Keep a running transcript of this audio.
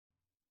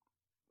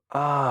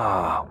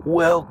Ah,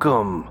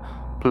 welcome.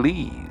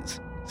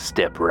 Please,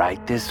 step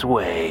right this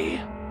way.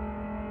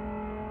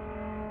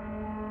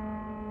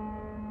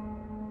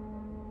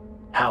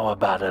 How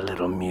about a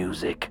little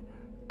music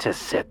to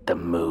set the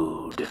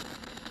mood?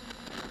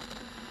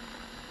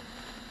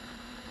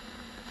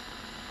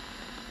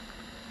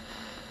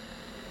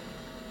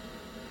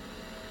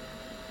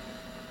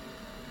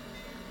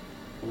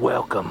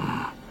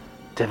 Welcome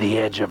to the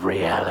edge of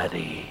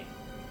reality.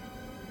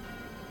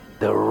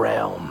 The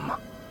realm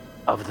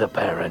of the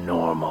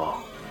paranormal,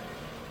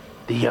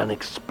 the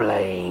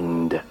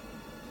unexplained,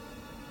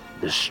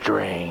 the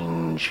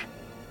strange,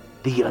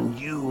 the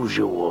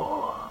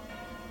unusual.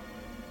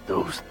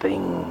 Those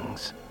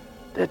things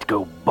that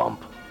go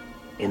bump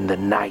in the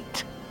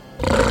night.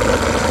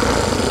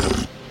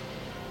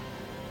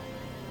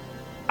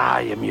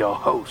 I am your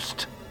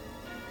host,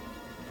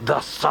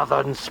 the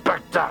Southern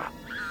Spectre.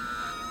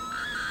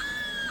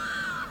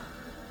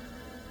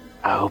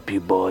 I hope you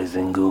boys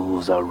and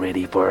ghouls are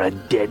ready for a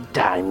dead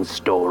time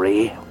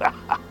story.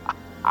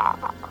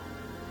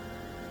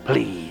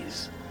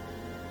 Please,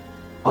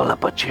 pull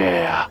up a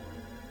chair,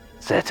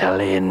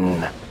 settle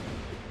in,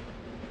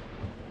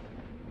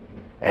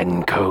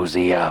 and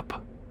cozy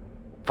up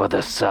for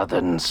the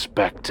Southern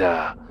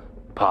Spectre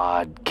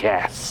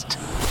podcast.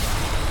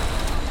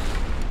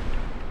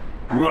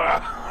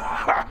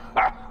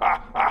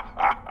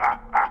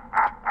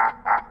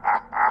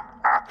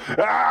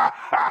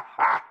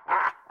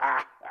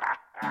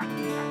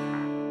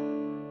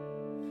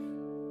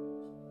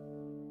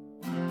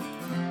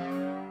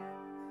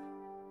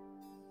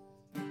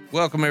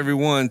 Welcome,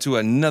 everyone, to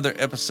another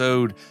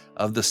episode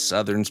of the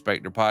Southern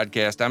Spectre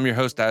podcast. I'm your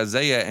host,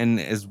 Isaiah, and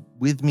as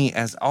with me,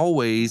 as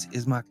always,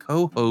 is my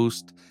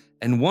co-host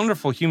and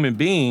wonderful human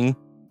being,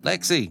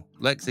 Lexi.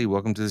 Lexi,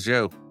 welcome to the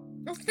show.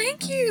 Well,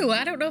 thank you.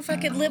 I don't know if I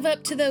could live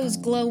up to those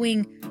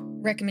glowing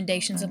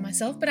recommendations of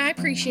myself, but I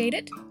appreciate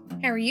it.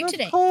 How are you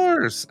today? Of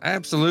course,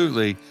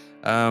 absolutely.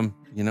 I'm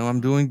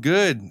doing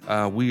good.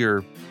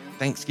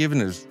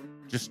 Thanksgiving is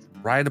just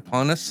right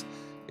upon us.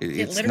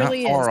 It's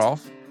literally not far is.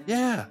 off.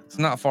 Yeah, it's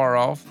not far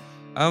off.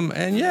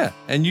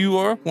 And you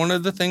are one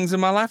of the things in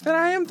my life that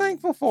I am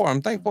thankful for.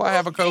 I'm thankful I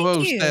have a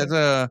co-host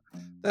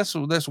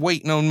that's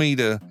waiting on me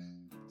to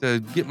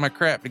get my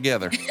crap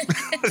together.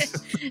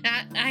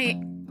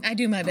 I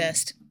do my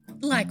best.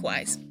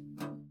 Likewise.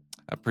 I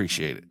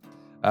appreciate it.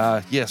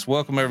 Yes,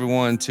 welcome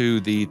everyone to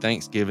the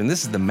Thanksgiving.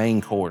 This is the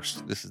main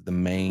course.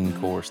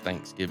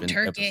 Thanksgiving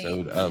Turkey.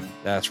 Episode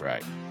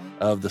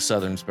of the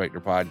Southern Spectre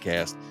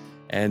podcast.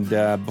 And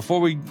before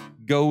we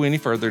go any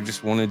further,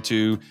 just wanted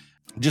to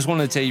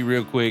tell you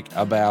real quick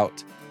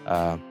about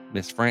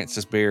Miss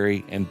Frances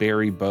Berry and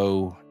Barry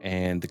Bow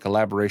and the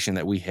collaboration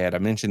that we had. I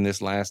mentioned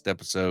this last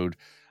episode,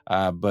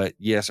 but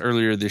yes,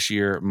 earlier this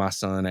year, my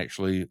son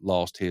actually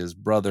lost his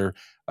brother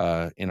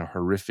in a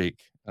horrific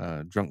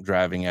drunk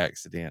driving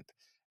accident.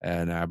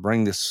 And I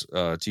bring this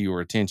to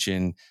your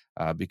attention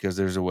because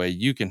there's a way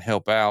you can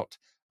help out,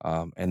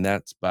 and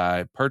that's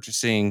by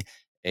purchasing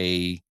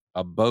a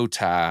bow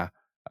tie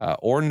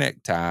or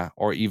necktie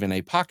or even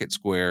a pocket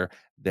square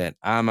that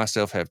I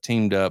myself have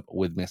teamed up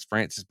with Miss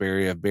Frances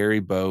Berry of Berry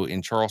Bow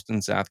in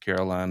Charleston, South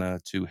Carolina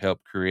to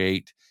help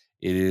create.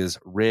 It is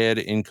red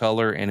in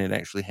color and it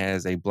actually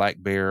has a black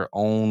bear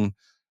on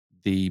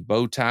the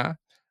bow tie.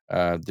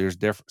 There's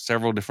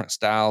several different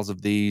styles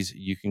of these.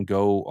 You can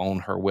go on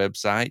her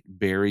website,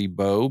 Berry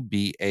Bow,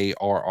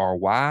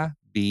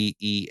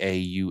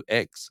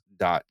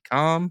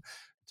 BARRYBEAUX.com,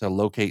 to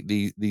locate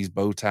these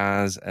bow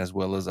ties, as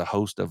well as a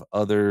host of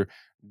other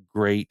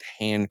great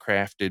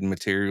handcrafted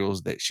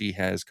materials that she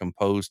has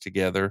composed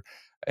together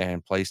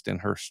and placed in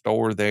her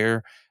store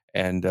there.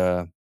 And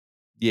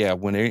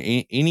when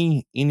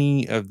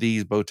any of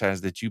these bow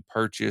ties that you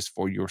purchase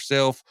for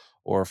yourself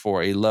or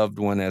for a loved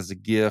one as a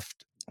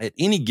gift at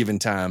any given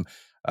time,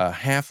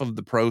 half of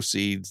the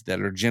proceeds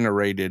that are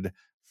generated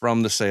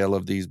from the sale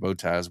of these bow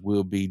ties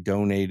will be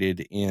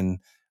donated in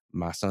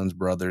my son's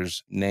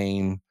brother's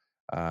name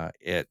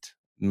at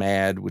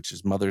MAD, which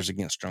is Mothers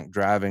Against Drunk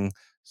Driving.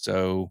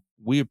 So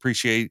we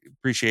appreciate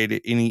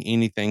it.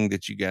 Anything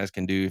that you guys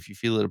can do, if you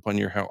feel it upon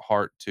your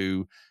heart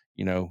to,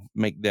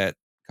 make that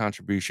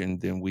contribution,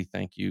 then we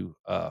thank you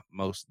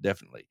most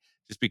definitely.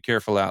 Just be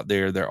careful out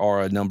there. There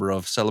are a number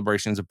of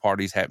celebrations and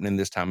parties happening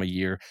this time of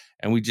year,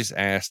 and we just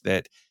ask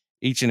that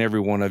each and every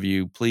one of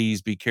you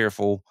please be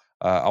careful.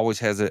 Always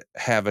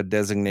have a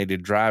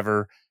designated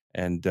driver,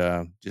 and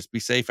just be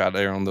safe out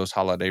there on those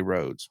holiday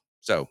roads.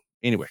 So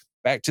anyway,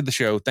 back to the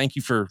show. Thank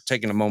you for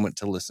taking a moment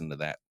to listen to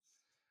that.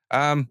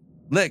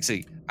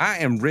 Lexi, I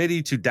am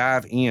ready to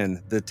dive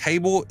in. The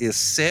table is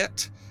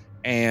set,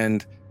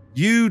 and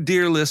you,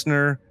 dear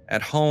listener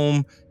at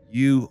home,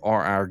 you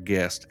are our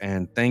guest,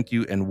 and thank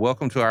you, and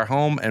welcome to our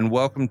home, and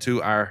welcome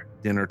to our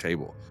dinner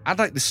table. I'd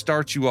like to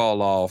start you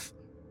all off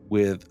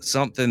with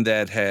something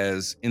that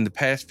has, in the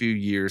past few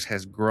years,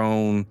 has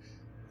grown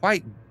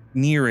quite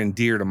near and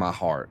dear to my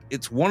heart.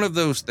 It's one of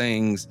those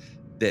things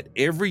that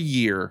every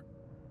year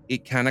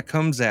it kind of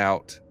comes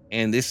out,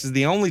 and this is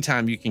the only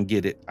time you can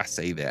get it. I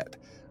say that.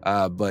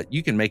 but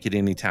you can make it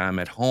anytime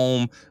at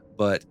home.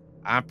 But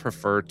I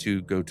prefer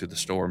to go to the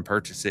store and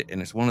purchase it.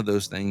 And it's one of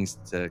those things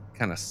to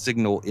kind of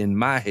signal in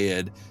my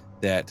head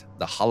that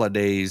the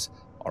holidays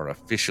are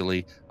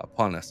officially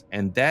upon us.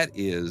 And that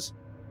is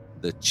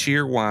the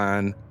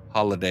Cheerwine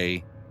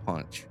Holiday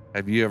Punch.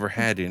 Have you ever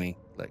had any,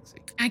 Lexi?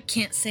 I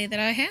can't say that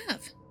I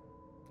have.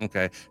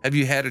 Okay. Have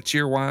you had a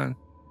Cheerwine?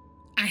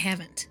 I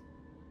haven't.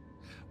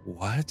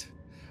 What?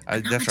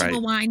 I'm not That's much right. of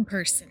a wine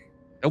person.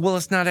 Well,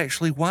 it's not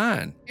actually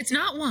wine. It's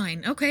not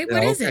wine. Okay,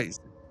 what is it?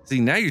 See,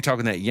 now you're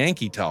talking that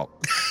Yankee talk.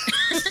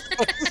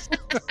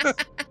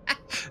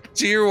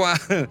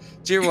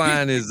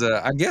 Cheerwine is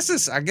I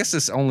guess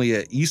it's only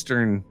a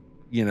eastern,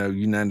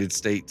 United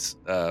States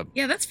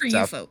Yeah, that's for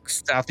you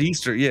folks.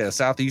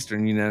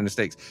 southeastern United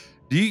States.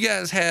 Do you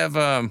guys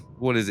have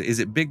what is it? Is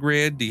it Big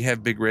Red? Do you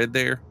have Big Red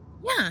there?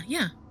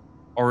 Yeah.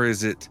 Or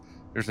is it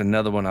there's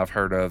another one I've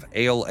heard of,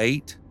 Ale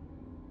 8?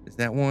 Is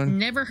that one?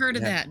 Never heard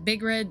of that.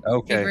 Big Red.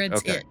 Okay, Big Red's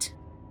okay. it.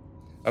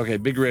 Okay,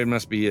 Big Red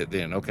must be it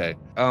then. Okay.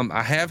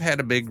 I have had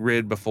a Big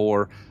Red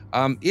before.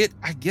 I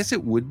guess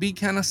it would be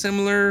kind of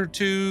similar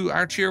to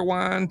our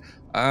Cheerwine.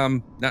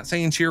 Not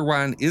saying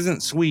Cheerwine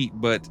isn't sweet,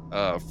 but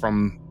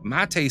from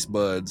my taste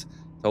buds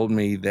told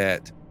me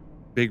that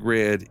Big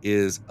Red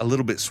is a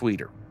little bit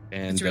sweeter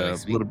and It's really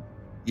sweet.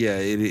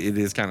 it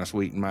is kind of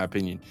sweet in my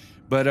opinion.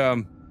 But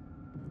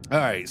all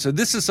right, so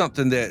this is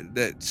something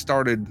that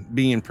started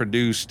being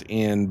produced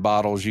in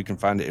bottles. You can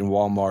find it in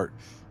Walmart,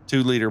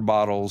 2-liter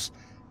bottles.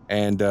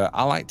 And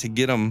I like to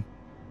get them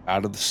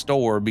out of the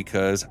store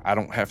because I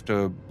don't have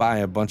to buy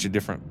a bunch of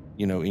different,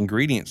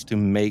 ingredients to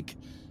make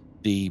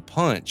the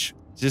punch.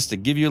 Just to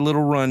give you a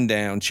little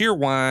rundown,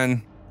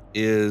 Cheerwine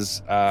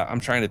is I'm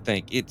trying to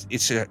think.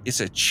 It's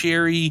a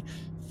cherry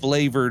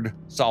flavored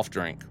soft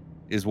drink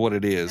is what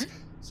it is. Okay.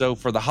 So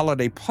for the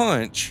holiday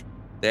punch,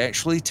 they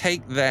actually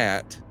take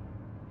that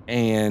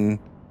and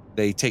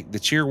they take the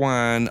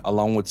Cheerwine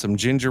along with some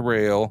ginger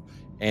ale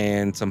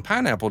and some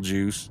pineapple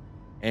juice.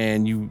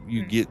 And you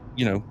get,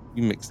 you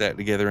mix that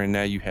together and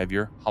now you have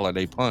your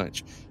holiday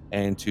punch.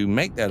 And to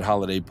make that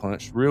holiday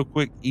punch, real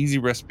quick, easy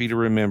recipe to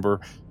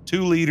remember, 2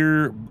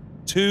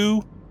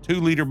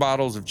 2-liter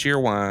bottles of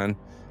Cheerwine,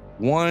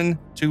 1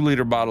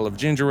 2-liter bottle of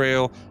ginger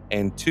ale,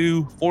 and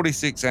 2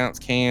 46-ounce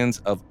cans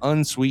of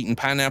unsweetened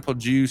pineapple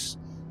juice,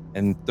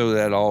 and throw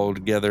that all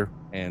together.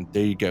 And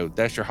there you go.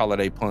 That's your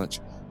holiday punch.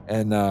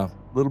 And a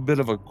little bit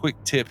of a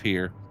quick tip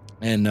here.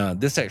 And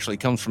this actually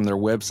comes from their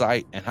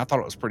website, and I thought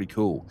it was pretty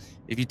cool.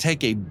 If you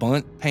take a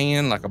bundt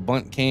pan, like a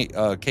bundt cake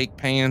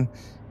pan,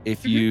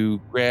 if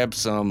you grab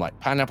some like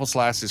pineapple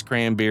slices,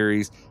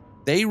 cranberries,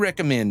 they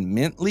recommend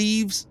mint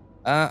leaves.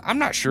 I'm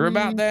not sure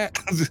about that,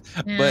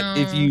 but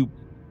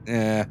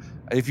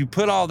if you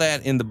put all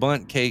that in the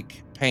bundt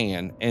cake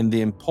pan and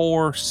then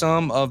pour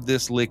some of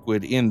this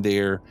liquid in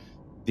there,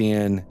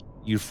 then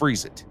you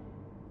freeze it.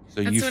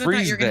 So That's you what freeze I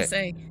thought you were that. gonna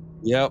say.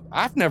 Yep,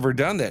 I've never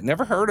done that.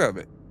 Never heard of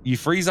it. You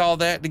freeze all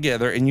that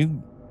together,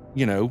 and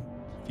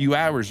few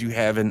hours you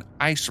have an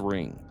ice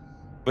ring.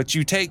 But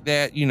you take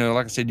that,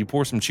 like I said, you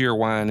pour some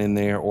Cheerwine in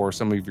there or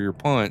some of your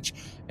punch,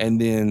 and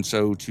then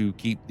so to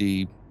keep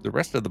the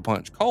rest of the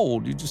punch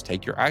cold, you just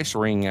take your ice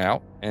ring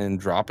out and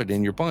drop it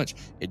in your punch.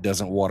 It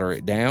doesn't water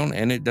it down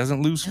and it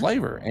doesn't lose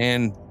flavor.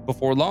 And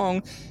before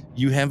long,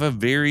 you have a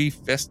very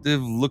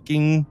festive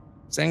looking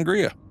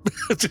sangria.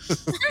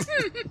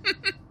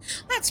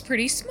 That's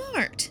pretty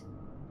smart.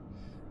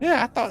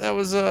 Yeah, I thought that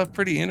was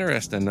pretty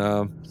interesting.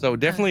 So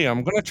definitely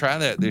I'm going to try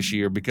that this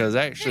year because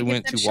I actually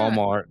went to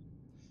Walmart.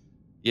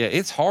 Yeah,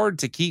 it's hard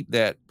to keep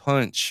that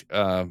punch,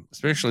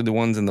 especially the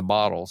ones in the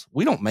bottles.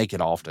 We don't make it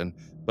often,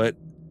 but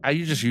I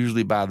just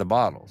usually buy the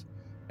bottles.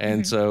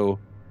 And so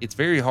it's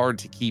very hard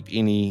to keep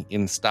any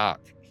in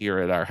stock here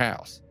at our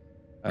house.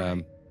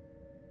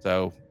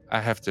 So I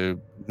have to,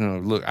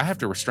 I have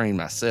to restrain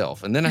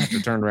myself, and then I have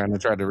to turn around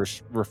and try to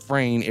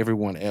refrain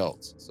everyone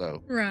else.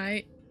 So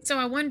Right. So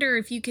I wonder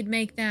if you could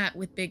make that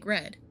with Big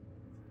Red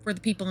for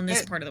the people in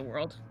this part of the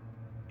world.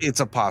 It's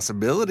a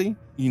possibility.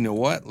 You know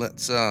what?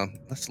 Let's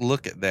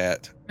look at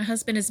that. My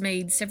husband has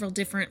made several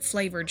different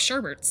flavored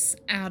sherbets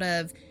out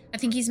of, I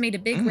think he's made a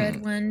Big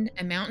Red one,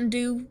 a Mountain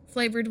Dew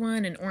flavored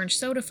one, an orange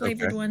soda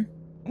flavored one.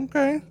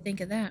 Okay.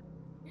 Think of that.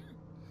 Yeah.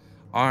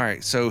 All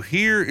right. So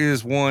here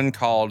is one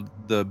called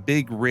the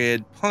Big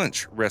Red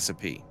Punch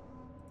recipe.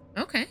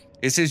 Okay.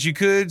 It says you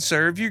could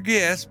serve your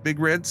guests Big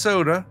Red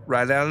soda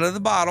right out of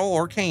the bottle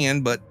or can,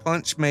 but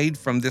punch made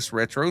from this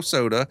retro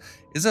soda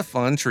is a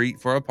fun treat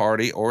for a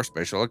party or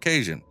special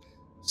occasion.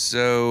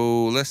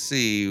 So let's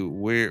see,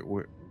 where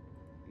are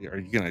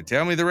you going to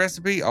tell me the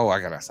recipe? Oh, I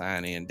got to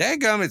sign in.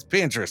 Dadgum, it's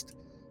Pinterest.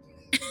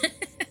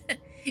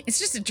 It's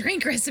just a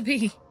drink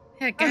recipe.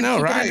 Heck, I know,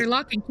 keep right? it under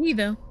lock and key,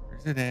 though.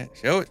 Where's it at?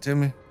 Show it to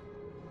me.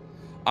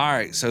 All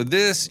right, so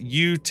this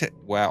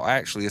wow,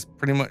 actually, it's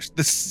pretty much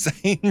the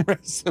same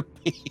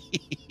recipe.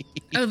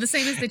 Oh, the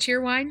same as the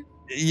Cheerwine?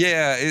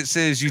 Yeah, it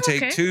says you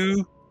take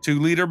 2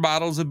 2-liter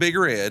bottles of Big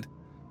Red,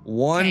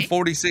 1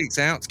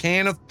 46-ounce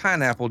can of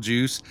pineapple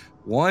juice,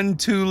 1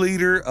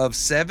 2-liter of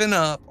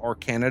 7-Up or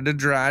Canada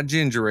Dry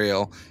ginger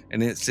ale,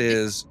 and it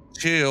says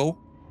chill,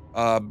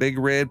 Big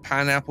Red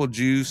pineapple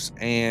juice,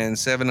 and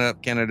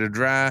 7-Up Canada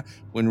Dry.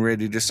 When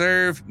ready to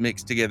serve,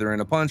 mix together in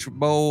a punch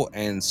bowl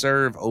and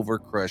serve over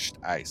crushed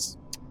ice.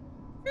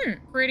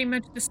 Pretty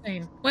much the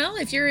same. Well,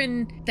 if you're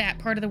in that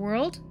part of the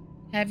world,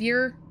 have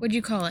your, what'd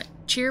you call it?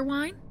 Cheer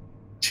wine?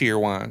 Cheer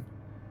wine.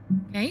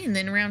 Okay, and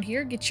then around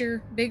here, get your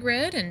Big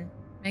Red and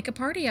make a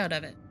party out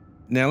of it.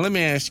 Now, let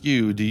me ask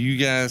you, do you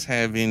guys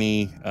have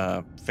any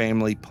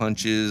family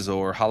punches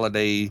or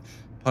holiday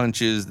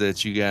punches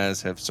that you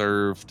guys have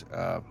served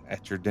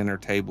at your dinner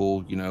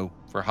table,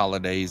 for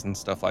holidays and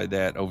stuff like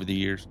that over the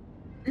years?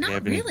 Do you Not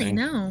have really, anything?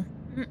 no.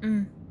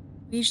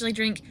 We usually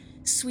drink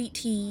sweet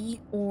tea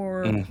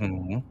or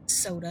Mm-hmm.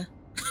 soda.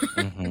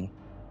 Mm-hmm.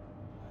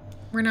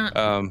 We're not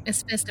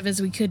as festive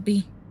as we could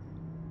be.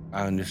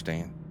 I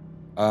understand.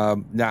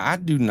 Now, I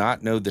do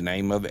not know the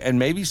name of it, and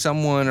maybe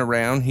someone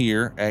around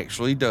here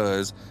actually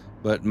does,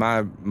 but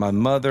my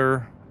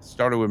mother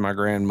started with my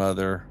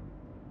grandmother.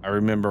 I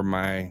remember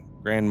my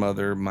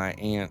grandmother, my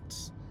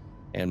aunts,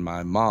 and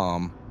my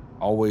mom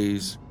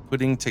always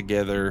putting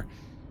together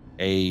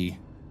a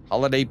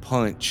holiday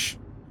punch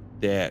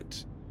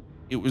that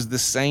it was the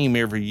same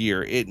every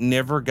year. It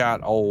never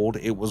got old.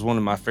 It was one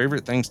of my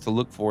favorite things to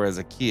look for as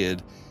a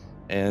kid,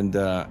 and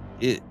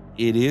it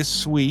is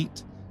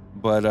sweet,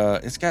 but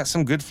it's got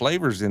some good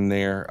flavors in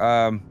there.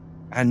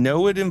 I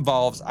know it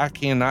involves. I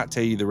cannot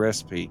tell you the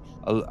recipe.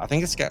 I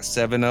think it's got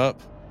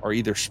 7-Up or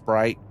either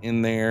Sprite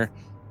in there.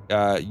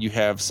 You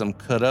have some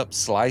cut up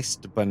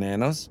sliced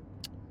bananas.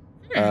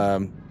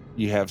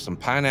 You have some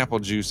pineapple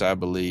juice, I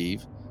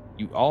believe.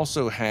 You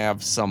also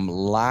have some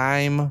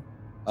lime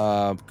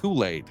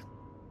Kool-Aid.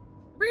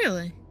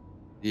 Really?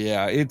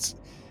 Yeah,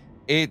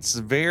 it's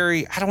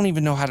very, I don't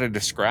even know how to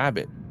describe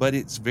it, but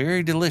it's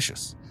very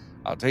delicious.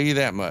 I'll tell you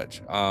that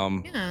much.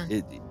 Yeah.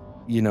 It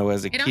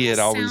as a It kid,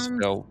 I almost always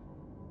sounds felt.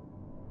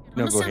 it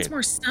No, almost go sounds ahead.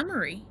 more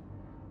summery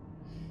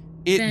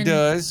It than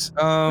does.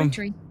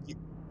 wintry.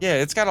 Yeah,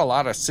 it's got a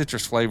lot of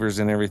citrus flavors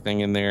and everything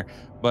in there,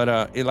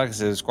 but it, like I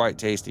said, it's quite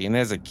tasty. And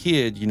as a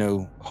kid,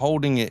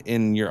 holding it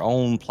in your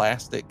own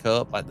plastic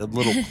cup, like the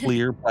little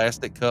clear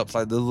plastic cups,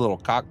 like the little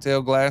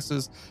cocktail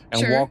glasses, and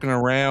Sure. walking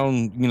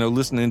around,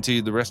 listening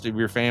to the rest of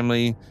your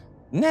family,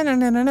 na na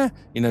na na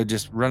na,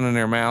 just running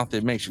their mouth,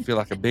 it makes you feel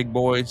like a big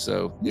boy.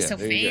 So Ooh, yeah, so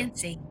there you go.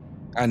 fancy.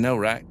 I know,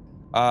 right?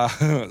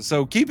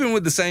 So keeping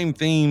with the same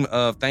theme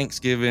of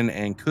Thanksgiving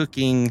and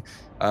cooking,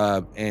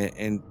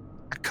 and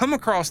I come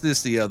across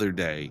this the other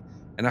day,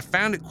 and I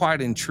found it quite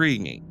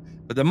intriguing.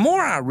 But the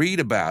more I read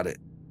about it,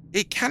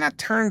 it kind of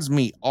turns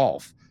me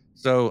off.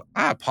 So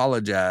I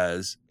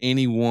apologize,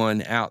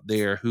 anyone out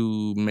there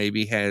who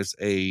maybe has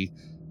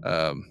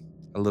um,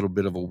 a little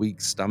bit of a weak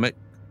stomach.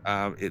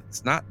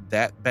 It's not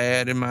that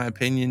bad in my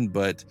opinion,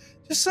 but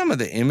just some of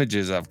the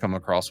images I've come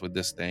across with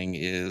this thing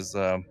is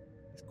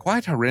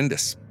quite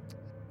horrendous.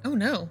 Oh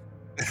no.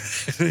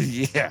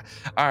 Yeah.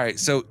 All right.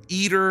 So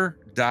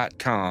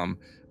eater.com.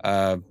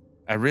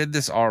 I read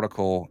this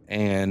article,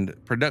 and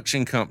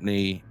production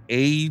company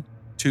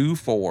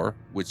A24,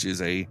 which is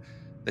they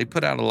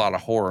put out a lot of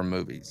horror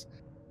movies.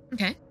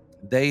 Okay.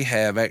 They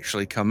have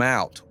actually come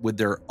out with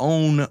their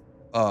own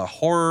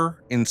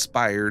horror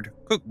inspired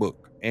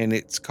cookbook, and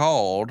it's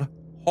called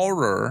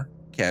Horror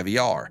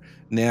Caviar.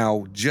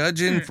 Now,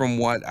 judging from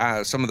what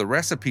some of the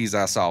recipes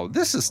I saw,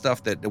 this is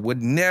stuff that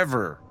would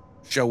never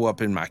show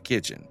up in my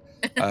kitchen,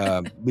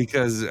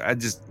 because I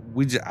just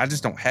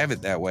don't have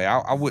it that way.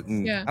 I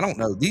wouldn't. Yeah. I don't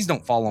know. These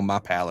don't fall on my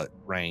palate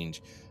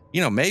range.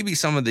 Maybe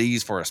some of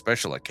these for a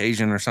special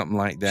occasion or something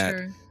like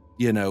that.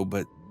 Sure.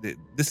 But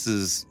this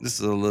is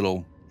a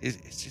little.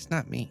 It's just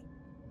not me.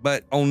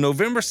 But on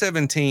November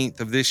 17th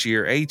of this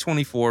year,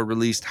 A24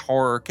 released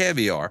Horror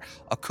Caviar,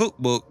 a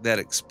cookbook that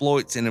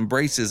exploits and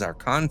embraces our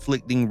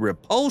conflicting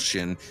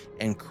repulsion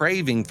and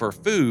craving for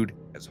food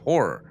as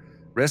horror.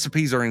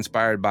 Recipes are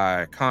inspired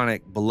by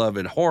iconic,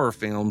 beloved horror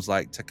films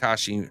like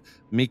Takashi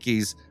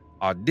Miike's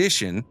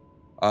Audition,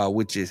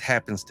 which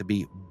happens to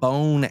be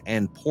bone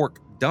and pork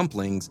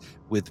dumplings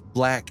with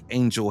black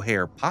angel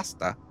hair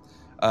pasta.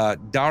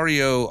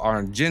 Dario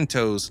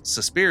Argento's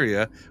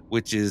Suspiria,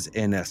 which is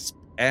an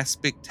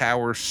aspic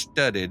tower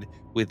studded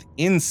with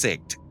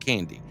insect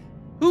candy.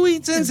 Who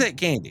eats insect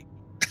candy?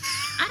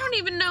 I don't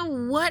even know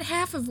what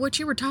half of what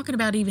you were talking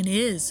about even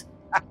is.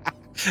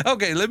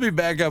 Okay, let me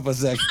back up a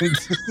second.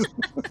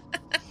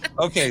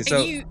 Okay,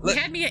 so you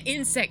had me at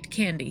insect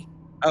candy.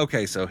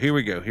 Okay, so here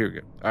we go.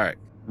 All right.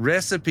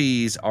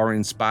 Recipes are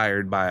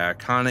inspired by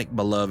iconic,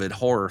 beloved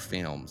horror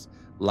films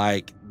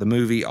like the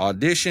movie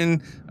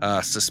Audition,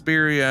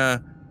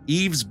 Suspiria,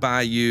 Eve's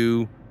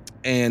Bayou,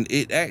 and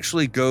it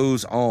actually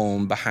goes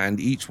on behind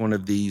each one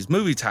of these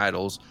movie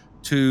titles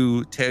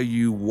to tell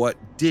you what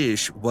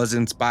dish was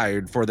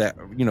inspired for that,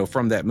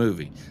 from that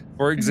movie.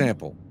 For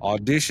example,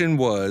 Audition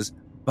was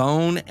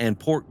bone and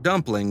pork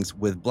dumplings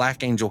with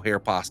black angel hair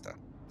pasta.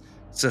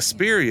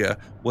 Suspiria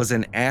was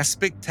an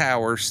aspic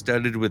tower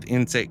studded with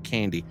insect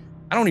candy.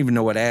 I don't even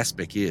know what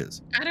aspic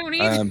is. I don't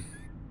either.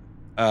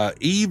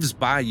 Eve's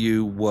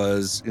Bayou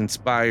was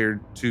inspired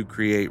to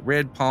create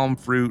red palm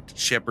fruit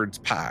shepherd's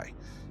pie.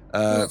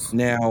 Ugh.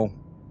 Now,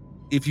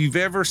 if you've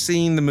ever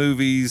seen the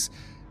movies,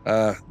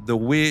 The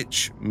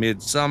Witch,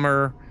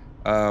 Midsummer,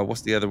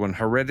 what's the other one?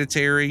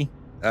 Hereditary.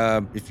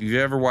 If you've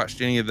ever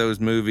watched any of those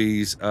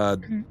movies,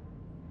 Mhm.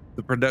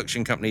 the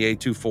production company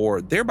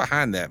A24, they're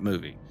behind that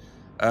movie.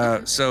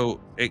 Okay. So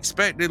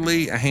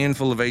expectedly, a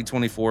handful of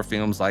A24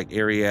 films like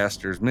Ari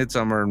Aster's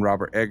Midsummer and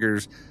Robert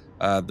Eggers'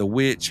 The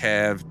Witch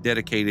have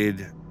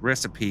dedicated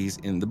recipes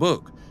in the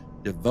book.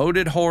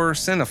 Devoted horror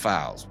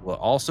cinephiles will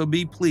also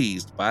be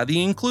pleased by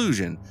the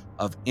inclusion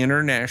of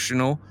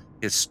international,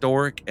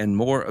 historic, and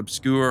more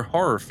obscure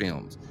horror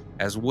films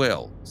as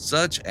well,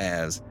 such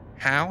as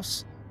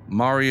House,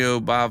 Mario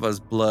Bava's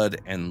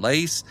Blood and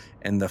Lace,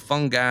 and the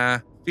Fungi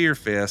Fear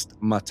Fest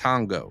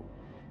Matango.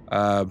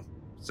 Uh,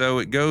 so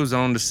it goes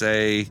on to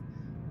say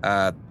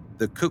uh,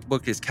 the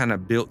cookbook is kind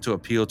of built to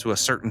appeal to a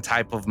certain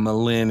type of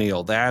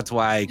millennial. That's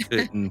why I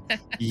couldn't.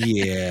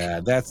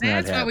 Yeah, that's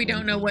not That's why we happening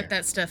don't know what here.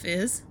 that stuff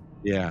is.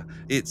 Yeah,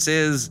 it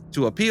says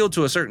to appeal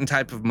to a certain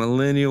type of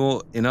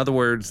millennial. In other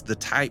words, the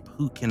type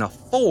who can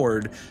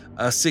afford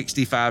a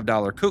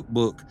 $65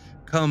 cookbook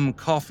come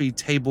coffee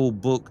table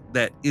book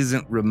that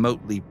isn't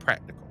remotely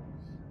practical.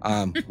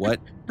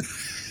 What?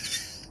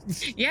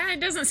 Yeah, it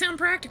doesn't sound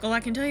practical, I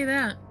can tell you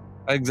that.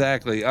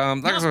 Exactly.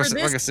 Not for Like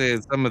this I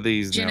said, some of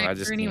these, Gen no, I Xer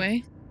just can't.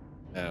 anyway.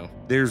 No.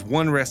 There's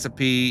one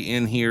recipe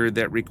in here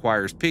that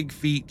requires pig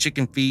feet,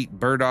 chicken feet,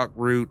 burdock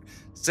root,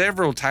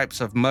 several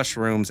types of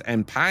mushrooms,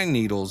 and pine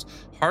needles.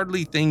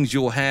 Hardly things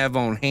you'll have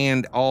on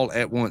hand all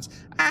at once.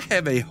 I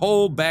have a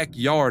whole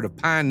backyard of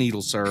pine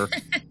needles, sir.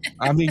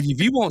 I mean, if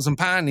you want some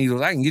pine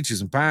needles, I can get you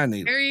some pine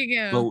There needles.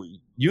 you But go.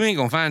 you ain't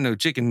gonna find no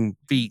chicken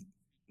feet,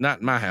 not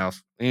in my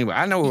house. Anyway,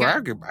 I know You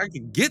where got I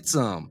could get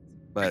some,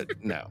 but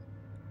no,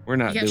 we're you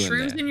not got doing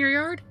shrooms that. in your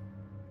yard?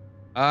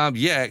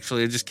 Yeah,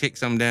 actually, I just kicked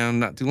some down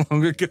not too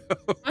long ago.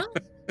 Well,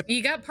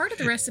 you got part of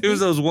the It recipe. was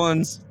those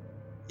ones.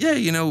 Yeah,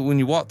 you know, when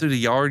you walk through the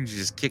yard, you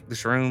just kick the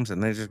shrooms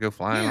and they just go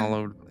flying Yeah. all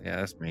over. Yeah,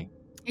 that's me.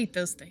 Hate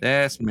those things.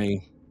 That's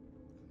me.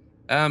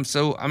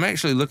 So I'm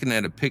actually looking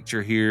at a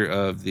picture here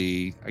of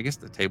I guess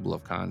the table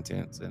of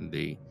contents, and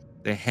they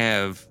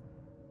have,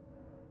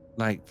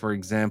 like, for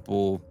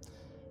example,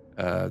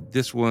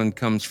 this one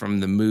comes from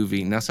the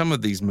movie. Now, some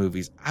of these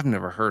movies I've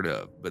never heard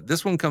of, but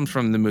this one comes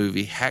from the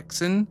movie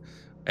Haxan,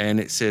 and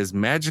it says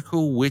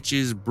Magical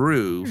Witch's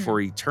Brew Hmm.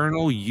 for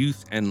Eternal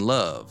Youth and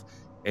Love.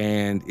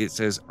 And it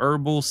says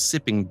herbal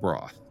sipping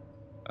broth.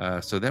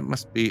 So that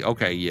must be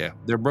okay. Yeah.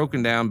 They're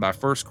broken down by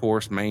first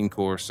course, main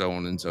course, so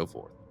on and so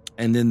forth.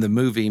 And then the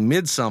movie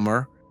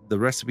Midsummer, the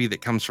recipe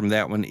that comes from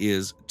that one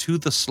is To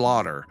the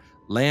Slaughter,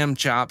 lamb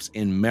chops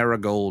in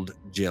marigold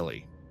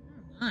jelly.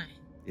 Oh my.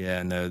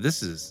 Yeah, no,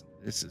 this is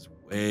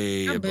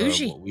way How above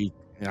bougie. what we.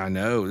 I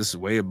know this is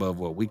way above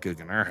what we cook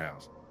in our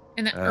house.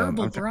 And that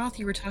herbal I'm tr- broth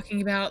you were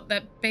talking about,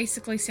 that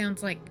basically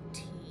sounds like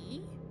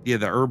tea. yeah,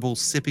 the herbal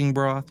sipping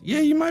broth. Yeah,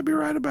 you might be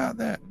right about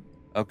that.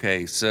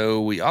 Okay,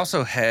 so we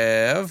also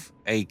have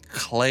a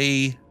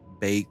clay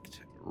baked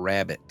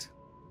rabbit.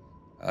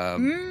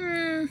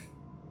 Mm,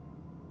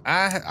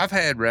 I've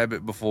had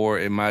rabbit before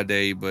in my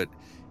day, but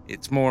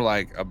it's more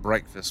like a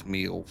breakfast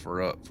meal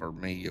for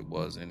me. It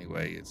was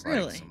anyway. It's like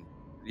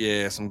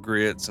really? some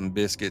grits, some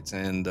biscuits,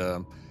 and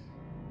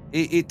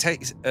it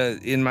tastes,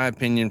 in my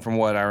opinion, from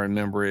what I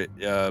remember,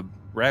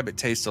 rabbit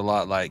tastes a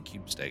lot like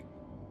cube steak.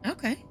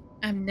 Okay.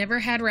 I've never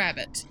had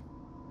rabbit.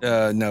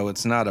 No,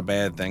 it's not a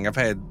bad thing. I've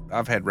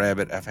had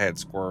rabbit. I've had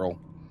squirrel.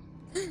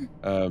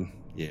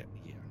 Yeah.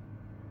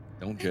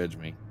 Don't judge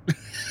me.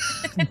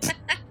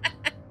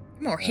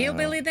 More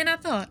hillbilly than I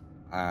thought.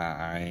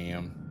 I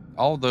am.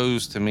 All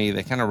those to me,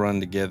 they kind of run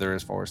together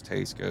as far as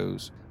taste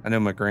goes. I know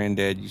my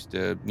granddad used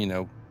to, me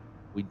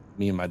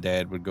and my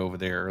dad would go over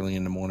there early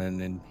in the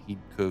morning and he'd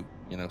cook,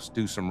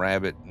 stew some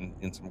rabbit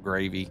and some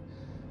gravy.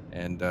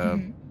 And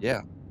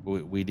yeah,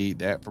 we'd eat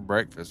that for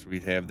breakfast.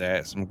 We'd have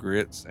that, some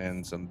grits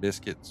and some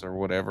biscuits or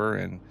whatever.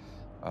 And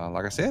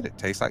like I said, it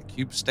tastes like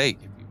cube steak.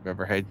 If you've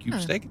ever had cube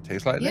steak, it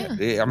tastes like that.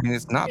 I mean,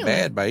 it's not Really?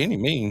 bad by any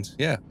means.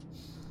 Yeah.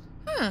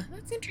 Huh,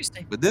 that's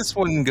interesting. But this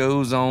one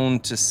goes on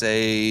to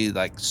say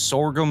like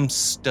sorghum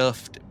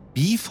stuffed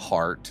beef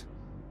heart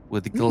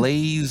with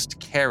glazed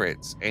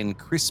carrots and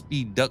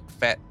crispy duck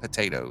fat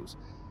potatoes.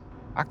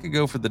 I could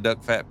go for the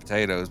duck fat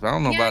potatoes, but I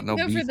don't know about no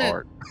beef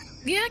heart.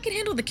 Yeah, I can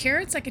handle the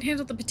carrots. I can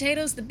handle the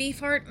potatoes. The beef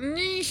heart,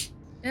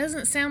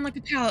 doesn't sound like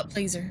a palate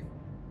pleaser.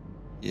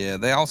 Yeah,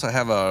 they also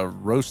have a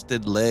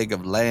roasted leg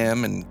of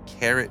lamb and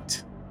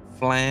carrot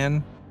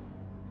flan.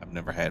 I've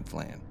never had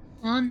flan.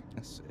 Flan?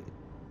 Let's see.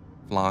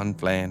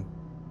 Flan.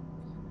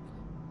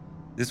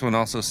 This one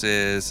also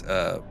says,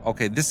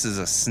 okay, this is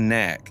a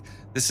snack.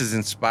 This is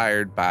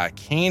inspired by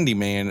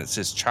Candyman. It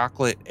says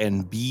chocolate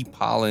and bee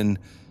pollen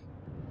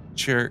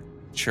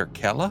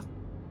chirkella.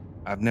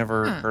 I've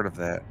never heard of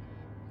that.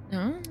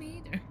 No,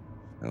 me either.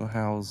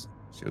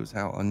 Shows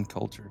how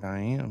uncultured I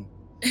am.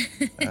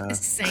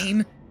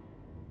 Same.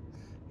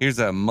 Here's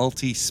a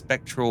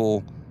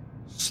multi-spectral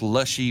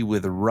slushy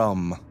with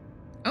rum.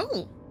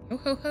 Oh. Ho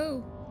ho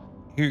ho.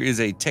 Here is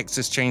a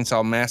Texas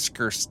Chainsaw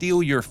Massacre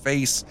Steal Your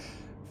Face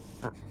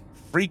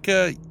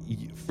Freaka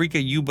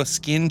Yuba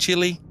skin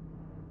chili.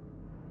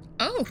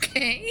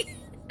 Okay.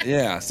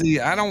 Yeah, see,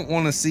 I don't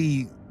want to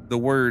see the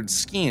word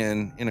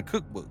skin in a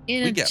cookbook.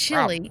 In We a got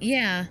chili, problems.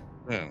 yeah.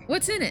 Yeah.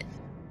 What's in it?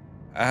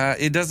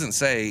 It doesn't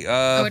say.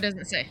 Oh, it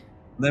doesn't say.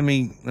 Let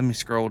me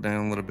scroll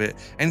down a little bit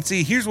and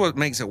see. Here's what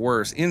makes it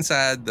worse.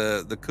 Inside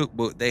the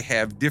cookbook, they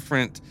have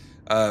different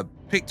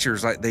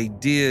pictures. Like they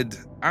did.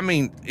 I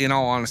mean, in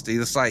all honesty,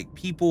 it's like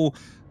people.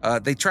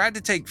 They tried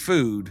to take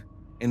food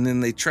and then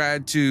they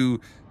tried to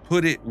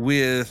put it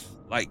with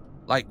like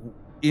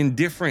in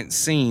different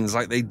scenes.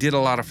 Like they did a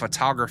lot of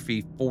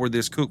photography for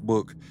this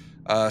cookbook.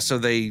 So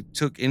they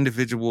took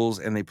individuals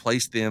and they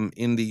placed them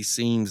in these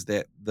scenes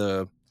that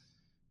the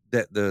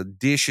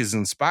dish is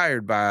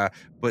inspired by,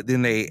 but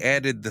then they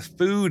added the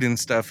food and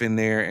stuff in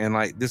there. And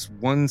like this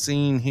one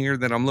scene here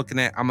that I'm looking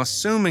at, I'm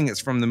assuming it's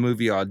from the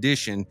movie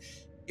Audition.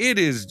 It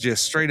is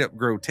just straight up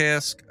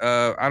grotesque.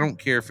 I don't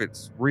care if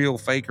it's real,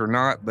 fake or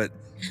not, but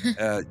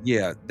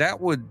yeah, that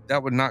would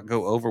not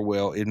go over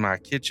well in my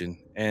kitchen.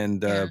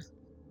 And Yeah.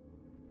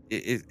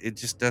 it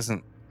just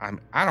doesn't.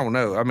 I don't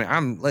know. I mean,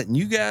 I'm letting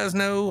you guys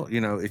know,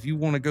 if you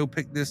want to go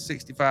pick this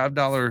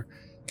 $65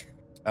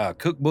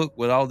 cookbook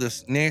with all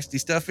this nasty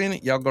stuff in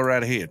it, y'all go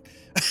right ahead.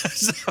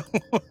 So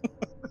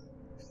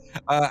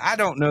I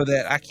don't know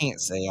that. I can't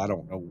say. I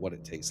don't know what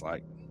it tastes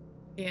like.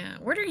 Yeah.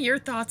 What are your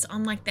thoughts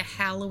on like the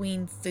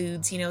Halloween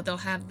foods? You know, they'll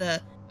have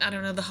the, I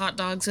don't know, the hot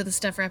dogs with the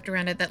stuff wrapped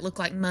around it that look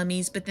like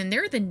mummies, but then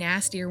there are the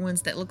nastier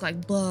ones that look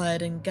like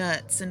blood and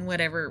guts and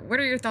whatever. What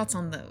are your thoughts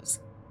on those?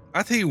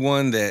 I tell you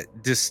one that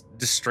just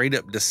straight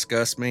up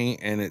disgusts me,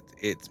 and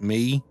it's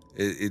me.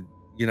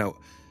 You know,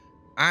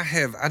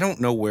 I don't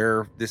know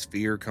where this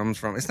fear comes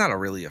from. It's not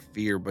really a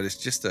fear, but it's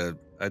just a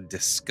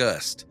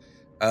disgust.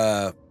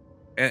 And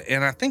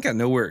I think I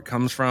know where it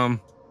comes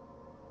from.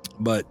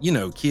 But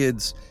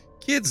kids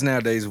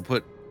nowadays will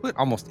put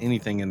almost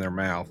anything in their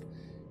mouth.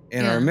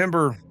 And I Yeah.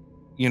 remember,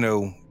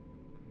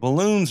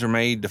 balloons are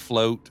made to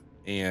float,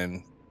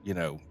 and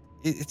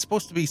it's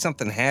supposed to be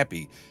something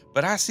happy.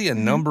 But I see a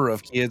Hmm. number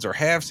of kids, or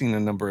have seen a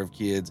number of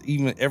kids,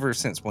 even ever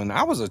since when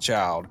I was a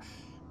child,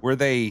 where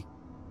they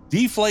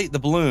deflate the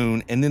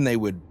balloon and then they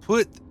would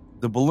put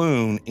the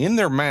balloon in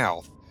their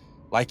mouth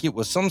like it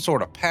was some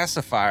sort of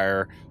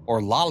pacifier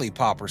or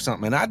lollipop or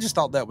something. And I just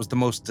thought that was the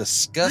most What?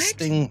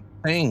 disgusting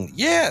thing.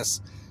 Yes.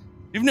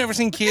 You've never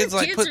seen What kind kids of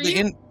like kids put are the you?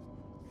 in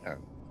What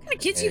kind of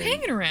kids you and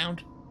hanging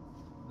around?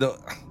 the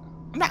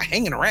I'm not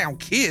hanging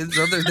around kids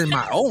other than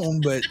my own,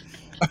 but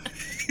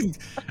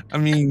I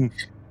mean,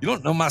 you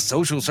don't know my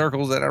social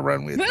circles that I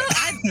run with. Well,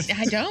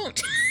 I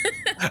don't.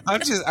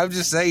 I'm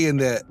just saying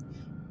that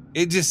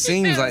it just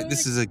seems like No.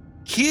 this is a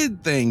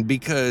kid thing,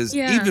 because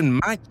Yeah. even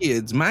my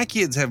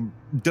kids have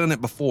done it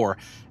before,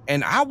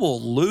 and I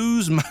will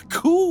lose my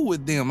cool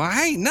with them.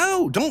 Hey,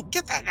 no, don't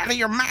get that out of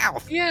your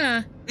mouth.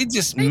 Yeah. It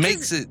just Because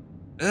makes it,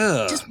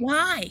 ugh. just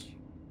why?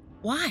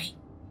 Why?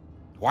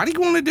 Why do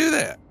you want to do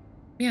that?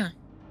 Yeah.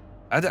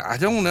 I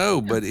don't know,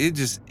 but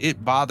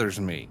it bothers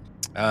me.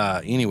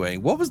 Anyway,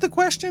 what was the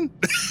question?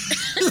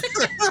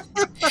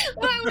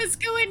 Well, I was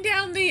going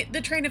down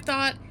the train of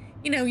thought.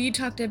 You know, you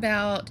talked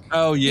about,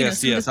 Oh, some of the yes,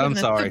 stuff I'm in the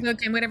sorry.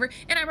 cookbook and whatever,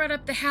 and I brought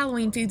up the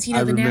Halloween foods,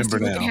 I the nasty remember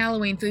looking now.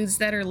 Halloween foods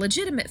that are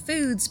legitimate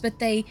foods, but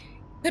they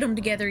put them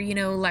together,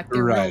 like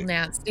they're real Right.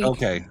 nasty.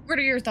 Okay. What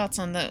are your thoughts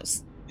on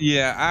those?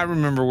 Yeah, I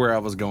remember where I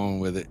was going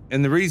with it.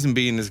 And the reason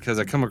being is because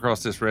I come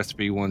across this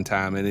recipe one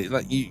time, and it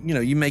like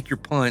you make your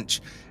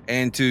punch,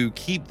 and to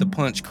keep the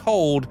punch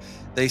cold,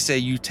 they say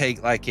you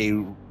take like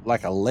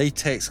a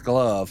latex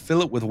glove,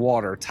 fill it with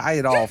water, tie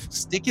it off,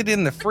 stick it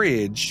in the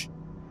fridge,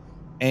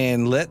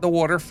 and let the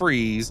water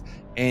freeze.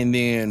 And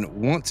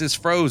then once it's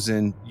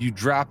frozen, you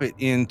drop it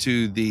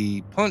into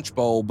the punch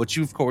bowl, but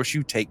of course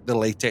you take the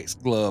latex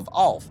glove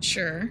off.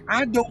 Sure.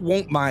 I don't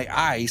want my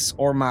ice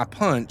or my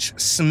punch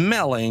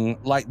smelling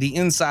like the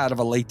inside of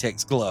a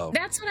latex glove.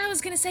 That's what I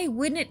was gonna say.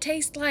 Wouldn't it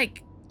taste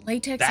like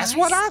latex That's ice?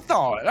 what I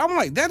thought. I'm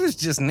like, that is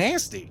just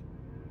nasty.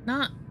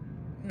 Not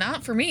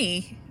for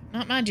me.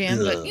 Not my jam,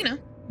 but Ugh. I'm gonna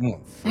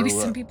maybe throw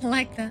some up. people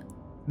like that.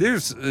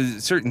 There's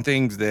certain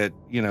things that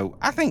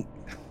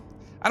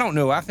I don't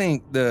know. I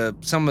think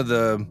some of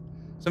the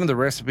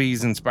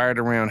recipes inspired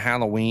around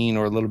Halloween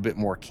are a little bit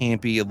more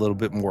campy, a little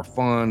bit more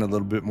fun, a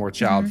little bit more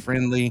child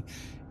friendly,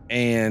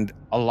 and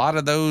a lot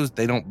of those,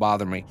 they don't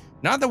bother me.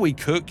 Not that we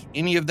cook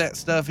any of that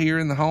stuff here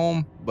in the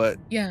home, but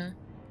Yeah.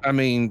 I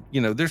mean,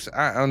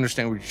 I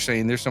understand what you're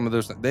saying. There's some of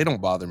those they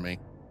don't bother me.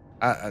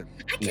 I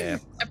Yeah. can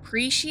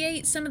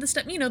appreciate some of the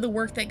stuff, the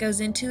work that goes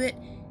into it.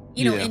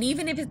 Yeah. And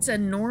even if it's a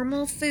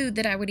normal food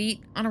that I would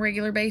eat on a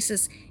regular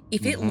basis,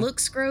 if it Mhm.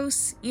 looks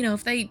gross,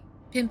 if they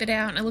pimp it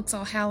out and it looks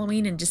all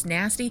Halloween and just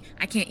nasty,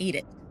 I can't eat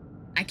it.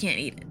 I can't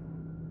eat it.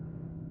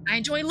 I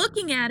enjoy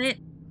looking at it,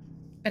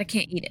 but I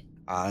can't eat it.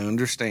 I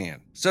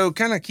understand. So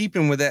kind of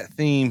keeping with that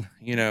theme,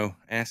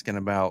 asking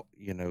about,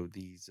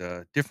 these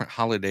different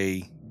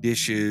holiday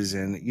dishes,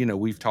 and,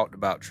 we've talked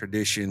about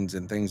traditions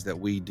and things that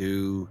we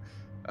do.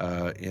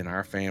 in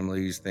our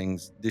families,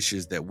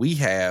 dishes that we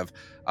have.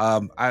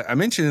 I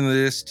mentioned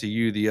this to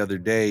you the other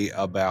day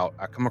about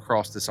I come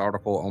across this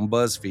article on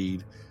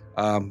BuzzFeed.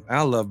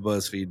 I love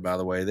BuzzFeed, by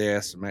the way. They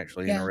ask some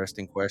actually Yeah.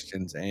 interesting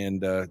questions,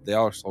 and they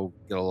also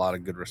get a lot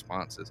of good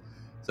responses.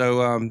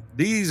 So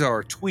these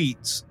are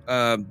tweets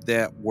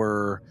that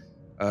were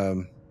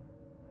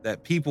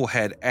that people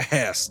had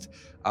asked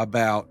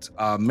about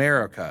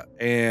America,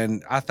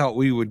 and I thought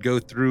we would go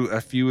through a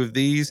few of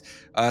these.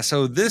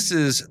 So this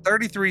is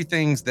 33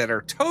 things that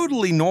are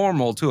totally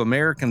normal to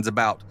Americans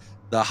about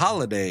the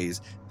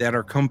holidays that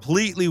are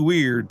completely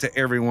weird to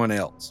everyone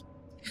else.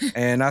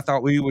 And I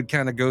thought we would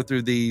kind of go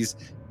through these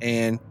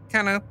and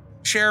kind of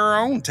share our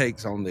own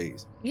takes on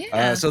these.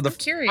 Yeah, So the I'm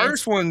curious.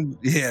 first one,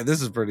 yeah,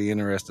 this is pretty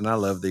interesting. I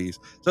love these.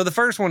 So the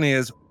first one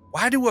is,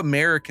 why do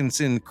Americans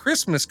send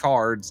Christmas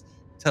cards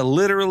to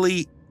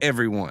literally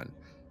everyone?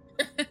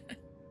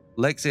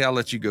 Lexi, I'll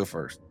let you go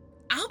first.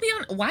 I'll be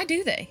on. Why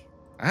do they?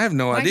 I have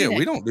no idea.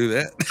 We don't do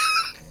that.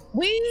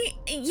 We,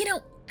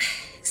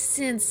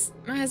 since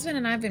my husband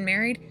and I have been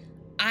married,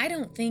 I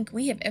don't think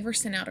we have ever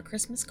sent out a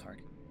Christmas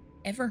card.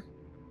 Ever.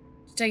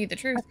 To tell you the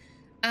truth.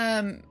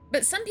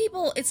 But some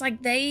people, it's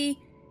like they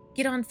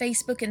get on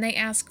Facebook and they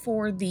ask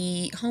for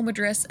the home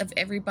address of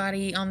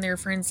everybody on their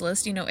friends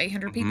list,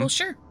 800 people.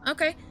 Sure.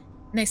 Okay.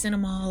 And they send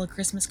them all a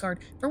Christmas card.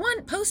 For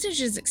one,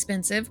 postage is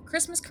expensive.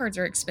 Christmas cards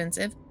are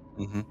expensive.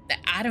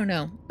 I don't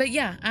know. But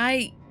yeah,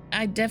 I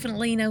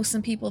definitely know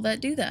some people that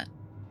do that.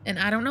 And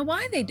I don't know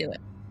why they do it.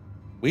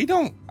 We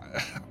don't.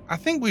 I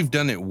think we've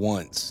done it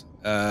once.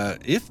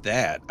 If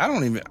that.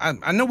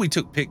 I know we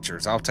took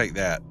pictures. I'll take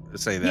that.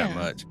 Say that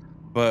much.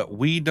 But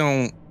we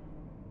don't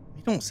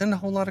send a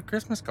whole lot of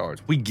Christmas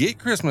cards. We get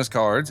Christmas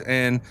cards,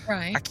 and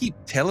I keep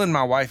telling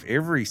my wife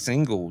every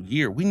single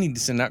year, we need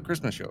to send out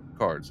Christmas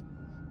cards.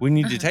 We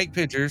need to take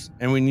pictures,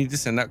 and we need to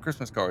send out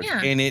Christmas cards.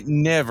 And it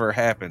never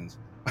happens.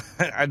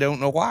 I don't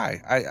know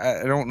why.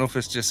 I don't know if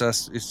it's just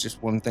us. It's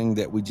just one thing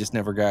that we just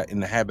never got in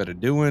the habit of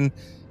doing.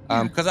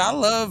 Because I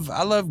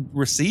love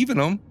receiving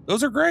them.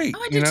 Those are great.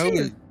 Oh, I do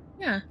too.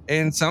 Yeah.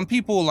 And some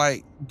people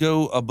like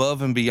go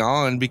above and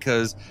beyond,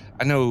 because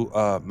I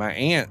know my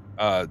aunt,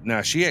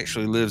 now she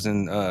actually lives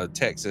in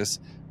Texas,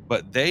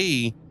 but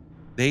they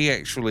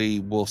actually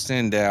will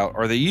send out,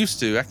 or they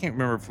used to, I can't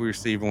remember if we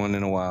received one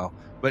in a while,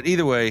 but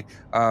either way,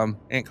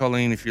 Aunt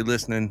Colleen, if you're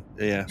listening,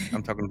 yeah,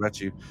 I'm talking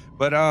about you.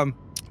 But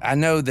I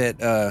know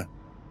that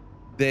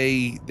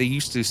they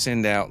used to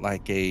send out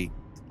like a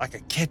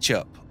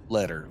catch-up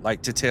letter,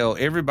 like to tell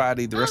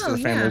everybody, the rest of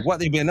the family, what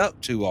they've been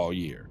up to all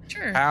year.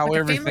 Sure. How like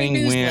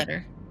everything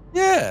went.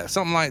 Yeah,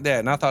 something like that.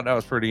 And I thought that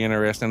was pretty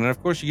interesting. And of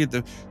course, you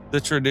get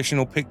the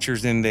traditional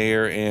pictures in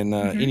there, and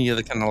any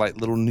other kind of like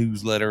little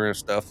newsletter and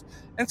stuff.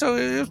 And so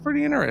it was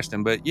pretty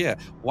interesting. But yeah,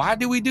 why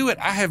do we do it?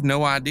 I have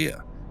no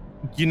idea.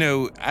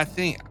 I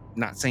think,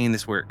 not saying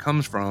this where it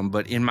comes from,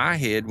 but in my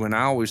head, when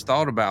I always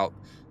thought about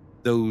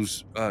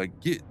those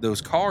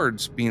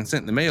cards being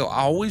sent in the mail,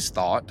 I always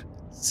thought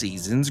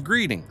season's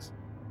greetings.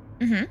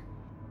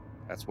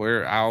 That's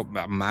where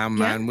my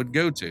mind would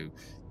go to.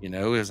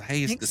 Is,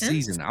 hey, it's the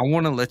season. I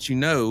want to let you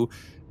know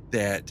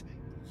that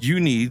you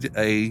need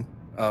a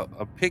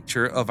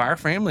picture of our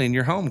family in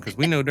your home, because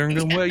we know darn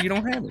good well you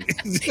don't have it.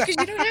 Because you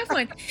don't have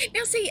one.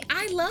 Now, see,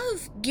 I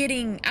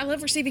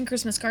love receiving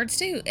Christmas cards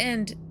too,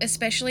 and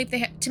especially if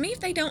if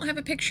they don't have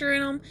a picture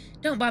in them,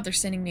 don't bother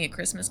sending me a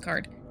Christmas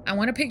card. I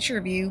want a picture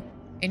of you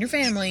and your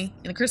family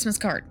in a Christmas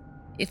card.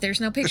 If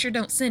there's no picture,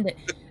 don't send it.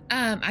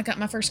 I got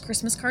my first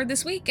Christmas card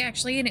this week,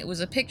 actually, and it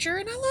was a picture,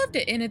 and I loved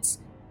it, and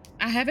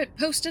I have it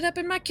posted up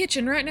in my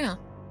kitchen right now.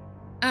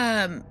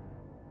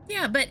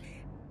 Yeah, but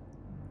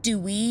do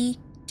we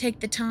take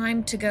the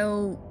time to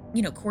go,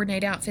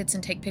 coordinate outfits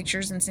and take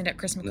pictures and send out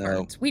Christmas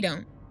cards? We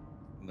don't.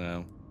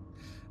 No.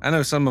 I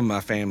know some of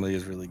my family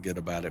is really good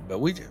about it, but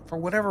we, for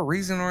whatever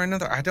reason or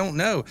another, I don't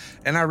know.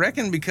 And I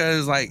reckon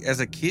because, like, as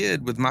a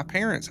kid with my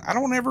parents, I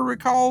don't ever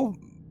recall,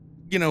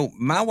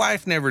 my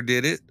wife never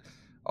did it.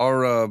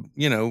 Or,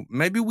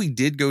 maybe we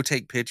did go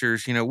take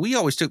pictures. We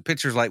always took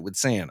pictures like with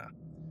Santa.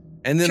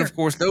 And then, of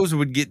course, those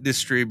would get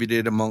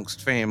distributed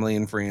amongst family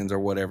and friends or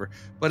whatever.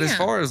 But as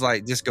far as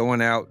like just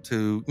going out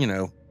to,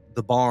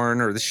 the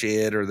barn or the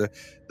shed or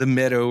the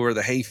meadow or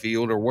the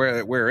hayfield or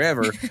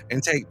wherever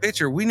and take a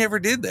picture, we never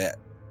did that.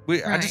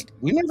 We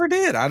never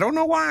did. I don't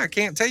know why. I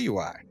can't tell you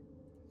why.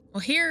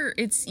 Well, here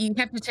you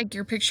have to take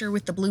your picture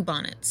with the blue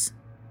bonnets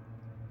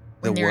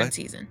when they're in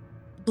season.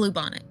 Blue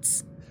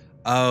bonnets.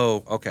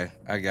 Oh, okay.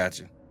 I got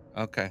you.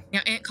 Okay.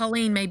 Now, Aunt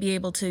Colleen may be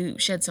able to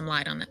shed some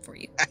light on that for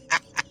you.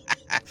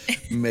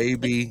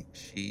 Maybe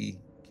she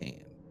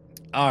can.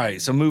 All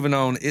right. So moving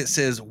on, it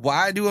says,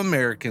 why do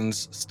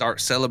Americans start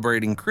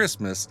celebrating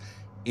Christmas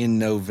in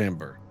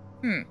November?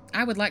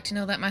 I would like to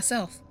know that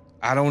myself.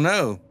 I don't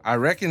know. I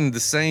reckon the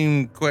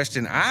same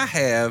question I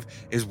have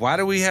is, why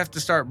do we have to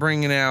start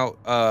bringing out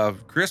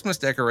Christmas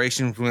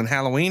decorations when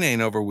Halloween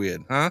ain't over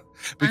with, huh?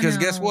 Because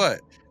guess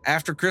what?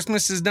 After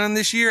Christmas is done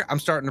this year, I'm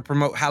starting to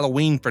promote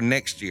Halloween for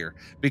next year,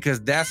 because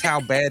that's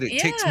how bad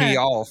it ticks me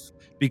off.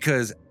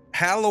 Because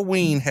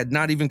Halloween had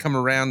not even come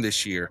around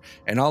this year,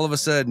 and all of a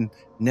sudden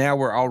now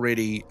we're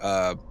already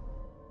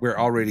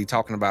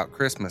talking about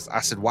Christmas.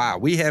 I said, wow,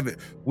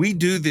 we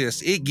do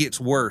this. It gets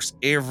worse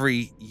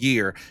every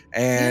year. Yeah.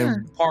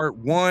 And part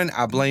one,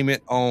 I blame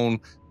it on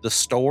the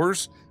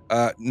stores.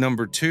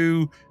 Number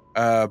two,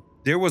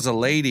 there was a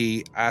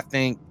lady, I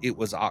think it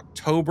was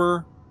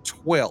October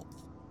 12th.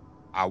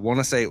 I want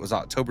to say it was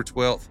October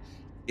 12th.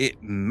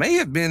 It may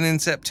have been in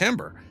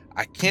September.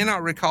 I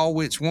cannot recall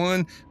which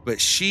one, but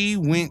she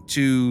went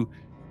to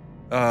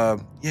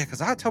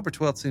because October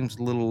 12th seems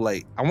a little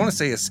late. I want to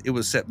say it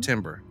was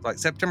September, like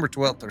September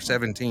 12th or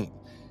 17th.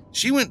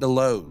 She went to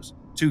Lowe's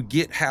to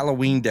get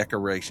Halloween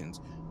decorations.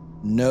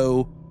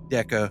 No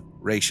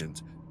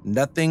decorations.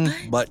 Nothing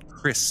What? but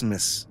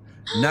Christmas.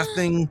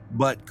 Nothing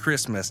but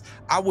Christmas.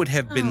 I would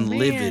have Oh, been man.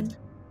 livid.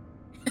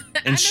 I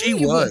And know she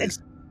you would. was.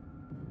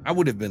 I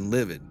would have been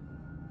livid.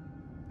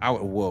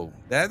 Whoa,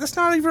 that's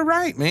not even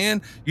right,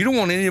 man. You don't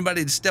want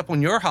anybody to step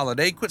on your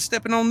holiday. Quit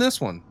stepping on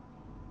this one.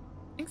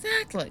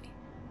 Exactly.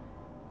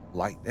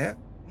 Like that.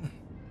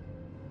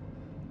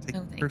 Take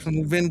No, thank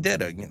personal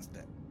vendetta against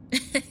that.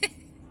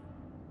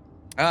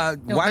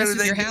 Don't Why mess do with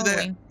they your do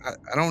Halloween. that?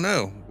 I don't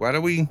know. Why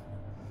do we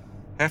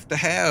have to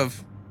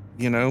have,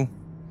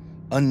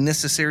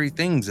 unnecessary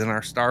things in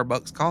our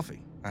Starbucks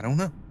coffee? I don't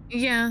know.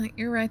 Yeah,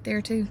 you're right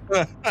there too.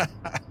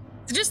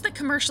 It's just the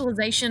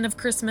commercialization of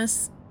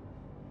Christmas.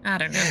 I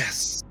don't know.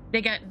 Yes.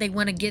 They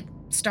want to get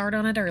start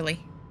on it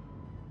early.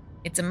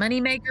 It's a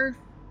moneymaker.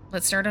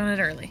 Let's start on it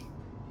early.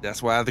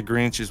 That's why The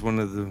Grinch is one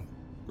of the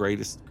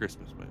greatest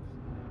Christmas movies.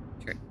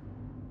 True.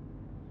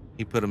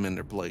 He put them in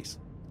their place.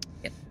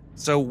 Yep.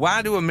 So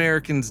why do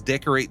Americans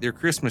decorate their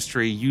Christmas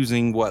tree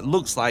using what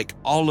looks like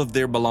all of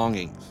their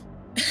belongings?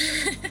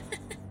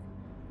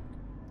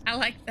 I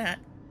like that.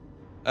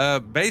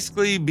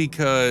 Basically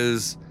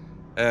because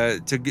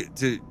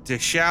to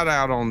shout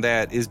out on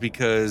that is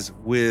because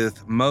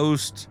with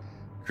most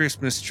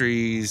Christmas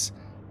trees,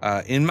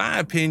 in my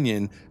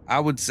opinion, I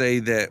would say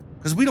that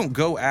because we don't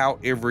go out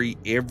every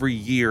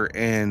year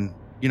and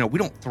we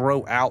don't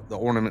throw out the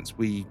ornaments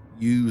we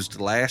used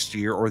last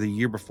year or the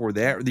year before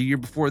that or the year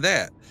before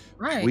that.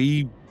 Right.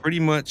 We pretty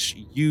much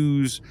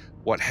use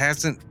what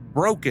hasn't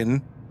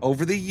broken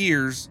over the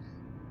years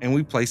and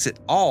we place it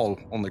all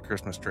on the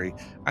Christmas tree.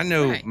 I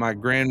know Right. my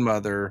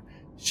grandmother,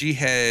 she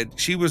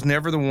was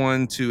never the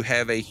one to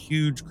have a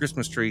huge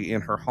Christmas tree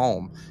in her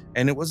home.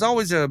 And it was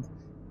always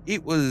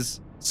it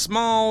was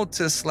small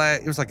to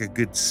it was like a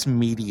good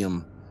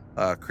medium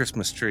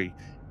Christmas tree.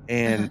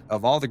 And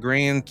of all the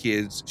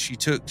grandkids,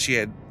 she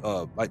had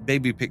like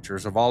baby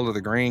pictures of all of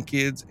the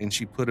grandkids and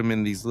she put them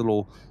in these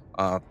little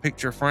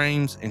picture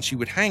frames and she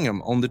would hang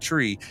them on the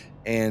tree.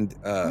 And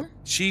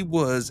she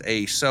was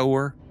a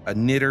sewer, a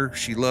knitter.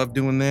 She loved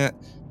doing that.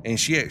 And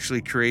she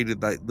actually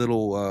created like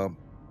little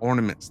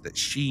ornaments that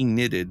she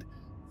knitted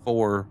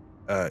for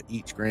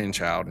each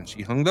grandchild. And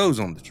she hung those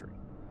on the tree.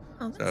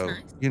 Oh, that's So,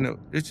 nice.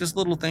 it's just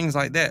little things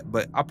like that.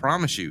 But I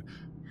promise you,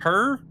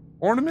 her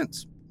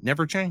ornaments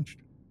never changed.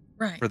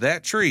 Right. For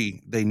that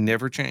tree, they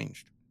never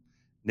changed.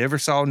 Never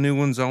saw new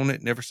ones on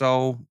it. Never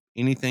saw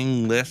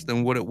anything less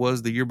than what it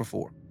was the year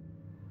before.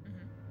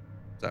 Mhm.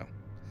 So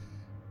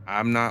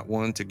I'm not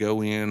one to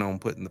go in on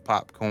putting the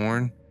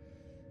popcorn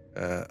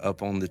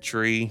up on the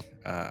tree.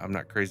 I'm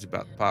not crazy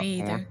about the Me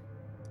popcorn. either.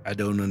 I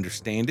don't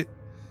understand it.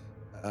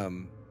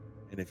 And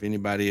if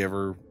anybody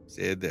ever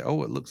said that,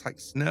 oh, it looks like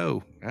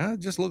snow, it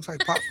just looks like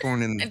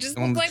popcorn It just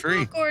on looks the like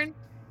tree. popcorn.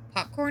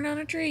 Popcorn on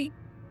a tree.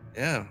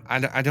 Yeah,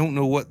 I don't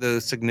know what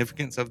the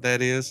significance of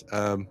that is.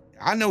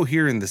 I know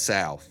here in the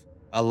South,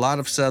 a lot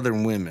of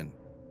Southern women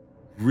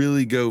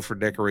really go for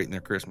decorating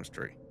their Christmas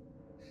tree.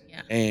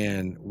 Yeah.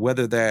 And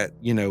whether that,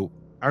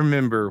 I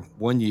remember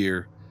one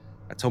year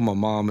I told my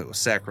mom it was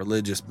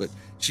sacrilegious, but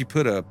she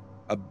put a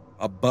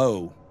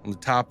bow on the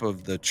top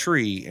of the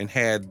tree and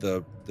had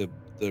the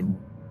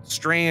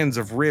strands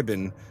of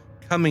ribbon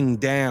coming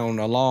down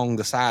along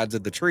the sides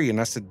of the tree. And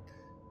I said,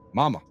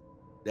 Mama,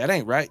 that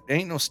ain't right. There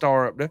ain't no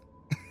star up there.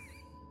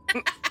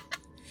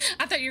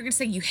 I thought you were going to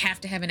say you have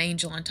to have an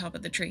angel on top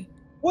of the tree.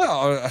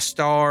 Well, a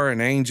star,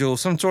 an angel,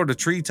 some sort of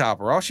tree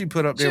topper. All she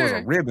put up there was a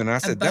Sure. ribbon. I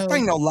said, that bow.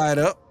 thing don't light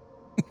up.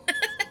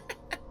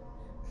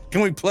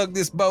 Can we plug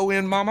this bow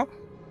in, Mama?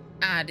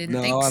 I didn't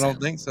No, think so. I don't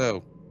think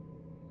so.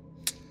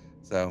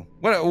 So,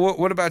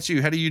 what about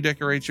you? How do you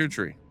decorate your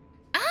tree?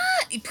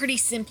 Pretty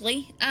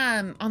simply.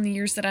 On the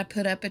years that I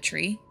put up a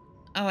tree.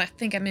 Oh, I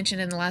think I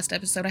mentioned in the last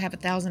episode I have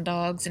 1,000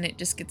 dogs and it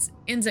just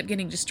ends up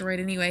getting destroyed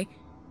anyway.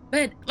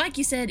 But like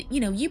you said,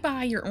 you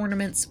buy your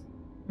ornaments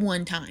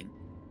one time.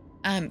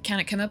 Kind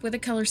of come up with a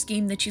color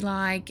scheme that you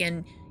like,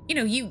 and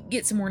you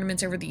get some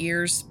ornaments over the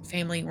years,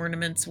 family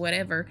ornaments,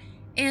 whatever.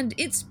 And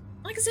it's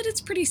like I said, it's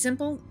pretty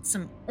simple.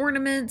 Some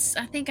ornaments.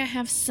 I think I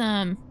have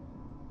some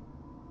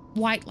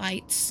white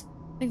lights.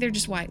 I think they're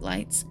just white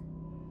lights.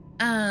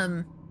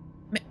 I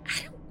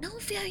don't know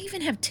if I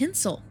even have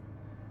tinsel.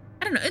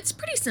 I don't know. It's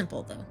pretty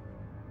simple though.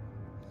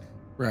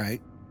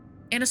 Right.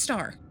 And a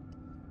star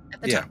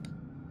at the Yeah. top.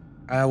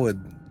 I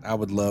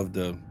would love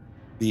to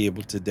be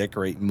able to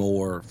decorate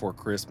more for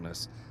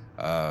Christmas,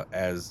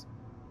 as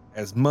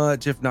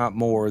much, if not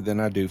more, than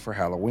I do for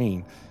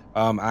Halloween.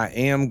 I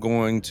am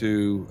going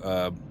to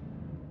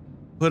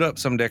put up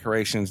some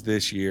decorations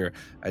this year.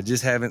 I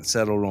just haven't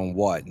settled on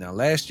what. Now,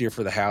 last year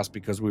for the house,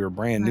 because we were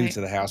brand new Right.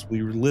 to the house,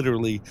 we were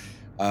literally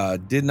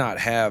did not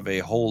have a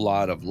whole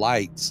lot of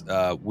lights.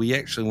 We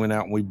actually went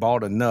out and we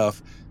bought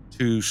enough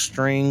to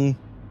string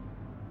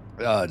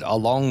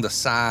along the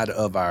side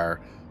of our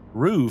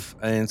roof,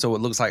 and so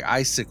it looks like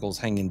icicles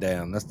hanging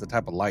down. That's the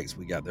type of lights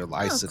we got there, the Oh,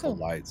 icicle cool.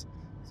 lights.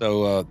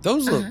 So Uh-huh.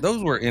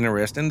 those were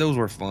interesting. Those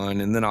were fun.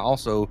 And then I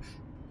also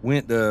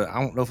went to, I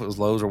don't know if it was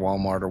Lowe's or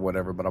Walmart or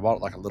whatever, but I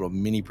bought like a little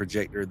mini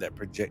projector that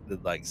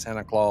projected like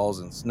Santa Claus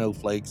and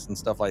snowflakes and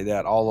stuff like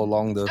that all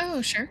along the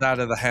Oh, sure. side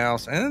of the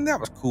house, and that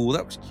was cool.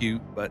 That was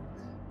cute. But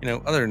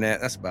other than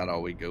that, that's about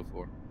all we go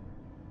for.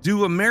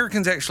 Do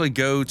Americans actually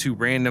go to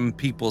random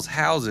people's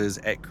houses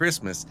at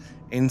Christmas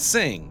and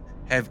sing?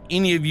 Have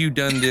any of you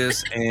done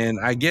this? And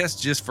I guess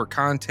just for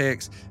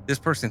context, this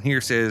person here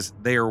says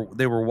they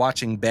were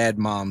watching Bad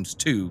Moms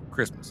 2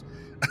 Christmas.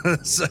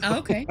 So Oh,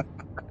 okay.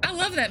 I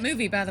love that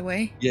movie, by the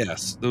way.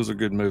 yes, those are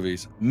good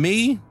movies.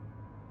 Me,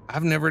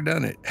 I've never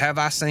done it. Have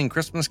I sang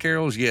Christmas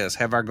carols? Yes.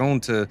 Have I gone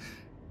to,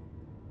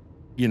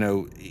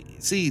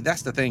 see,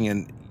 that's the thing.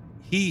 And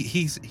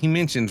he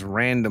mentions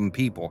random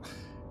people.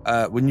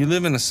 When you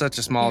live in such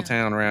a small Yeah.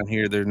 town around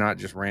here, they're not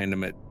just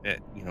random at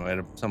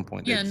some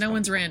point. They Yeah, just no don't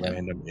one's become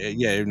random.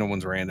 Yeah, no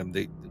one's random.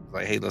 They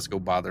like, hey, let's go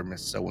bother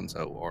Miss So and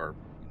So or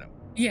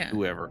Yeah.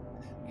 whoever.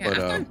 Yeah, But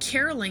I've gone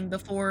caroling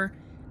before,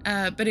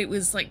 but it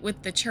was like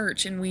with the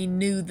church, and we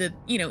knew that,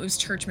 it was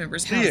church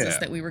members' houses yeah,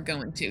 that we were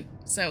going to.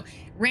 So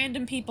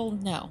random people,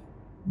 no.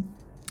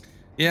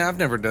 yeah, I've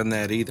never done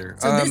that either.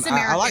 So this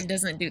I like. American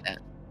doesn't do that.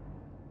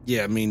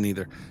 Yeah, me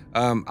neither.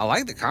 I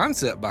like the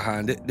concept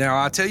behind it. Now,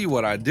 I'll tell you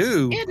what I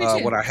do. Yeah, I do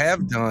too. What I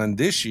have done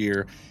this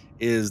year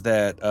is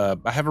that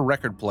I have a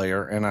record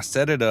player and I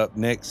set it up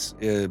next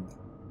in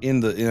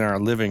our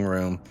living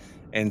room,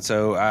 and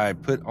so I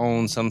put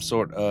on some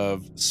sort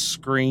of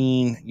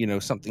screen,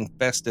 something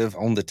festive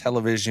on the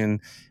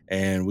television,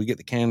 and we get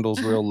the candles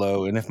Uh-huh. real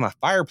low. And if my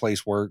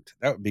fireplace worked,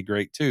 that would be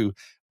great too.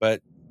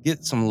 But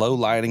get some low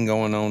lighting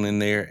going on in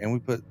there, and we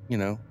put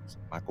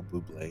some Michael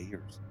Bublé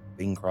or some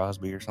Bing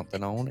Crosby or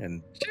something on,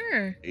 and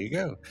Sure. there you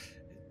go.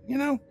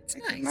 It's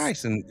Makes it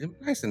nice.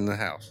 nice in the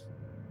house.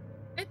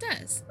 It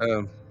does.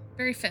 Um,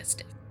 Very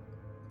festive.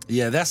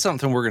 yeah, that's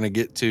something we're gonna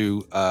get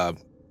to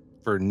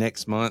for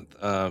next month.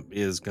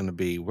 Is gonna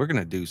be we're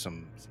gonna do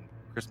some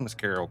Christmas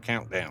Carol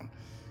countdown.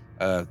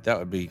 That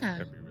would be Yeah.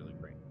 that'd be really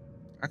great.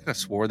 I could have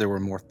swore there were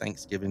more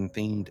Thanksgiving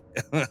themed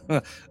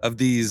of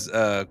these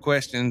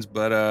questions,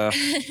 but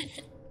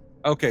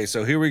okay,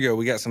 so here we go.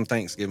 We got some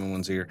Thanksgiving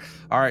ones here.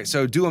 All right,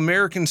 so do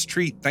Americans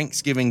treat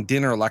Thanksgiving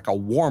dinner like a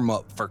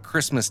warm-up for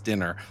Christmas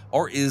dinner,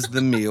 or is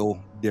the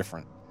meal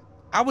different?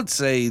 I would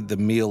say the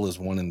meal is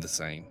one and the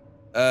same.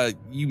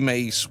 You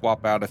may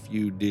swap out a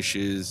few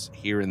dishes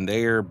here and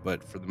there,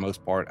 but for the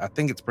most part, I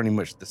think it's pretty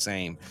much the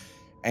same.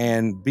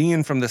 And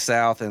being from the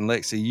South, and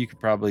Lexi, you could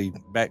probably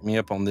back me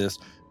up on this,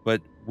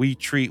 but we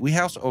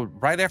also,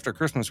 right after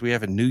Christmas, we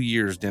have a New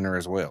Year's dinner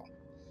as well.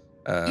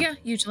 Yeah,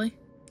 usually.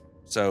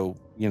 So,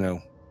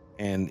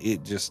 and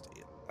it just,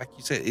 like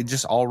you said, it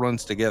just all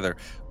runs together.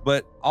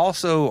 But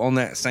also on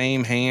that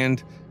same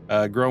hand,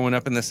 growing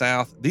up in the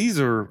South,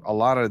 a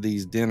lot of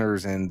these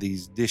dinners and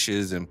these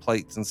dishes and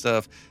plates and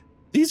stuff.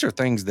 These are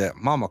things that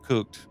Mama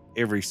cooked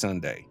every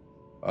Sunday,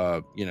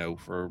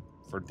 for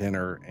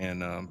dinner.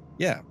 And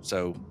yeah,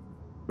 so,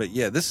 but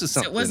yeah, this is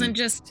So it wasn't something.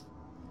 just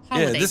Yeah,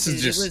 holiday this is food.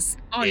 It just, was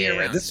all year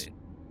round food.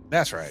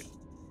 that's right. Sure.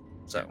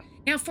 So,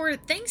 Now for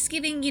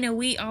Thanksgiving,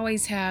 we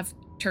always have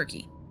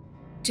turkey.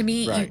 To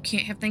me, you right.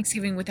 can't have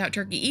Thanksgiving without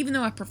turkey. Even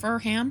though I prefer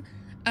ham,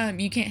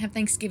 you can't have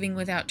Thanksgiving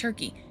without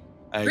turkey.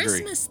 I agree.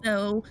 Christmas,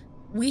 though,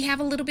 we have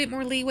a little bit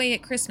more leeway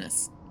at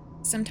Christmas.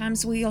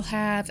 Sometimes we'll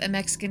have a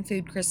Mexican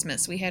food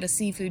Christmas. We had a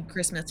seafood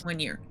Christmas one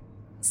year.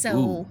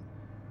 So,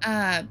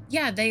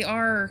 yeah, they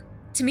are,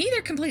 to me,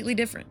 they're completely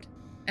different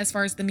as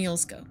far as the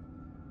meals go.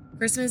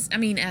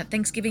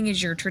 Thanksgiving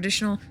is your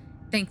traditional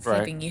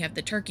Thanksgiving. Right. You have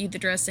the turkey, the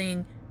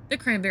dressing, the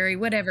cranberry,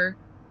 whatever.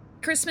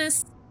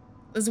 Christmas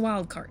is a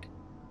wild card.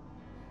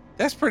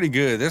 That's pretty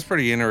good. That's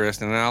pretty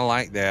interesting, and I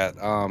like that.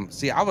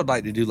 See, I would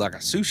like to do like a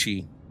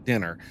sushi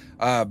dinner,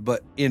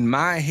 but in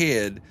my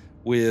head,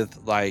 with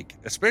like,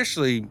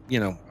 especially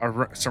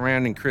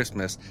surrounding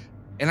Christmas,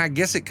 and I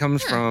guess it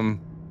comes Yeah.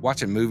 from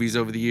watching movies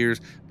over the years.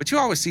 But you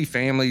always see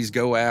families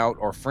go out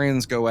or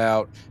friends go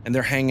out, and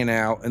they're hanging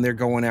out and they're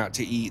going out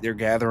to eat. They're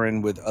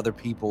gathering with other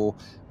people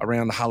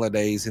around the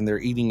holidays, and they're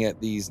eating at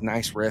these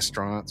nice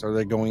restaurants, or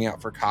they're going out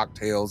for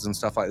cocktails and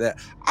stuff like that.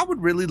 I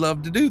would really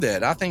love to do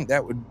that. I think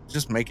that would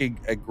just make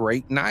a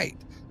great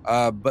night.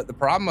 But the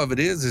problem of it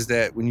is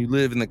that when you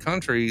live in the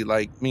country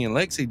like me and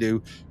Lexi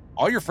do,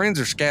 all your friends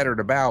are scattered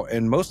about,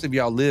 and most of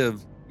y'all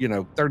live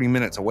 30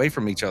 minutes away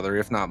from each other,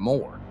 if not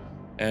more.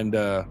 And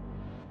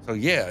so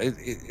yeah,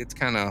 it's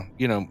kind of,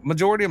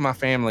 majority of my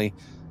family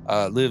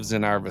lives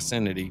in our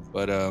vicinity,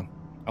 but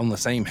on the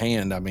same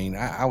hand, I mean,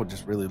 I would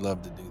just really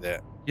love to do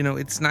that. You know,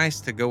 it's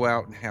nice to go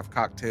out and have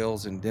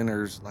cocktails and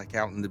dinners like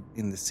out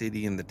in the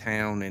city, in the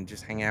town, and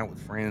just hang out with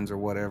friends or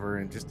whatever,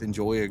 and just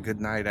enjoy a good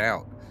night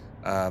out.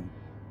 Um,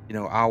 you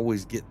know, I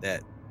always get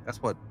that.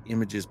 That's what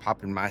images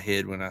pop in my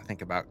head when I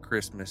think about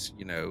Christmas.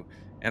 You know,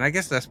 and I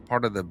guess that's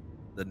part of the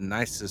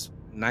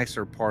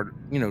nicer part.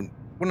 You know,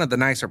 one of the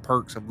nicer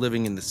perks of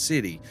living in the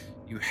city.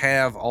 You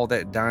have all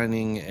that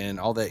dining and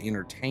all that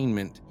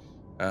entertainment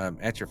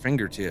at your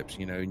fingertips,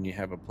 you know, and you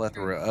have a True.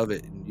 plethora of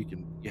it, and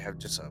you have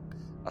just a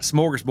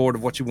smorgasbord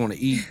of what you want to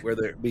eat,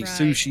 whether it be Right.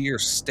 sushi or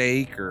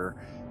steak or,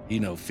 you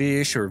know,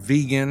 fish or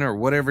vegan or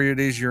whatever it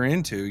is you're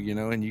into, you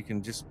know, and you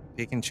can just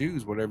pick and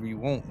choose whatever you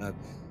want.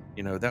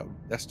 You know,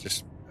 that's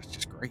just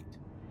great.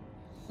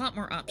 A lot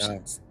more Uh,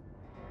 options.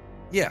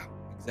 yeah,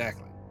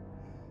 exactly.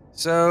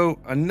 So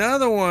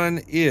another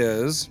one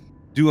is,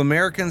 do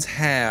Americans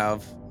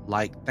have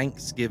like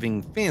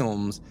Thanksgiving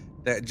films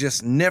that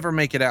just never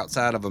make it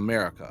outside of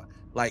America?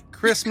 Like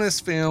Christmas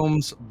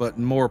films, but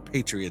more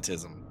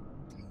patriotism.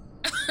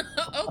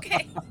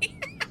 Okay.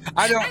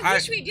 I don't I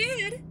wish we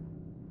did.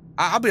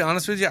 I'll be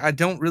honest with you, I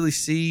don't really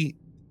see,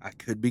 I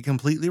could be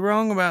completely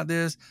wrong about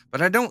this,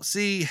 but I don't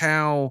see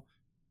how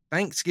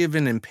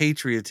Thanksgiving and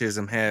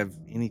patriotism have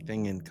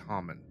anything in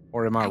common.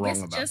 Or am I I wrong guess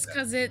about just that?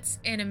 because it's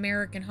an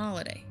American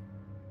holiday.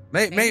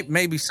 Maybe, Maybe?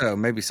 maybe so.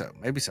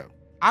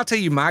 I'll tell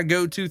you my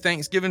go-to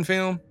Thanksgiving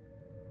film,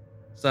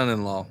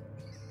 Son-in-Law.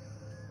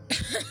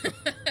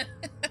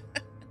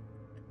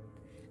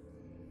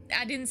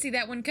 I didn't see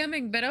that one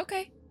coming, but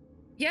okay.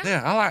 Yeah.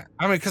 Yeah,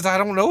 I mean, because I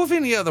don't know of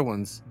any other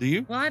ones. Do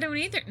you? Well, I don't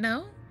either.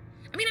 No.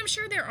 I mean, I'm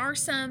sure there are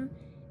some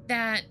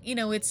that,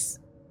 it's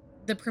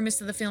the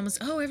premise of the film is,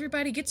 oh,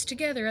 everybody gets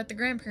together at the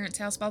grandparents'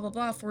 house, blah, blah,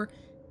 blah, for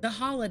the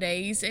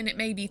holidays. And it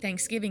may be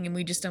Thanksgiving, and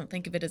we just don't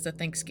think of it as a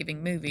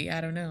Thanksgiving movie.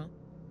 I don't know.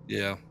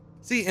 Yeah.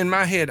 See, in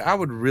my head, I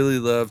would really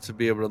love to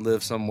be able to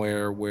live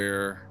somewhere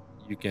where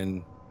I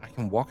can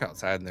walk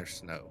outside and there's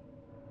snow.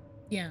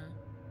 Yeah.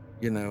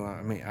 You know,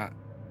 I mean,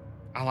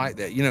 I like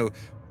that. You know,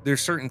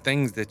 there's certain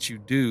things that you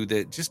do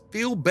that just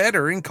feel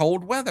better in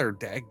cold weather,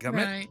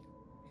 dadgummit. Right.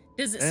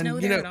 Does it And, snow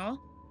you there know,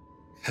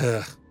 at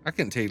all? I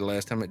couldn't tell you the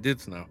last time it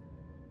did snow.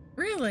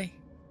 Really?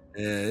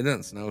 Yeah, it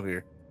doesn't snow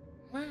here.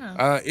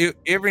 Wow.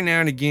 Every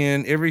now and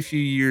again, every few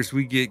years,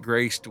 we get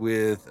graced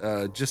with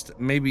just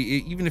maybe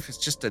even if it's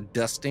just a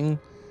dusting.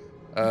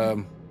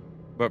 Mhm.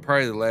 But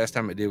probably the last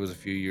time it did was a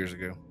few years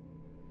ago.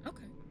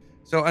 Okay.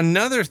 So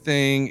another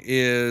thing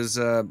is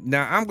now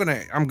I'm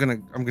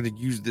gonna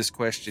use this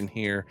question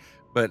here,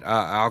 but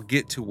I'll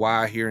get to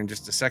why here in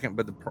just a second.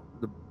 But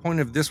the point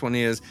of this one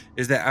is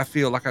that I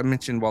feel like I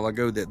mentioned a while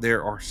ago that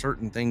there are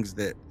certain things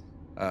that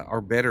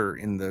are better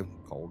in the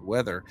cold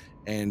weather,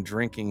 and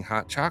drinking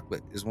hot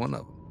chocolate is one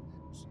of them.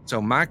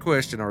 So my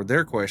question or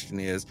their question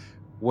is,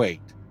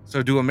 wait,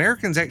 so do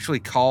Americans actually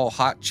call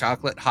hot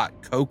chocolate hot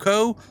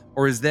cocoa,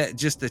 or is that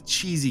just a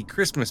cheesy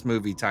Christmas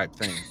movie type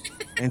thing?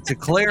 And to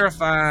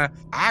clarify,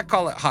 I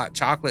call it hot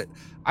chocolate.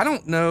 I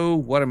don't know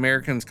what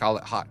Americans call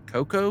it hot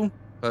cocoa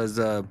because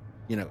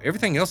you know,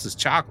 everything else is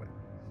chocolate.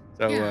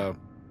 So Yeah.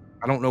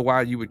 I don't know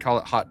why you would call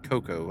it hot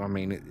cocoa. I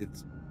mean,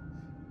 it's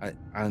I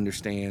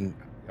understand.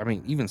 I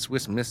mean, even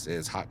Swiss Miss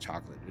says hot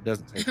chocolate. It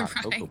doesn't say hot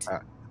cocoa Right.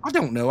 powder. I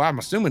don't know. I'm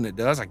assuming it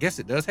does. I guess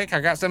it does. Heck, I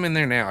got some in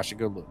there now. I should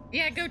go look.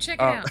 Yeah, go check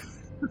it Uh, out.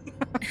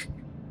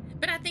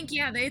 But I think,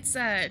 yeah, it's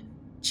a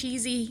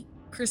cheesy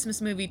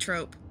Christmas movie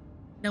trope.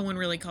 No one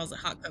really calls it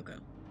hot cocoa.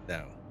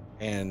 no.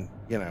 And,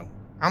 you know,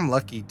 I'm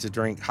lucky to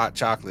drink hot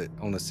chocolate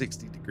on a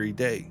 60-degree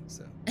day.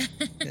 So,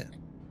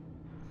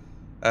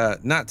 yeah.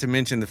 Not to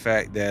mention the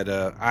fact that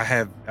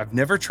I've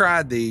never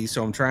tried these,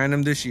 so I'm trying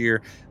them this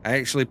year. I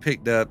actually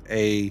picked up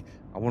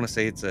I want to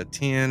say it's a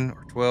 10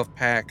 or 12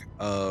 pack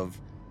of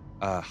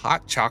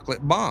hot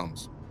chocolate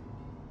bombs.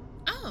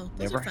 Oh,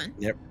 those are Never, fun.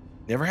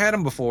 never had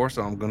them before,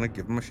 so I'm gonna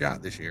give them a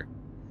shot this year.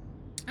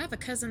 I have a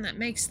cousin that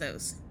makes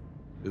those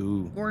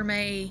Ooh,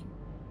 gourmet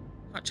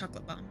hot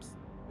chocolate bombs.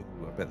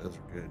 ooh, I bet those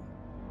are good.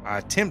 I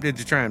attempted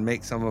to try and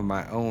make some of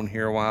my own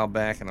here a while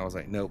back, and I was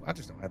like, nope, I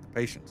just don't have the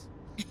patience.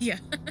 Yeah.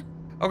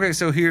 Okay,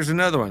 so here's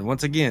another one.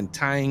 Once again,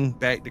 tying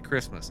back to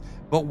Christmas.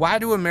 But why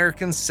do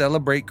Americans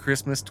celebrate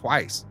Christmas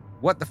twice?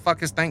 What the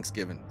fuck is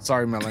Thanksgiving?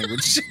 Sorry, my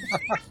language.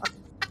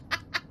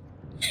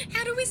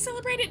 How do we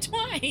celebrate it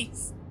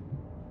twice?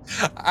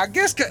 I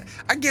guess,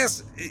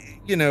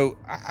 you know,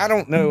 I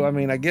don't know. I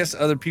mean, I guess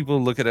other people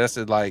look at us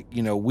as like,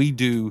 you know, we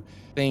do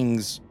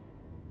things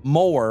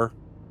more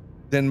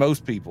than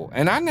most people.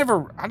 And I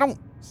don't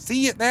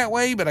see it that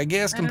way, but I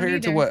guess I don't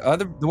compared to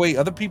either. the way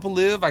other people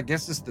live, I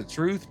guess it's the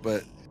truth.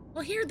 But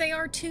Well, here they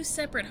are two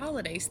separate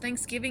holidays.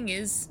 Thanksgiving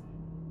is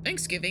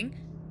Thanksgiving.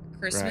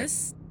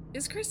 Christmas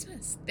is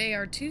Christmas. They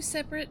are two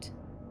separate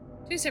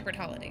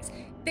holidays.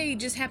 They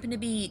just happen to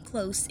be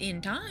close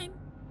in time,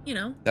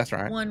 that's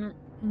right. one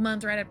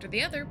month right after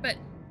the other, but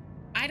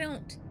I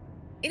don't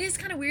it is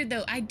kind of weird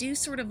though. I do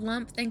sort of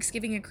lump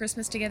Thanksgiving and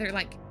Christmas together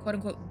like quote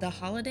unquote the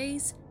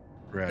holidays,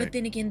 but Right.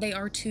 then again they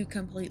are two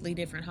completely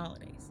different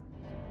holidays.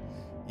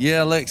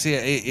 Yeah, Alexia,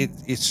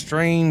 it's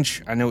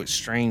strange. I know it's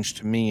strange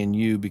to me and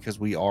you because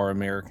we are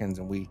Americans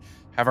and we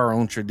have our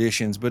own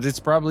traditions, but it's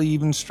probably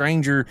even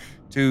stranger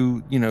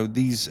to,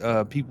 these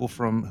people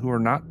from who are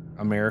not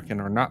American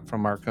or not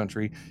from our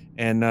country.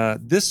 And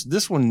this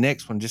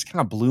next one just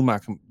kind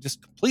of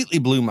just completely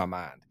blew my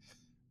mind.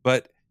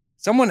 But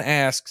someone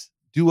asks,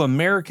 do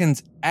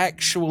Americans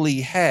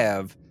actually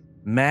have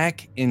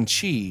mac and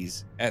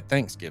cheese at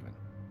Thanksgiving?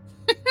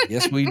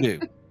 Yes, we do.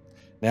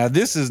 Now,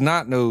 this is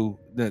not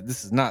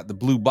the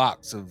blue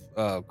box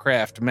of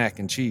Kraft mac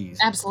and cheese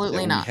that Absolutely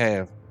we not.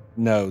 have.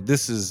 No,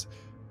 this is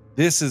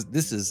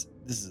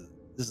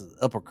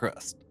upper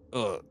crust.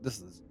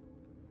 This is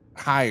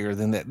higher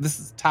than that. This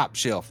is top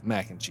shelf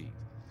mac and cheese.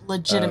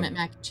 Legitimate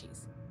mac and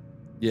cheese.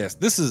 Yes,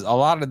 this is a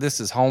lot of this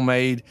is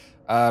homemade.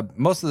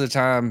 Most of the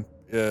time,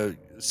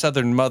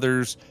 Southern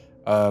mothers,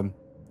 um,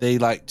 they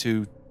like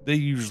to, they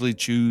usually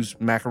choose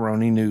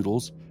macaroni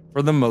noodles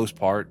for the most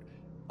part.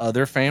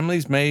 Other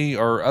families may,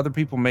 or other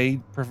people may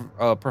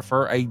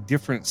prefer a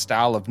different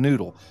style of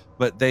noodle,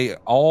 but they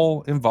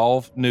all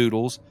involve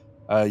noodles.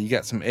 You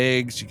got some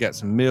eggs, you got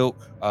some milk,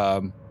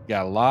 you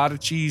got a lot of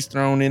cheese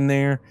thrown in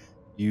there.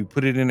 You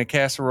put it in a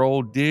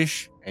casserole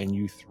dish and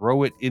you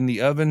throw it in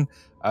the oven.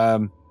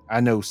 I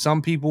know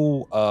some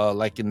people,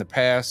 like in the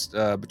past,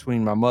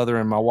 between my mother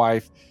and my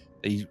wife,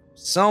 they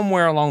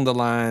somewhere along the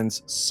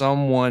lines,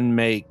 someone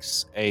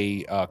makes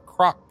a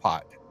crock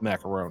pot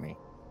macaroni.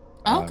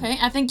 Um, Okay,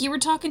 I think you were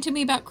talking to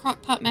me about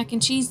crock pot mac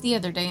and cheese the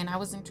other day, and I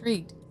was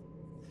intrigued.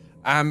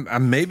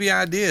 maybe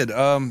I did,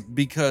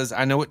 because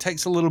I know it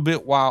takes a little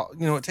bit while,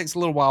 it takes a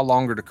little while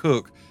longer to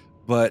cook,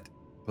 but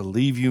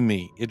believe you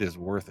me, it is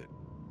worth it.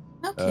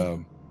 No kidding.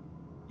 Um,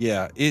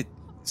 yeah, it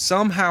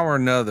somehow or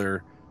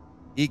another,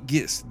 it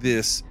gets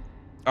this.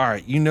 All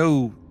right,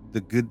 the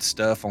good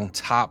stuff on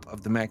top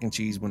of the mac and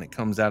cheese when it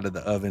comes out of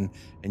the oven,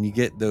 and you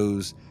get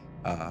those.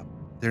 Uh,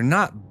 they're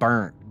not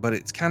burnt, but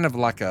it's kind of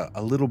like a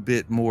little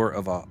bit more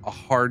of a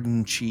hardened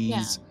Yeah,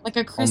 cheese like a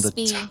on the top.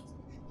 crispy.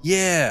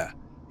 Yeah,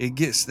 it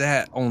gets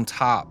that on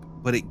top,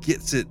 but it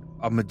gets it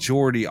a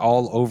majority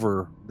all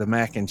over the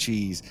mac and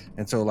cheese.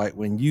 And so, like,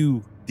 when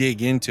you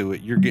dig into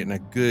it, you're getting a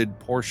good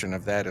portion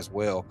of that as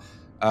well.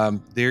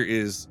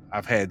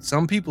 I've had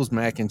some people's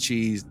mac and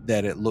cheese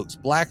that it looks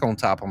black on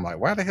top. I'm like,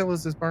 why the hell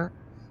is this burnt?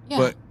 Yeah.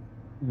 But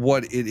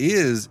what it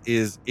is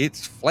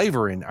it's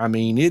flavoring. I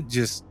mean, it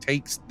just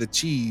takes the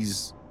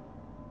cheese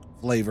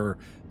flavor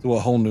to a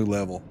whole new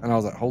level. And I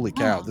was like, holy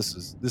cow, Oh, this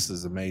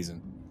is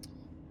amazing.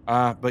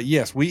 But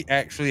yes, we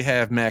actually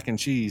have mac and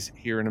cheese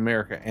here in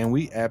America, and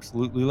we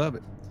absolutely love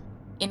it.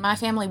 in my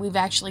family,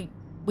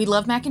 we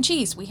love mac and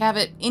cheese. We have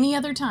it any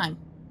other time.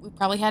 We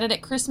probably had it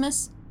at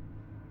Christmas.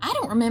 I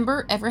don't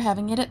remember ever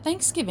having it at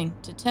Thanksgiving,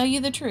 to tell you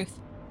the truth.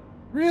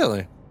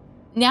 Really?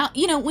 Now,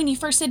 when you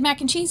first said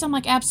mac and cheese, I'm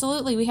like,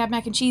 absolutely, we have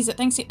mac and cheese at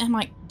Thanksgiving. I'm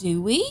like,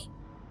 do we?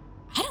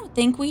 I don't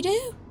think we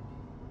do.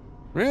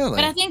 Really?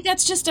 But I think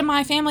that's just a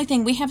my family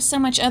thing. We have so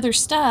much other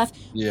stuff. A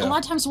Yeah.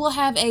 lot of times we'll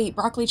have a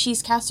broccoli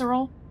cheese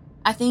casserole.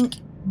 I think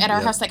at our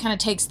Yep. house that kind of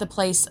takes the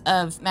place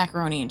of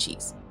macaroni and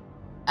cheese.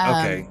 Um,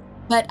 Okay.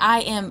 But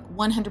I am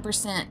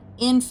 100%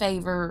 in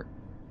favor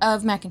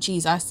of mac and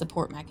cheese. I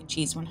support mac and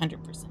cheese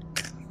 100%.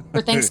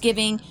 For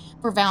Thanksgiving,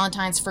 for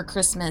Valentine's, for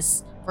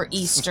Christmas, for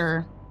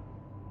Easter,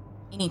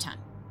 anytime.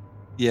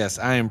 Yes,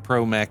 I am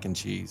pro mac and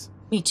cheese.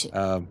 Me too.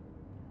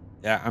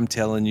 Yeah, I'm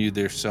telling you,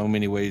 there's so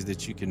many ways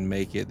that you can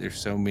make it. There's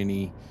so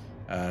many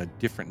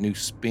different new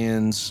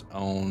spins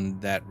on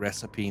that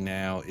recipe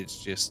now.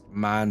 It's just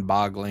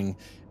mind-boggling,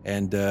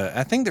 and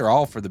I think they're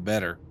all for the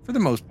better for the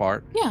most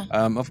part. Yeah.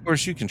 Of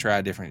course, you can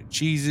try different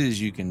cheeses.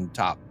 You can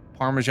top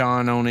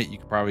Parmesan on it. You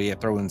could probably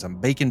throw in some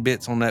bacon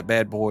bits on that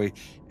bad boy,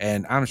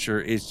 and I'm sure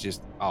it's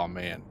just, oh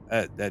man,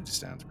 that just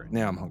sounds great.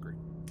 Now I'm hungry.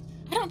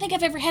 I don't think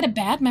I've ever had a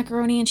bad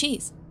macaroni and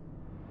cheese.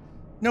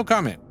 No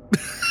comment.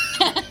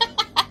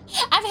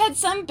 I've had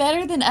some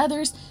better than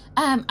others.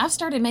 I've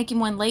started making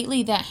one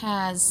lately that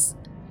has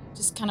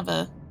just kind of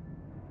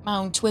my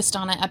own twist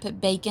on it. I put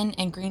bacon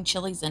and green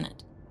chilies in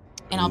it.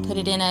 And I'll put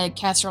it in a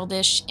casserole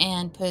dish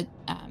and put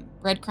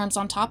breadcrumbs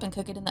on top and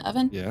cook it in the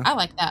oven. Yeah. I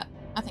like that.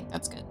 I think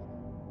that's good.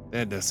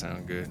 That does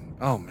sound good.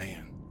 Oh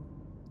man.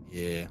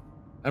 Yeah.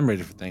 I'm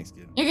ready for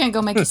Thanksgiving. You're going to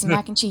go make you some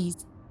mac and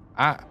cheese.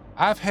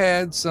 I've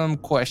had some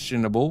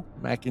questionable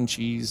mac and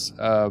cheese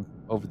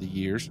over the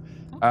years.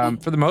 Okay.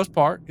 For the most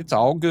part, it's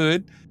all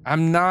good.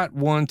 I'm not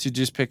one to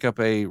just pick up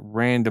a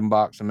random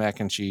box of mac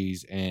and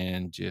cheese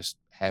and just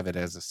have it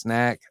as a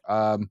snack.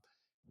 To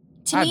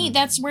me,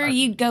 that's where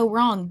you'd go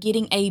wrong,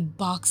 getting a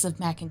box of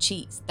mac and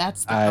cheese.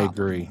 That's the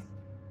problem.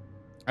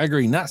 I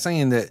agree. Not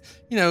saying that,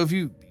 if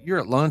you're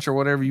at lunch or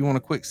whatever, you want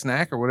a quick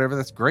snack or whatever,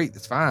 that's great.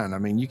 That's fine. I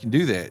mean, you can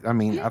do that. I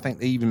mean, I think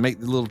they even make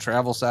the little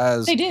travel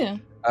size They do.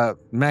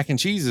 mac and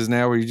cheeses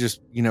now where you just,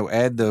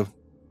 add the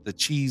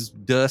cheese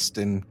dust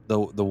and the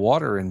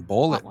water and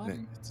boil it. Hot water.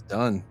 And it's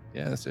done.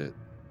 Yeah, that's it.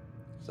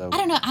 So I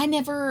don't know. I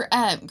never,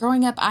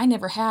 growing up, I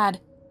never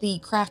had the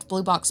Kraft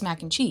Blue Box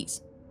mac and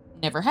cheese.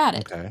 Never had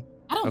it. Okay.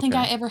 I don't think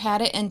I Okay. ever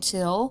had it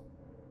until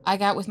I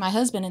got with my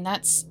husband, and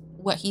that's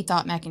what he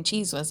thought mac and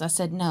cheese was. I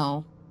said,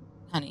 no,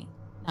 honey,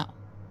 no.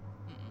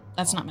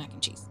 That's not mac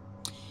and cheese.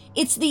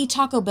 It's the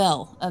Taco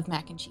Bell of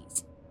mac and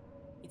cheese.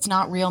 It's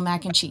not real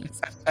mac and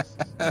cheese.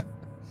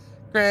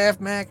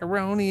 Kraft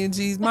macaroni and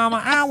cheese,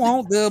 mama, I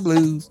want the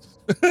blues.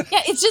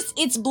 Yeah,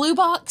 it's blue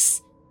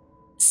box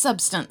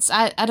substance.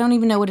 I don't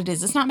even know what it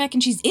is. It's not mac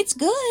and cheese. It's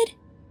good.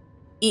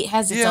 It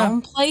has its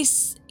own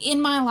place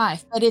in my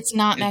life, but it's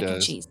not mac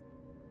and cheese.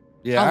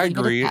 Yeah, I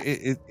agree.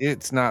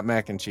 It's not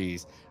mac and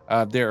cheese.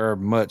 There are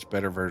much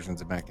better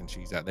versions of mac and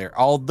cheese out there.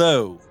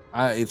 Although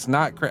it's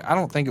not. I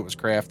don't think it was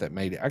Kraft that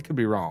made it. I could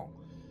be wrong.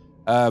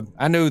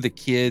 I know the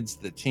kids,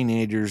 the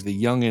teenagers,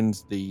 the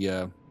youngins,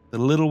 the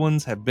little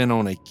ones have been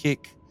on a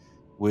kick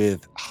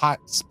with hot,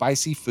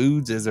 spicy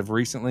foods as of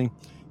recently.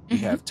 You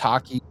have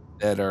Takis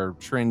that are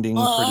trending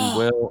pretty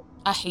well.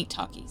 I hate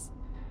Takis.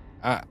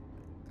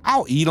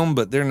 I'll eat them,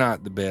 but they're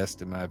not the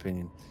best in my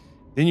opinion.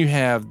 Then you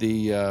have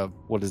the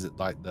what is it,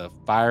 like the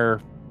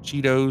fire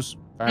Cheetos,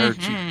 fire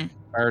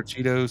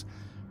Cheetos.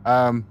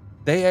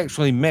 They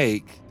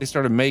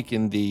started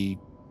making the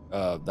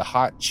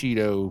hot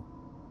Cheeto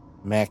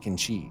mac and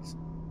cheese.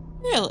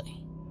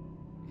 Really?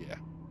 Yeah.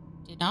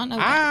 Did not know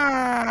that.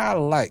 I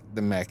like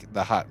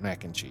the hot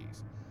mac and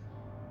cheese.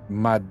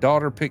 My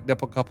daughter picked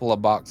up a couple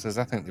of boxes.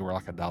 I think they were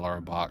like $1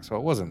 a box, so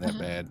it wasn't that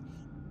bad.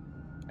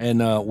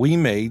 And we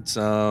made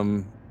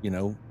some,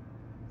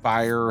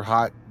 fire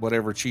hot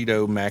whatever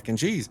Cheeto mac and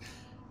cheese.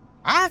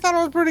 I thought it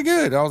was pretty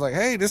good. I was like,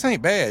 hey, this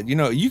ain't bad.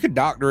 You could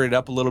doctor it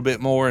up a little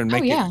bit more and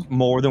make it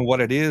more than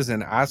what it is.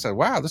 And I said,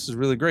 wow, this is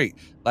really great.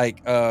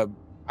 Like, I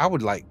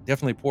would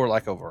definitely pour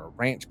over a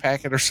ranch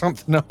packet or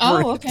something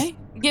over it. Okay.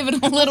 Give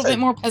it a little bit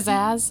more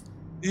pizzazz.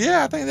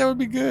 Yeah, I think that would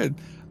be good.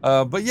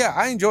 But yeah,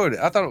 I enjoyed it.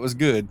 I thought it was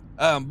good.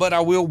 But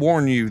I will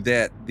warn you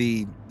that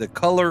the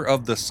color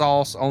of the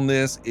sauce on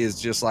this is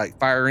just like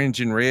fire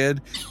engine red.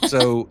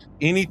 So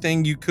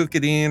anything you cook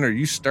it in or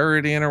you stir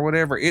it in or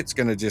whatever, it's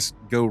going to just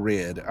go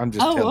red. I'm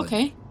just telling you.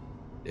 Okay.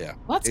 Yeah.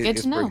 Well, that's good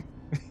to know.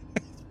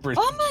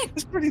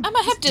 It's pretty I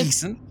might have to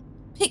decent.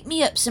 Pick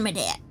me up some of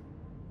that.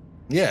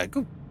 Yeah,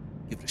 go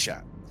give it a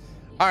shot.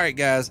 All right,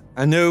 guys.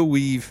 I know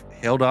we've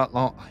held out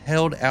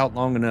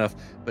long enough,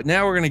 but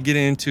now we're going to get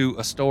into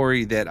a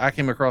story that I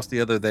came across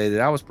the other day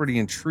that I was pretty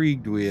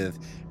intrigued with.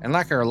 And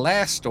like our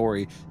last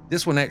story,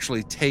 this one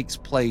actually takes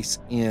place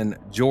in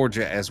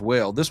Georgia as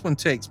well. This one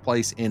takes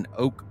place in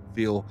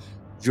Oakville,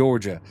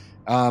 Georgia.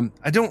 I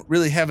don't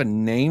really have a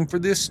name for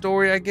this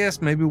story, I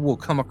guess. Maybe we'll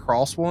come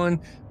across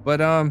one, but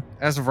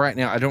as of right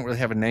now, I don't really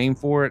have a name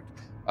for it.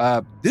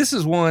 This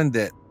is one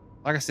that,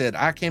 like I said,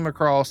 I came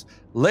across.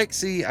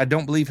 Lexi, I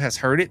don't believe, has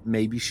heard it.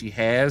 Maybe she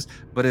has.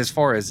 But as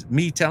far as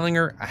me telling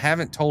her, I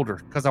haven't told her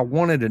because I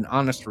wanted an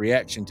honest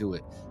reaction to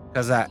it.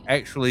 Because I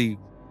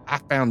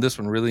found this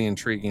one really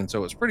intriguing.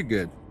 So it's pretty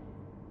good.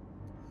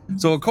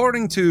 So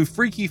according to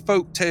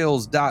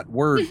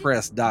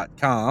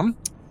freakyfolktales.wordpress.com,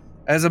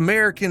 as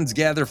Americans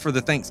gather for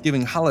the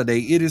Thanksgiving holiday,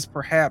 it is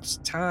perhaps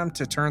time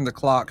to turn the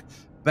clock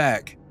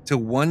back to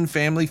one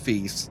family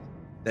feast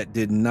that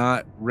did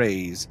not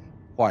raise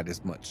quite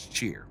as much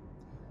cheer.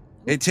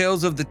 It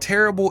tells of the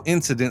terrible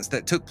incidents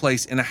that took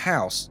place in a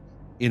house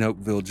in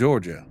Oakville,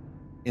 Georgia,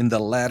 in the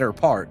latter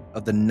part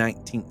of the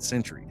 19th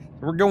century.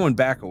 So we're going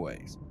back a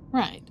ways.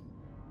 Right.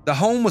 The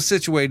home was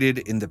situated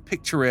in the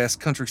picturesque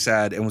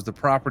countryside and was the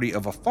property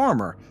of a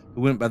farmer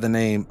who went by the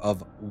name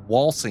of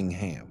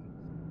Walsingham.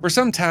 For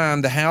some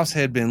time, the house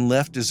had been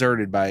left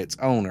deserted by its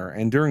owner,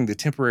 and during the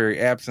temporary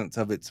absence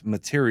of its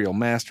material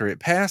master, it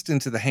passed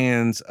into the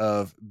hands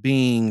of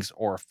beings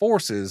or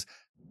forces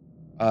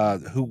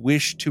who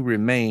wished to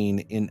remain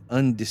in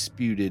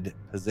undisputed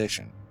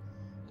possession.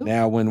 Ooh.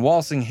 Now, when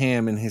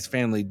Walsingham and his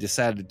family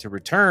decided to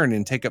return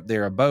and take up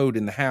their abode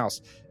in the house,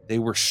 they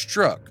were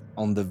struck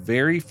on the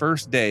very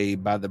first day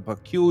by the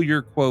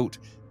peculiar, quote,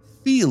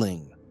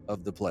 feeling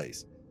of the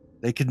place.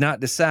 They could not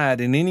decide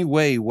in any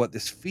way what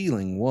this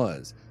feeling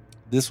was.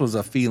 This was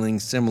a feeling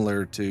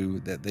similar to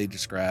that they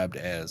described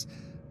as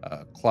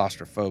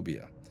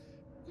claustrophobia.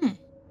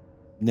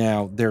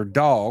 Now, their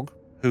dog,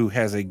 who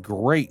has a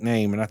great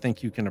name, and I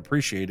think you can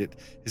appreciate it.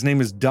 His name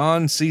is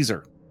Don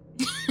Caesar.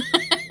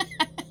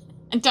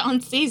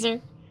 Don Caesar.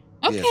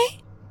 Okay. Yes.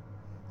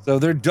 So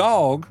their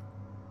dog,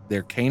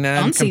 their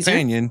canine Don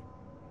companion,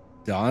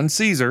 Don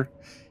Caesar,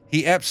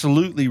 he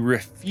absolutely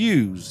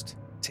refused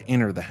to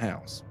enter the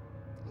house.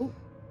 Ooh.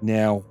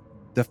 Now,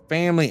 the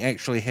family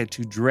actually had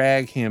to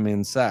drag him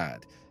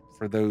inside.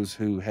 For those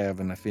who have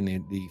an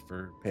affinity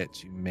for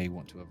pets, you may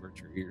want to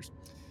avert your ears.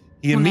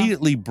 He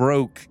immediately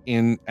broke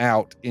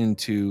out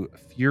into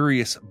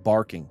furious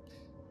barking.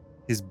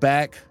 His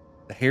back,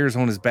 the hairs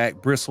on his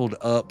back bristled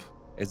up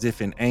as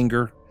if in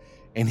anger,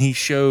 and he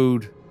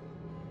showed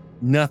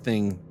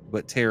nothing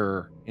but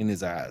terror in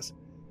his eyes.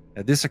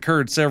 Now, this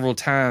occurred several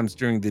times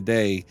during the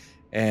day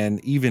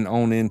and even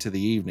on into the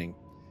evening.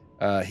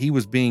 He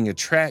was being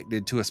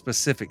attracted to a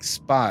specific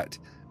spot.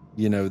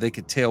 They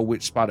could tell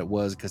which spot it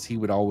was because he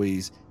would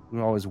always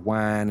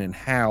whine and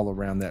howl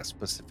around that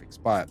specific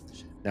spot.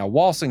 Now,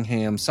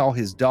 Walsingham saw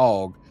his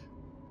dog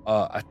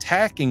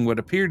attacking what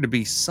appeared to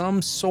be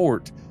some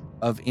sort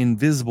of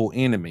invisible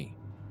enemy.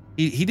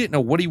 He didn't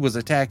know what he was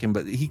attacking,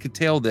 but he could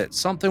tell that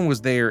something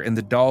was there, and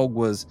the dog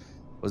was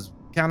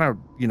kind of,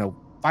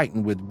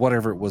 fighting with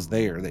whatever it was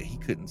there that he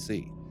couldn't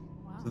see.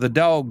 So the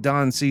dog,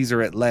 Don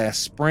Caesar, at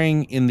last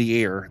sprang in the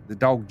air. The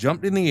dog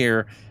jumped in the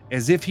air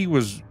as if he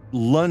was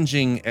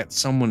lunging at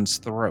someone's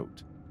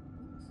throat.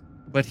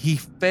 But he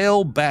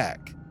fell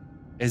back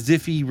as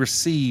if he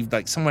received,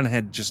 like someone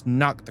had just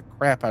knocked the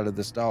crap out of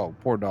this dog.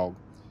 Poor dog.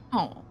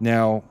 Oh.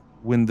 Now,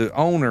 when the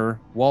owner,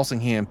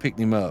 Walsingham, picked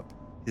him up,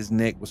 his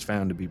neck was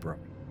found to be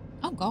broken.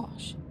 Oh,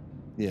 gosh.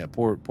 Yeah,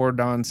 poor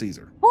Don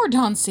Caesar. Poor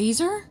Don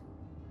Caesar.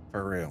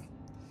 For real.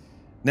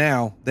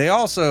 Now,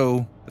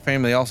 the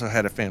family also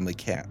had a family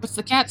cat. What's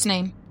the cat's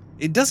name?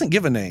 It doesn't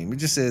give a name. It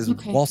just says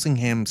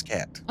Walsingham's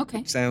cat. Okay.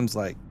 Which sounds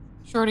like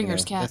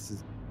Schrodinger's cat.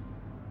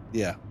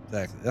 Yeah,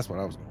 exactly. That's what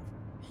I was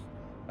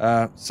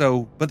going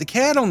for. But the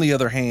cat, on the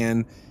other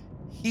hand,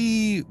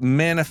 he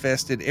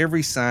manifested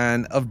every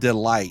sign of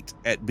delight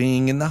at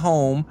being in the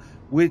home,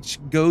 which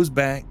goes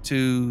back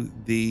to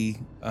the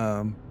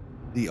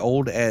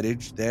old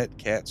adage that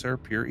cats are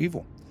pure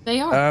evil. They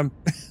are.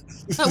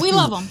 But we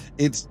love them.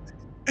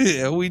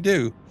 Yeah, we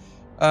do.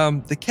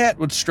 The cat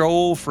would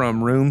stroll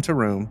from room to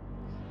room.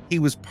 He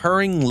was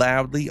purring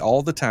loudly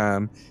all the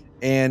time,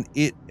 and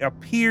it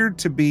appeared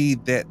to be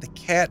that the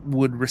cat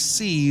would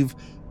receive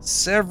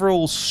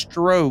several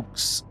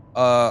strokes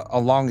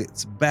along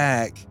its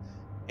back,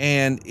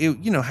 and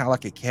how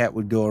like a cat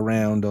would go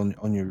around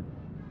on your,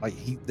 like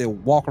they'll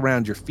walk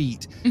around your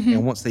feet,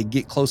 and once they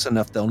get close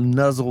enough, they'll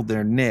nuzzle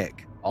their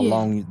neck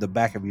along the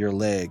back of your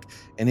leg.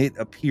 And it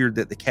appeared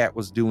that the cat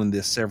was doing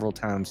this several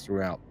times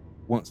throughout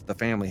once the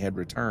family had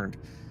returned.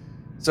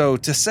 So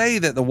to say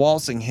that the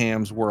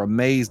Walsinghams were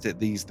amazed at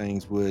these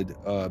things would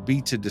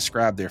be to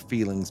describe their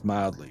feelings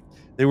mildly.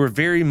 They were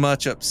very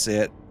much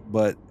upset,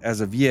 but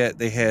as of yet,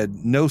 they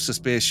had no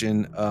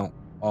suspicion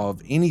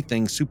of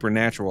anything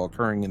supernatural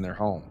occurring in their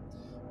home.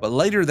 But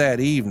later that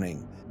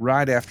evening,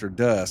 right after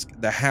dusk,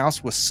 the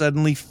house was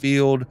suddenly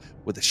filled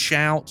with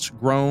shouts,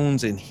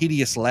 groans, and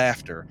hideous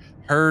laughter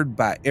heard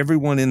by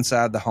everyone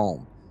inside the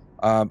home.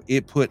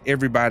 It put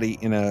everybody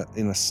in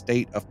a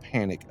state of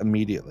panic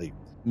immediately.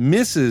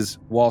 Mrs.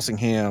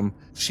 Walsingham,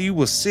 she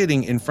was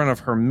sitting in front of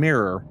her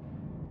mirror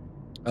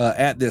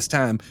at this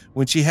time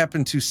when she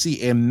happened to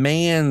see a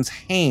man's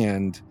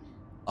hand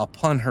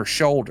upon her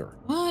shoulder.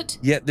 What?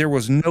 Yet there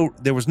was no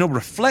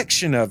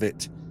reflection of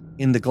it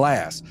in the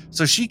glass,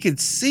 so she could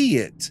see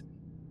it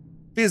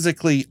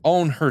physically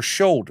on her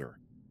shoulder,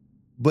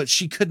 but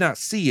she could not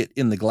see it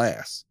in the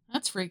glass.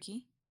 That's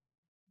freaky.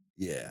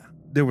 Yeah.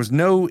 There was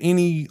no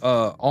any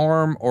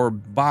arm or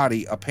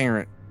body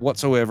apparent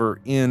whatsoever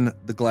in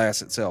the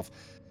glass itself.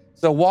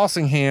 So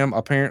Walsingham,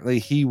 apparently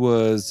he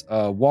was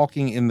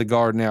walking in the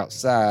garden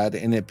outside,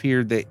 and it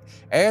appeared that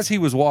as he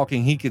was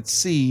walking, he could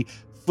see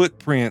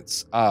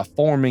footprints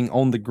forming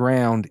on the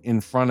ground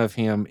in front of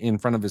him, in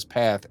front of his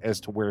path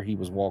as to where he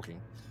was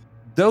walking.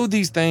 Though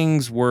these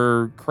things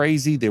were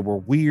crazy, they were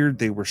weird,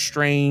 they were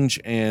strange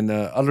and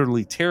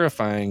utterly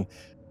terrifying,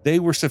 they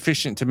were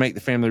sufficient to make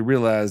the family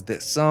realize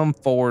that some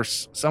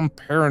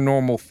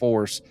paranormal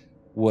force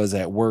was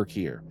at work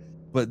here.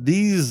 But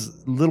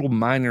these little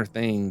minor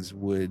things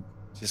would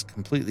just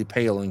completely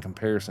pale in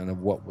comparison of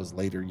what was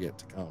later yet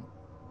to come.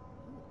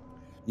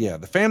 Yeah,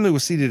 the family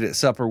was seated at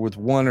supper with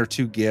one or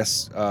two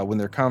guests when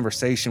their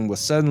conversation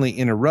was suddenly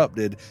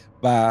interrupted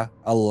by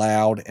a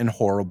loud and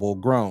horrible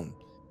groan.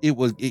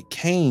 It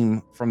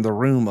came from the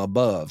room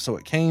above, so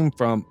it came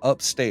from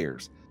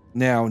upstairs.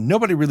 Now,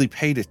 nobody really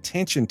paid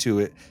attention to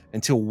it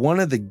until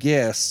one of the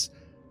guests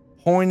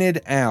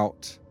pointed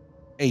out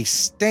a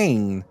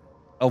stain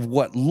of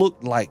what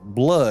looked like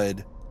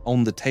blood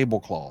on the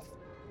tablecloth.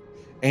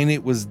 And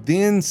it was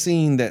then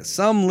seen that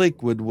some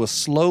liquid was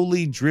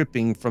slowly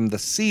dripping from the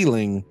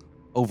ceiling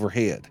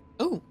overhead.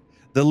 Oh.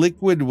 The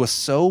liquid was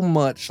so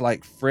much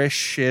like fresh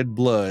shed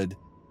blood,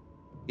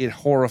 it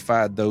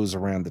horrified those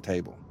around the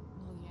table.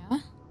 Yeah.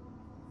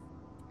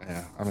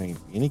 Yeah, I mean,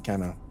 any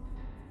kind of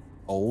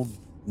old,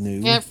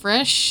 new. Yeah,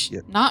 fresh,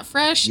 not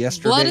fresh.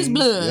 Yesterday, blood is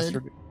blood.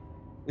 Yesterday.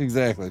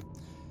 Exactly.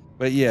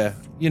 But yeah,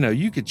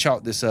 you could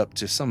chalk this up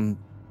to some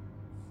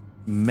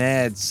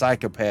mad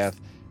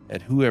psychopath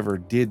at whoever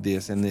did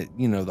this, and that,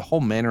 the whole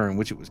manner in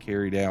which it was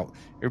carried out.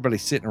 Everybody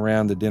sitting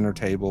around the dinner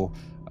table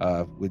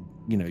with,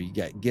 you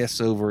got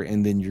guests over,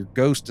 and then your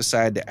ghost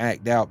decided to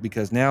act out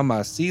because now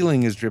my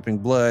ceiling is dripping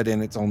blood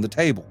and it's on the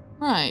table.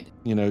 Right.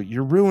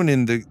 You're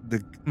ruining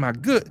my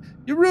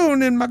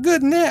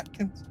good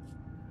napkins.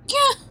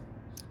 Yeah.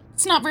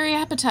 It's not very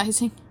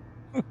appetizing.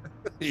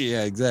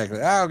 Yeah, exactly.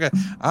 Okay,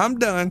 I'm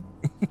done.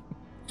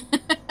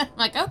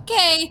 Like,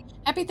 okay,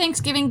 happy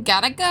Thanksgiving,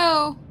 gotta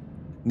go.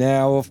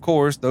 Now, of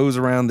course, those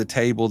around the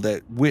table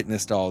that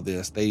witnessed all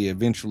this, they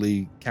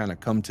eventually kind of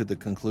come to the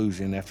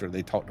conclusion after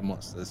they talked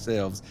amongst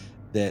themselves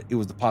that it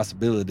was the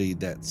possibility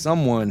that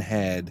someone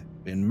had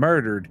been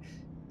murdered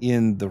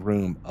in the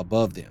room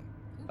above them.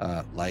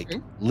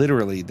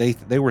 Literally,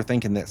 they were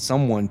thinking that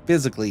someone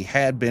physically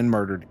had been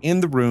murdered in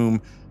the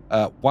room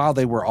while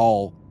they were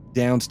all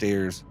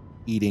downstairs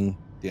eating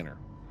dinner.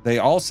 They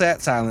all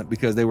sat silent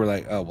because they were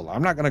like, oh, well,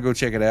 I'm not going to go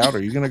check it out. Are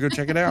you going to go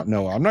check it out?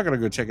 No, I'm not going to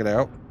go check it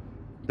out.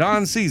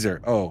 Don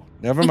Caesar. Oh,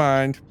 never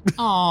mind.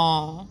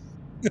 Aw.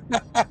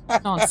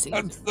 Don Caesar.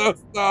 I'm so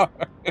sorry.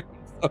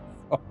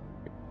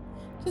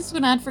 Just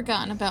when I'd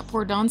forgotten about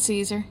poor Don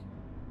Caesar.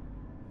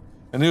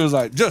 And he was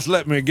like, just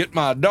let me get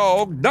my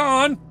dog,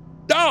 Don.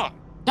 Don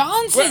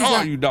Caesar. Where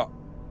are you, Don?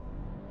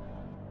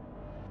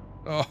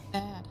 Oh,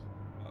 Bad.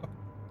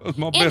 that was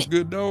my best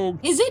good dog.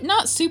 Is it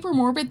not super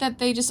morbid that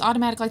they just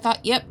automatically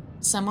thought, yep,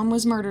 someone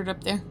was murdered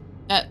up there?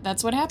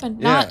 That's what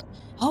happened. Yeah. Not,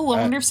 oh,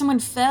 I wonder if someone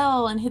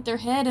fell and hit their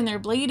head and they're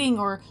bleeding,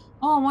 or,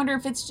 oh, I wonder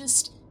if it's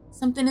just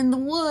something in the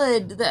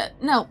wood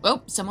that, no,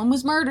 oh, someone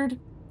was murdered.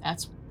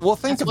 Well,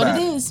 think that's about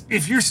what it is.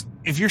 If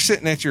you're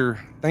sitting at your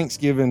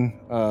Thanksgiving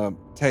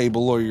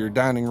table or your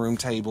dining room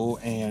table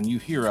and you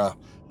hear a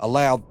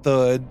loud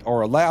thud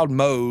or a loud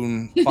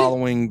moan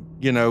following,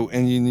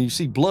 and you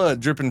see blood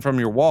dripping from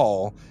your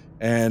wall,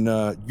 and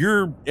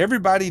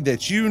everybody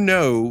that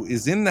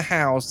is in the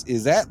house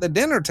is at the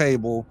dinner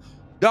table.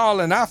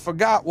 Darling, I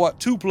forgot what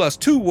 2 +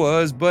 2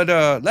 was, but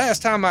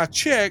last time I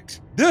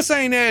checked, this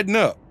ain't adding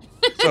up.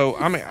 So,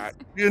 I mean,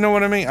 you know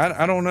what I mean?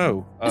 I don't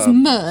know. It's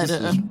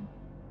murder.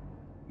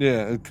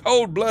 Yeah,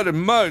 cold-blooded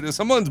murder.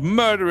 Someone's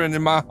murdering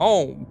in my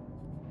home.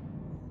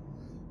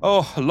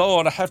 Oh,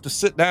 Lord, I have to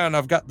sit down.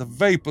 I've got the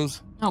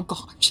vapors. Oh,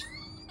 gosh.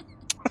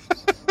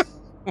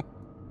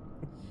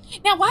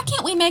 Now, why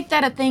can't we make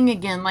that a thing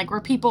again? Like where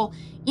people,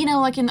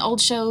 like in the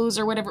old shows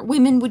or whatever,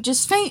 women would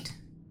just faint.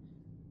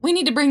 We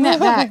need to bring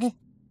that back,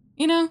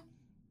 to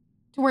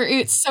where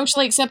it's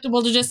socially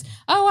acceptable to just,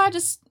 I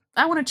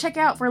want to check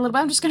out for a little bit.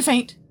 I'm just going to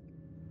faint.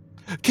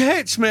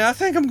 Catch me. I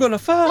think I'm going to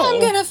fall. I'm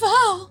going to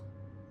fall.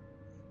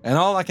 And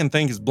all I can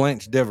think is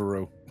Blanche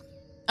Devereaux.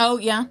 Oh,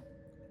 yeah.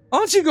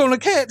 Aren't you going to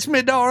catch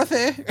me,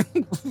 Dorothy?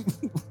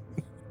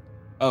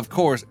 Of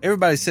course,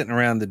 everybody's sitting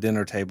around the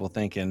dinner table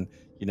thinking,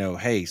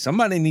 hey,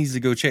 somebody needs to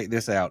go check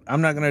this out.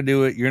 I'm not going to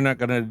do it. You're not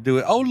going to do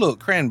it. Oh,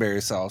 look,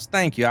 cranberry sauce.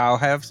 Thank you. I'll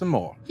have some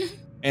more.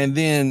 And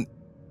then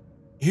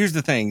here's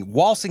the thing.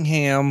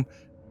 Walsingham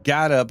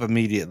got up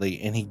immediately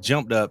and he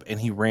jumped up and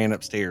he ran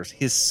upstairs.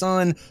 His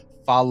son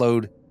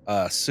followed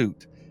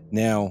suit.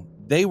 Now,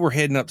 they were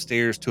heading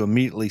upstairs to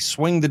immediately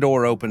swing the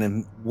door open,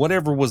 and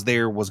whatever was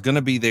there was going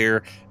to be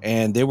there,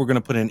 and they were going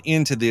to put an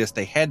end to this.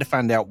 They had to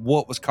find out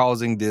what was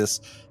causing this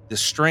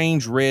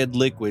strange red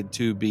liquid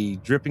to be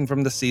dripping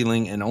from the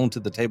ceiling and onto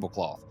the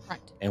tablecloth.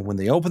 Right. And when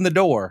they opened the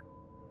door,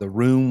 the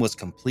room was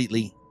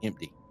completely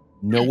empty.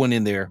 No one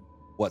in there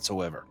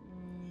whatsoever.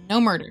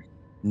 No murder.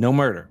 No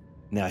murder.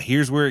 Now,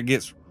 here's where it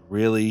gets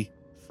really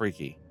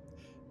freaky.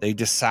 They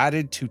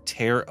decided to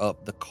tear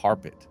up the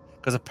carpet.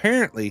 Because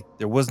apparently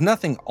there was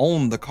nothing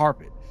on the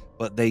carpet,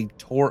 but they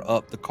tore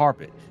up the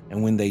carpet.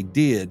 And when they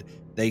did,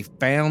 they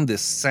found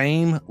this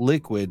same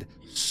liquid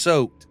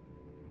soaked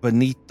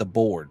beneath the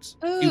boards.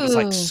 Ooh. It was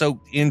like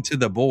soaked into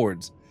the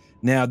boards.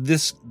 Now,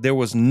 there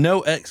was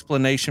no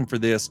explanation for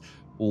this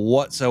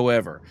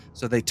whatsoever.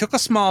 So they took a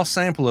small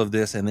sample of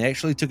this and they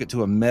actually took it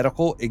to a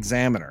medical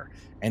examiner.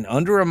 And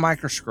under a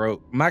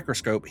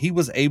microscope, he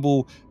was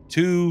able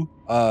to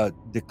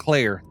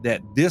declare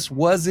that this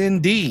was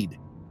indeed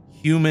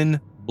human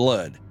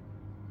blood.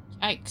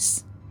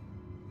 Yikes.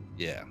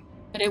 Yeah.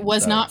 But it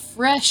was not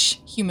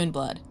fresh human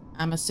blood,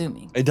 I'm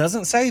assuming. It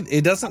doesn't say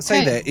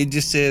that. It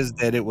just says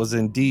that it was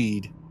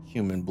indeed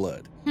human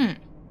blood.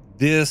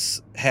 This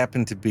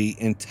happened to be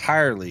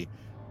entirely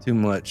too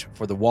much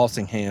for the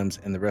Walsinghams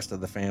and the rest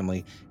of the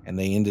family, and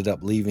they ended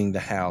up leaving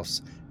the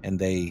house and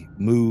they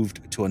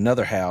moved to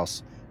another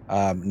house.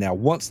 Now,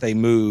 once they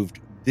moved,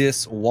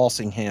 this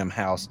Walsingham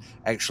house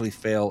actually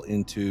fell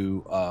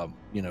into,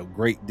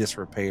 great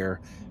disrepair,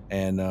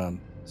 and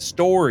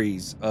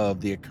stories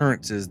of the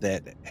occurrences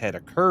that had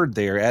occurred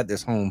there at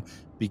this home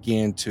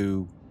began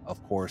to,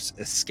 of course,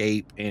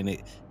 escape, and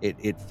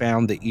it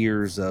found the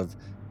ears of,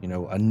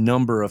 a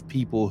number of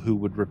people who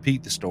would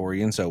repeat the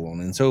story and so on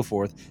and so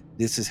forth.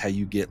 This is how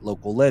you get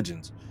local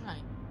legends. Right.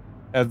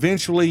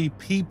 Eventually,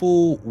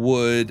 people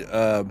would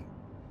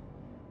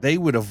they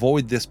would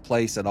avoid this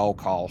place at all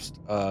costs.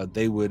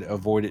 They would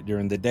avoid it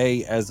during the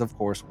day, as of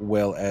course,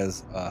 well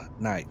as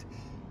night.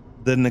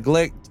 The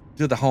neglect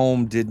to the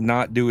home did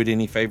not do it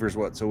any favors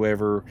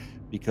whatsoever,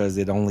 because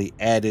it only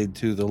added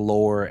to the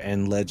lore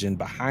and legend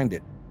behind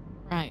it.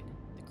 Right.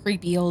 The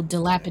creepy old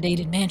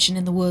dilapidated mansion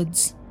in the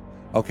woods.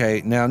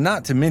 Okay, now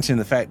not to mention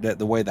the fact that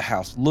the way the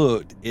house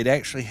looked, it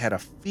actually had a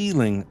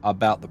feeling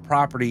about the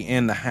property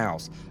and the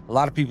house. A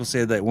lot of people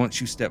said that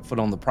once you step foot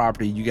on the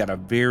property, you got a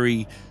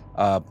very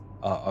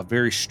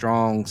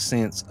strong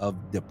sense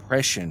of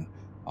depression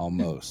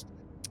almost.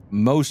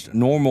 Most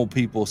normal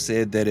people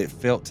said that it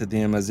felt to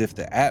them as if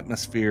the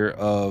atmosphere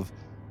of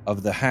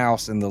the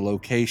house and the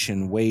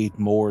location weighed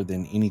more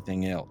than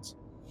anything else.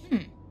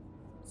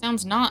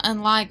 Sounds not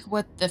unlike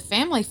what the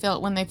family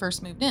felt when they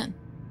first moved in.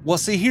 Well,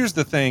 see, here's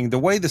the thing. The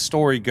way the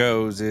story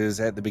goes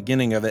is at the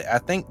beginning of it, I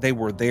think they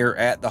were there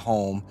at the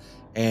home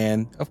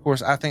And of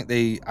course,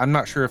 I'm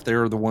not sure if they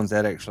were the ones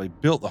that actually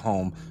built the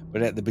home,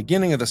 but at the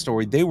beginning of the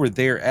story, they were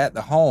there at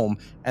the home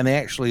and they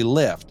actually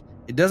left.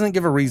 It doesn't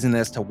give a reason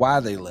as to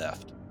why they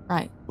left.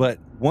 Right. But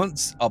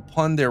once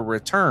upon their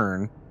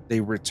return,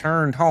 they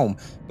returned home.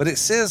 But it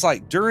says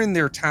like during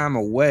their time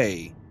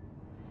away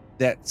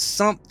that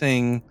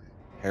something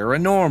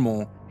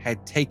paranormal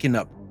had taken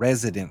up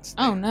residence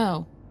there. Oh,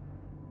 no.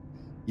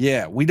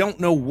 Yeah, we don't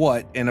know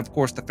what. And of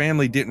course, the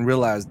family didn't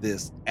realize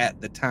this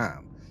at the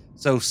time.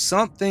 So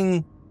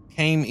something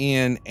came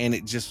in and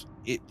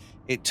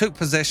it took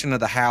possession of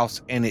the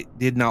house and it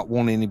did not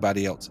want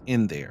anybody else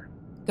in there.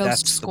 Ghost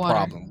That's squatter.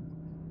 the problem.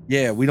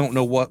 Yeah, we don't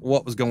know what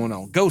was going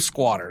on. Ghost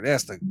squatter.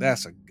 That's a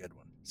good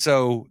one.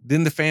 So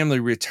then the family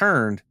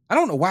returned. I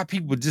don't know why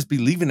people would just be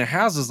leaving their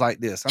houses like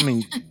this. I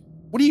mean,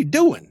 what are you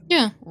doing?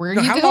 Yeah, where are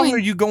you How going? long are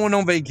you going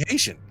on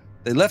vacation?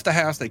 They left the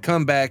house, they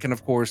come back, and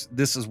of course,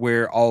 this is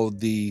where all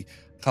the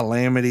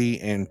calamity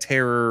and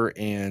terror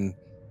and,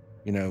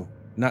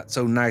 not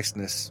so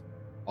niceness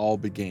all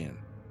began.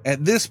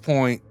 At this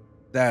point,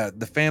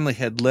 the family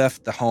had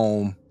left the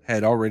home,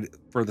 had already,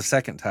 for the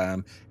second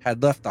time,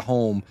 had left the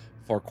home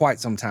for quite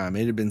some time.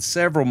 It had been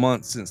several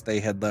months since they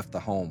had left the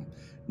home.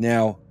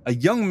 Now, a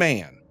young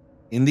man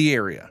in the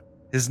area,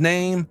 his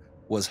name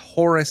was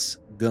Horace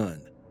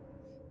Gunn.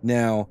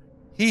 Now,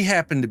 he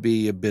happened to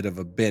be a bit of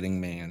a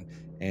betting man,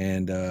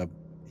 and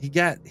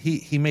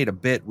he made a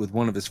bet with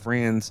one of his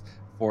friends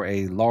for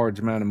a large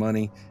amount of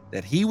money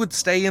that he would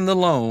stay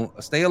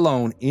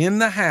alone in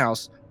the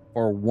house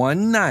for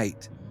one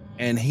night,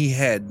 and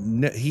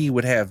he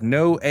would have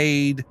no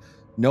aid,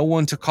 no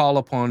one to call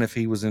upon if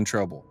he was in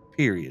trouble.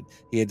 Period.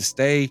 He had to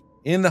stay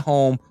in the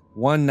home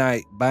one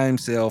night by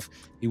himself.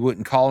 He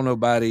wouldn't call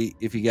nobody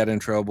if he got in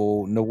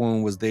trouble. No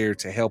one was there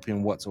to help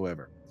him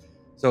whatsoever.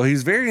 So he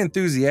was very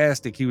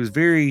enthusiastic. He was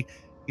very,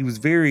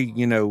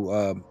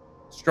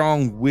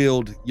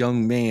 strong-willed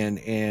young man,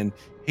 and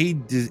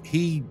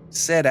he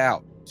set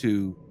out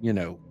to,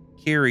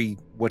 carry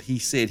what he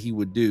said he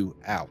would do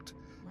out.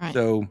 Right.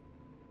 So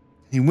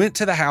he went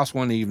to the house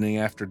one evening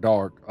after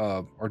dark,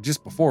 or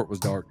just before it was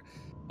dark.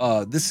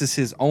 This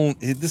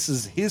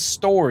is his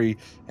story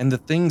and the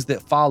things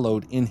that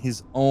followed in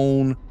his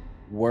own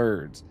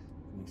words.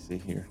 Let me see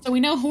here. So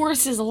we know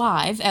Horace is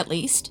alive, at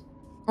least.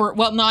 Or,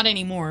 well, not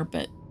anymore,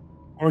 but...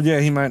 Or yeah,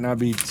 he might not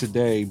be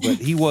today, but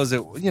he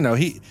wasn't,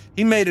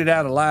 he made it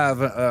out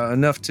alive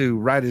enough to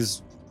write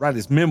his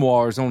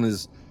memoirs on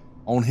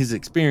his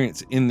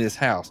experience in this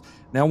house.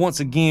 Now,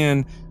 once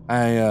again,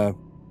 I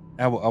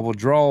will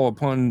draw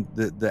upon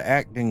the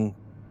acting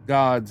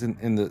gods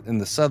in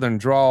the Southern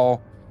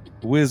drawl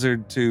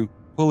wizard to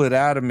pull it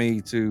out of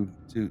me to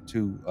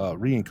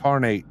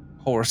reincarnate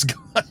Horace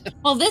Gunn.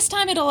 Well, this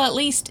time it'll at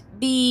least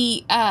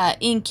be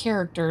in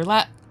character.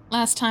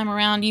 Last time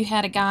around, you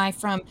had a guy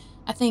from,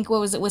 I think, what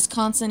was it,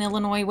 Wisconsin,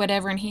 Illinois,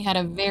 whatever, and he had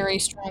a very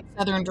strong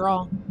Southern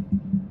drawl.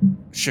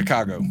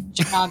 Chicago,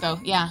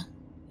 yeah.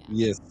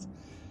 Yes.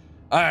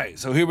 All right,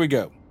 so here we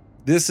go.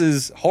 This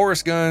is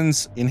Horace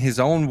Gunn's, in his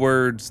own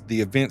words,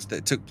 the events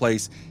that took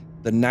place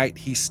the night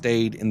he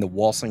stayed in the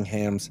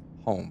Walsingham's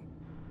home.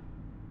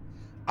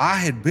 I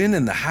had been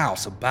in the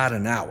house about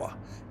an hour,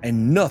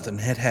 and nothing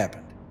had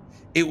happened.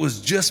 It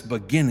was just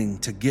beginning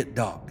to get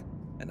dark,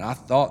 and I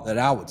thought that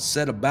I would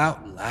set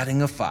about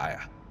lighting a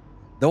fire.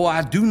 Though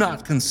I do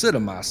not consider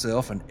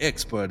myself an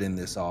expert in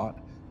this art,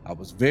 I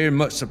was very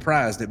much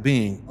surprised at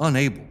being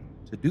unable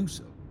to do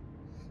so.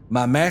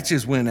 My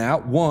matches went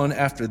out one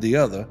after the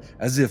other,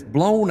 as if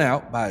blown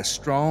out by a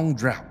strong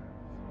draught.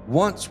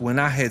 Once, when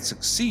I had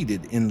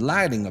succeeded in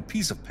lighting a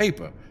piece of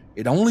paper,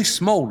 it only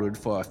smoldered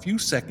for a few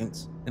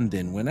seconds and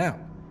then went out.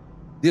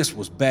 This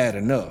was bad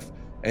enough,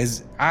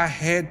 as I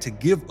had to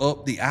give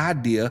up the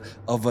idea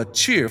of a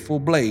cheerful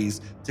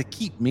blaze to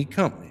keep me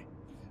company.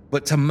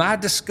 But to my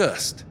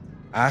disgust,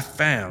 I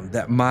found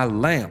that my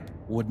lamp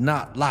would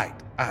not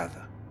light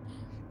either.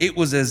 It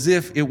was as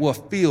if it were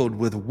filled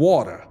with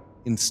water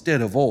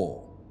instead of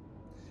oil.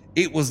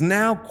 It was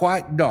now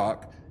quite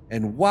dark,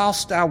 and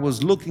whilst I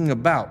was looking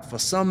about for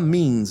some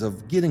means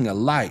of getting a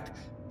light,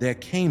 there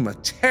came a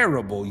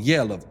terrible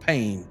yell of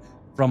pain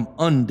from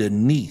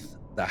underneath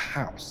the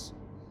house.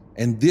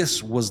 And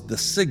this was the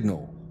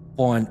signal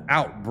for an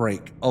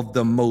outbreak of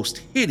the most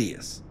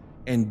hideous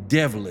and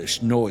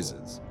devilish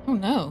noises. Oh,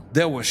 no.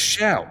 There were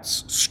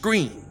shouts,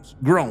 screams,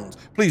 groans.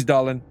 Please,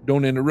 darling,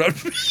 don't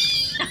interrupt me.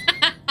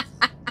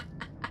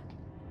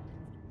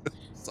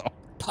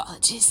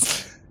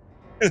 Apologies.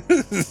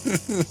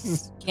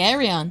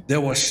 Carry on.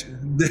 There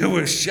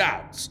were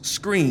shouts,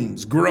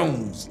 screams,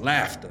 groans,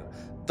 laughter,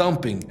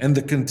 thumping, and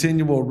the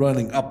continual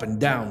running up and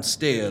down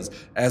stairs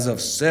as of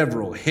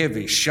several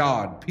heavy,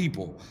 shod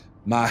people.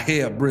 My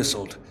hair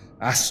bristled.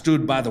 I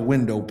stood by the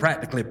window,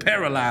 practically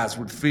paralyzed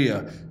with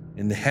fear,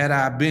 and had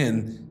I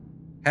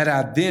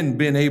then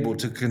been able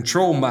to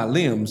control my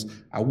limbs,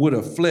 I would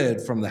have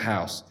fled from the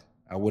house.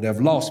 I would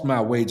have lost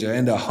my wager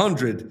and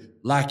 100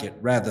 like it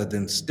rather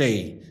than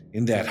stay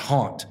in that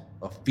haunt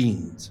of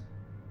fiends.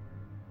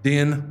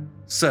 Then,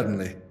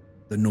 suddenly,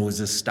 the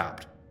noises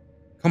stopped.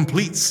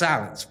 Complete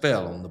silence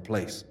fell on the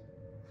place.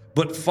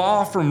 But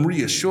far from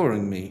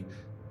reassuring me,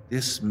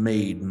 this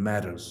made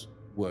matters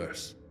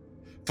worse.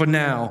 For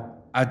now,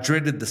 I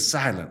dreaded the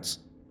silence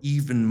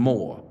even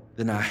more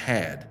than I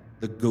had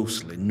the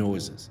ghostly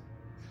noises.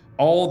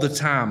 All the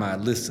time I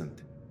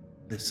listened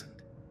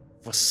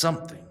for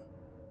something.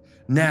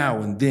 Now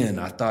and then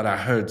I thought I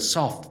heard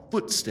soft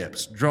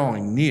footsteps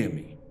drawing near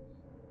me,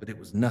 but it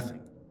was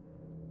nothing.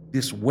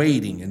 This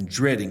waiting and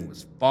dreading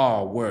was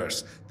far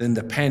worse than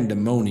the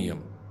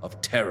pandemonium of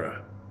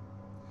terror.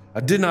 I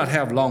did not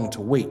have long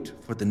to wait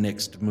for the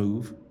next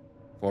move,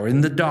 for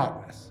in the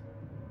darkness,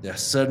 there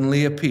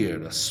suddenly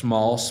appeared a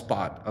small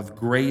spot of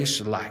grayish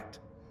light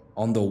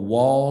on the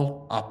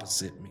wall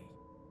opposite me.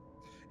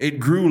 It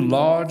grew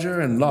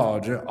larger and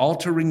larger,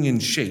 altering in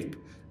shape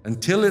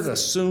until it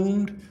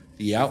assumed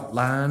the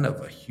outline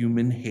of a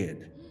human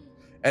head,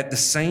 at the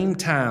same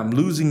time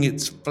losing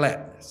its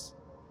flatness.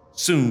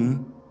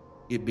 Soon,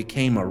 it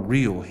became a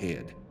real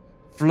head,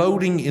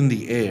 floating in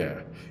the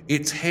air.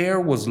 Its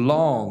hair was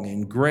long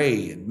and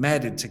gray and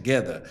matted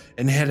together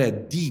and had a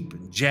deep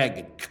and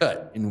jagged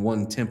cut in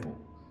one temple.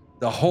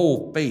 The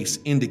whole face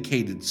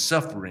indicated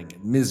suffering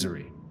and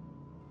misery.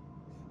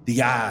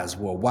 The eyes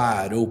were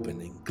wide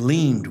open and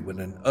gleamed with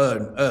an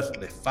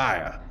unearthly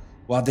fire,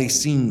 while they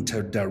seemed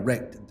to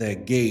direct their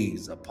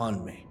gaze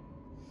upon me.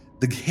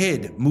 The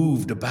head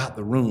moved about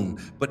the room,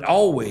 but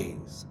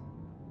always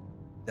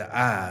the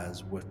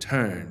eyes were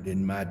turned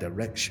in my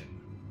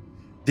direction.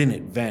 Then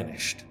it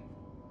vanished.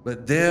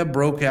 But there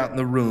broke out in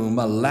the room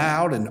a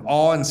loud and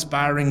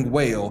awe-inspiring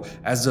wail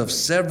as of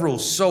several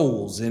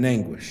souls in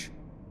anguish.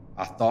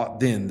 I thought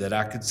then that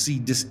I could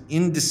see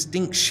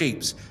indistinct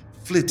shapes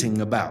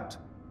flitting about,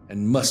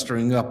 and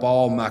mustering up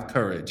all my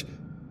courage,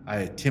 I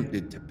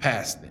attempted to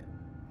pass them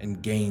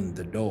and gain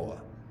the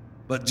door.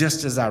 But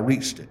just as I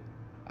reached it,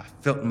 I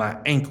felt my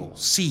ankle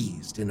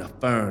seized in a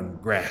firm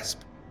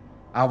grasp.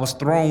 I was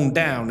thrown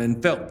down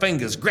and felt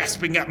fingers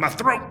grasping at my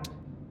throat.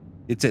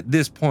 It's at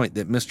this point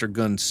that Mr.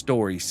 Gunn's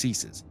story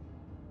ceases.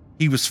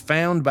 He was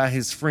found by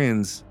his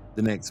friends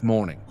the next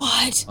morning.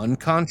 What?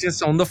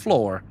 Unconscious on the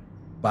floor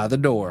by the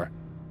door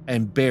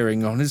and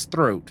bearing on his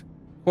throat,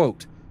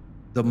 quote,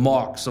 the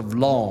marks of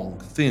long,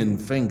 thin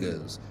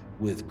fingers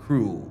with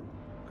cruel,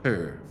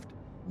 curved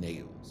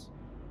nails.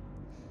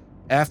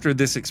 After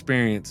this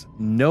experience,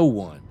 no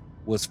one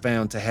was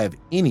found to have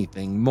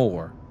anything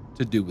more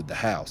to do with the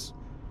house,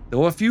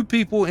 though a few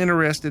people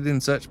interested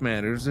in such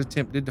matters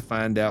attempted to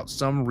find out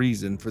some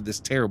reason for this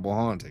terrible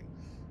haunting.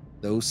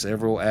 Though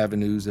several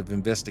avenues of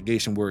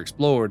investigation were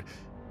explored,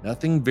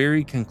 nothing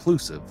very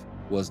conclusive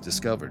was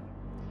discovered.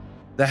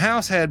 The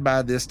house had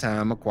by this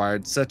time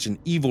acquired such an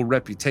evil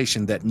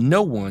reputation that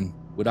no one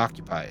would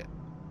occupy it,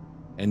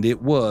 and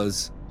it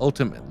was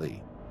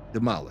ultimately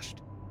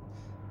demolished.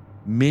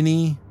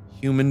 Many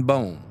human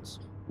bones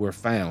were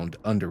found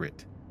under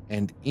it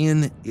and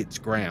in its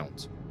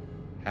grounds.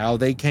 How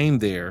they came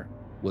there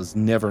was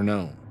never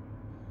known,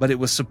 but it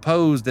was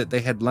supposed that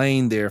they had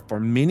lain there for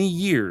many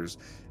years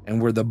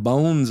and were the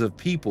bones of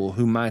people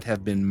who might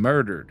have been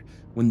murdered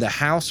when the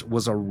house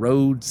was a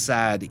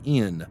roadside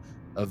inn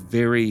of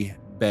very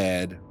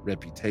bad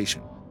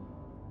reputation.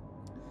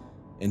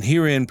 And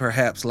herein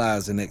perhaps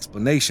lies an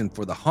explanation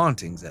for the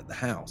hauntings at the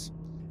house.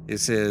 It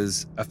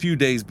says, a few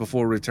days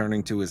before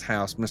returning to his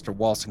house, Mr.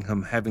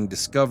 Walsingham, having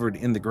discovered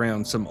in the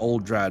ground some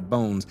old dried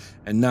bones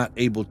and not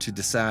able to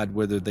decide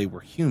whether they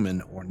were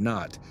human or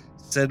not,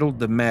 settled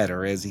the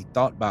matter as he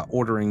thought by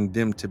ordering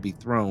them to be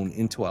thrown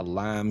into a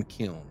lime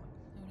kiln.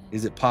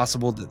 Is it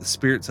possible that the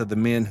spirits of the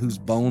men whose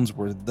bones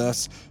were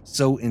thus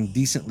so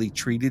indecently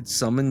treated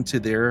summoned to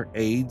their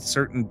aid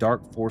certain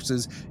dark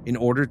forces in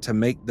order to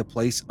make the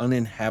place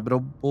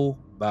uninhabitable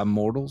by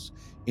mortals,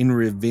 in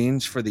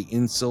revenge for the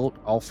insult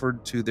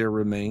offered to their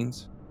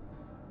remains?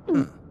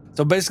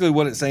 So basically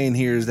what it's saying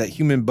here is that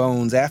human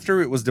bones,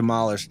 after it was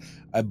demolished,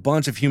 a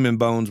bunch of human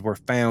bones were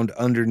found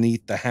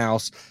underneath the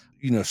house,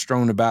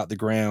 strewn about the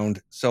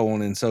ground, so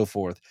on and so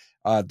forth.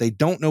 They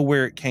don't know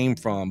where it came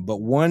from,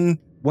 but one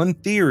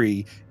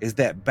theory is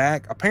that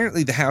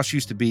apparently the house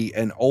used to be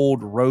an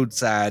old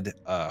roadside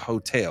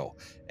hotel.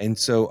 And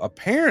so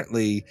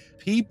apparently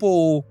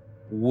people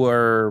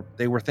were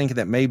thinking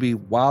that maybe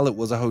while it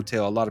was a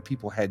hotel, a lot of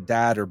people had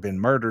died or been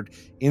murdered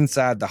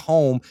inside the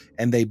home,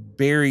 and they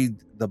buried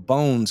the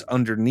bones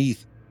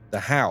underneath the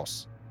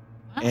house.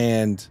 Wow.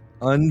 And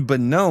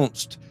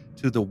unbeknownst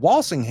to the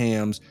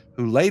Walsinghams,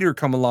 who later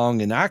come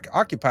along and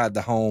occupied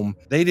the home,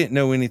 they didn't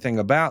know anything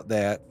about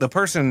that. The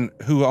person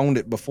who owned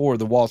it before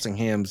the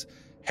Walsinghams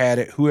had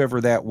it,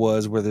 whoever that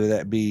was, whether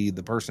that be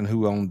the person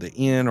who owned the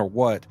inn or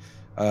what,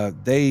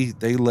 they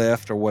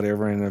left or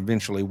whatever, and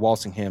eventually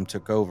Walsingham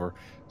took over.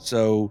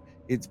 So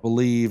it's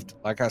believed,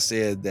 like I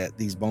said, that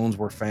these bones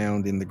were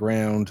found in the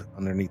ground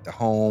underneath the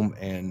home,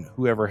 and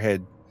whoever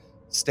had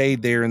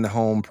stayed there in the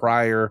home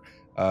prior,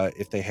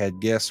 if they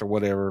had guests or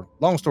whatever,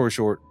 long story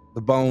short,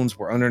 the bones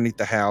were underneath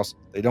the house.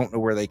 They don't know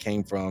where they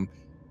came from.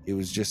 It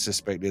was just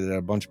suspected that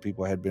a bunch of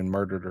people had been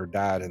murdered or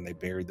died, and they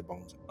buried the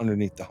bones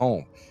underneath the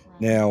home. Right.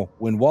 Now,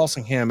 when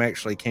Walsingham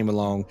actually came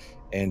along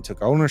and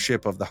took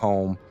ownership of the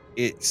home,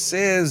 it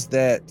says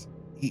that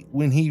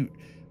when he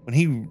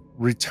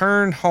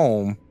returned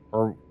home,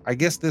 or I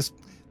guess this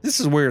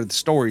is where the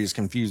story is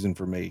confusing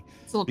for me,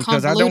 It's a little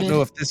because I don't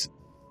know convoluted. if this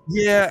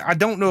I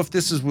don't know if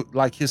this is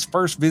like his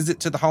first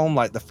visit to the home,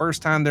 like the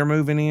first time they're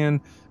moving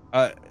in.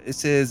 It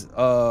says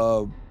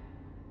a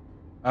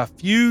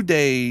few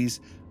days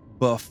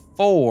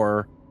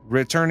before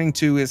returning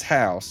to his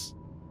house.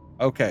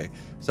 Okay,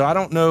 so I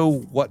don't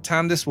know what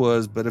time this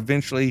was, but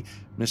eventually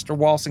Mr.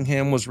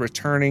 Walsingham was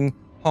returning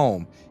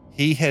home.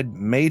 He had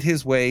made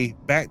his way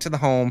back to the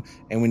home,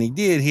 and when he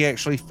did, he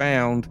actually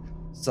found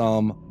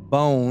some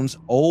bones,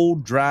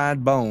 old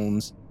dried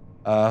bones,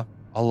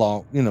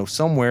 along,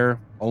 somewhere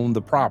on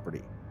the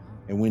property.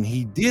 And when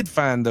he did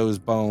find those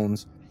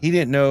bones, he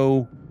didn't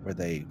know were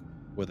they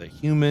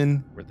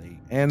human, were they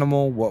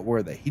animal, what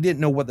were they? He didn't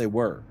know what they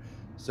were.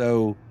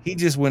 So he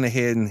just went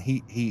ahead and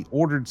he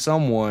ordered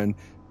someone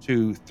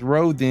to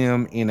throw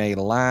them in a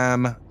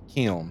lime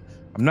kiln.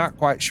 I'm not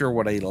quite sure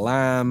what a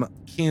lime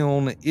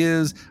kiln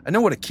is. I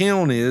know what a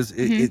kiln is.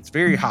 It's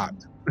very hot,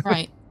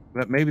 Right.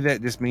 but maybe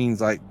that just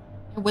means like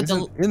Would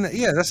the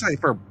yeah, that's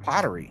like for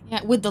pottery.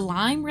 would the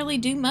lime really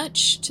do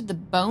much to the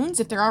bones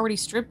if they're already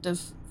stripped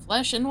of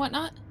flesh and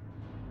whatnot?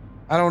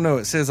 I don't know.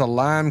 It says a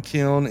lime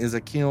kiln is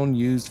a kiln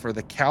used for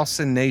the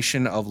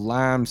calcination of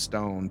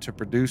limestone to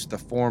produce the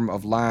form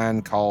of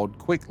lime called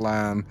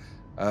quicklime.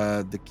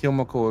 The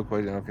chemical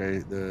equation. Okay,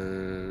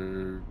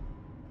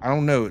 I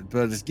don't know,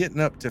 but it's getting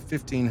up to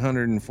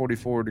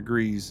 1,544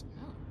 degrees,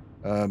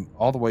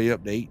 all the way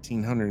up to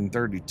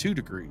 1,832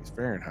 degrees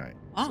Fahrenheit.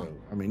 Wow. So,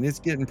 I mean, it's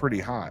getting pretty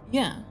hot.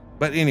 Yeah.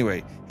 But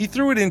anyway, he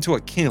threw it into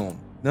a kiln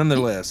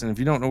nonetheless. And if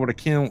you don't know what a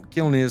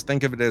kiln is,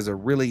 think of it as a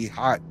really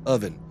hot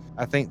oven.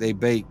 I think they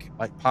bake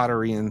like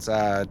pottery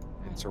inside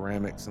and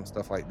ceramics and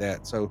stuff like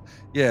that. So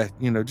yeah,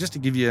 just to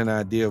give you an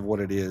idea of what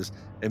it is,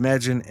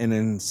 imagine an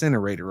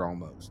incinerator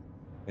almost.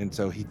 And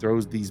so he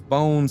throws these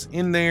bones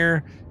in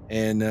there,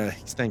 and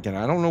he's thinking,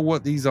 I don't know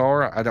what these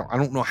are. I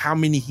don't know how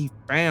many he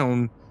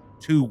found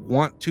to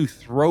want to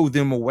throw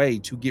them away,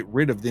 to get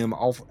rid of them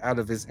out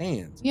of his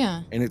hands.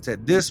 Yeah. And it's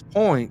at this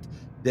point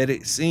that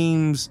it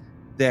seems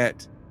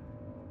that,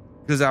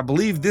 because I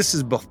believe this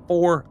is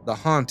before the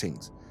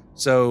hauntings.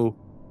 So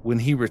when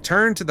he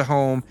returned to the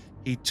home,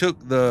 he took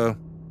the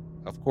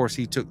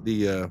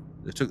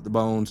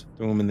bones,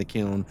 threw them in the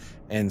kiln,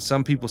 and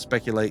some people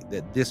speculate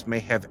that this may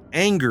have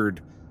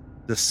angered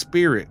the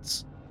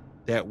spirits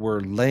that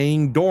were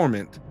laying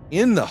dormant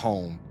in the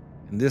home,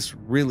 and this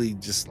really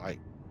just, like,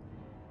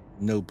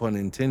 no pun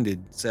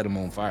intended, set them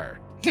on fire.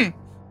 Yeah,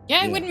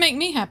 it wouldn't make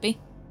me happy.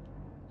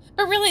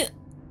 But really,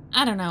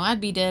 I don't know. I'd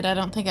be dead. I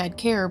don't think I'd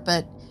care.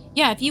 But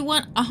yeah, if you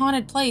want a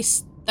haunted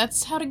place,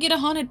 that's how to get a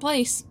haunted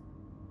place.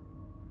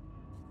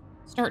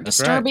 Start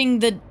disturbing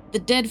the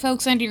dead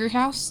folks under your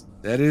house.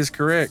 That is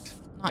correct.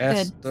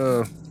 Not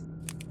good.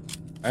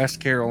 Ask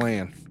Carol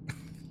Ann.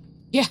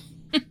 Yeah.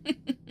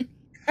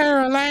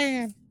 Carol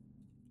Ann.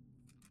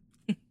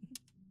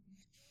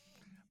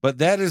 But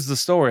that is the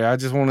story. I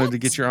just wanted to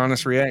get your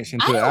honest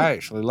reaction to it. I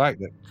actually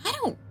liked it. I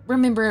don't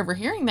remember ever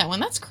hearing that one.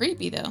 That's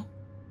creepy, though.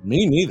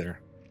 Me neither.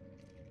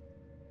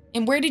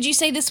 And where did you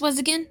say this was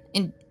again?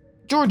 In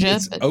Georgia.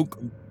 It's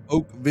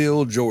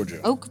Oakville, Georgia.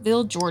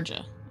 Oakville,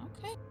 Georgia.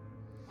 Okay.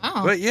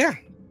 Wow. But yeah.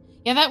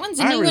 Yeah, that one's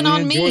a new one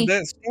on me. I really enjoyed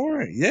that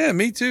story. Yeah,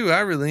 me too.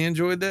 I really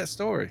enjoyed that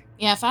story.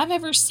 Yeah, if I've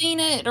ever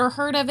seen it or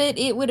heard of it,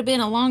 it would have been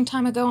a long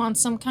time ago on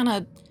some kind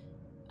of,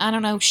 I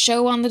don't know,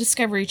 show on the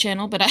Discovery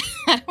Channel, but I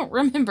don't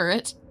remember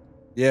it.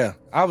 Yeah,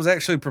 I was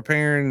actually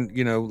preparing,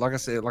 like I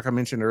said, like I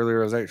mentioned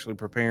earlier, I was actually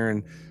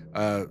preparing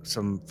for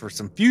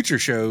some future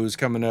shows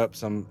coming up,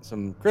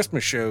 some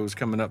Christmas shows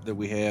coming up that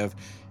we have.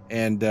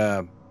 And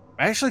I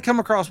actually come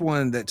across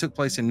one that took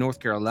place in North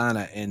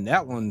Carolina, and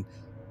that one,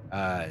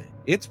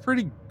 it's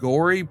pretty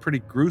gory, pretty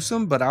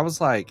gruesome, but I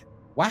was like,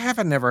 why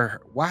haven't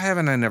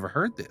I never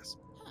heard this?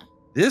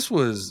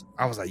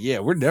 I was like, yeah,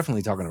 we're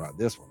definitely talking about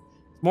this one.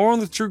 More on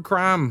the true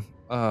crime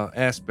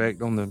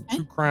aspect, on the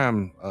true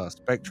crime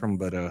spectrum,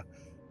 but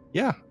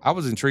yeah, I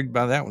was intrigued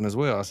by that one as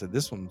well. I said,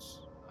 this one's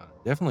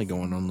definitely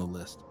going on the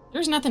list.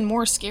 There's nothing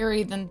more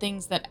scary than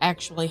things that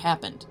actually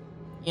happened.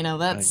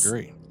 That's... I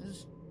agree.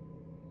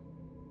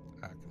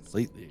 I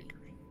completely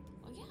agree.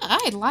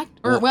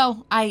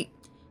 Well, yeah,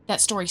 that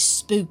story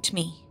spooked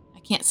me. I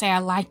can't say I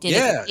liked it.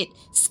 Yeah. It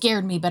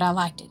scared me, but I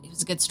liked it. It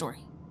was a good story.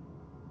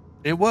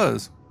 It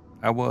was.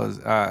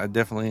 I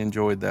definitely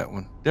enjoyed that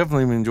one.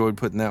 Definitely enjoyed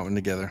putting that one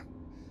together.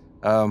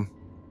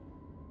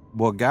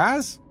 Well,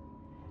 guys,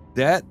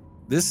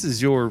 this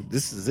is it.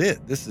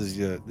 This is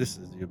your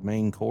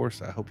main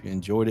course. I hope you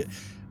enjoyed it.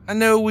 I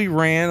know we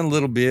ran a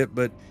little bit,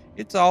 but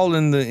it's all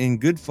in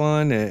good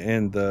fun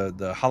and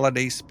the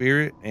holiday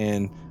spirit.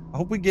 And I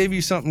hope we gave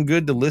you something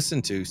good to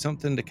listen to,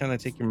 something to kind of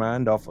take your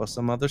mind off of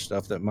some other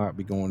stuff that might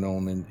be going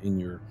on in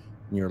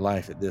your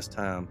life at this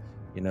time.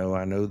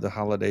 I know the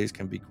holidays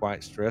can be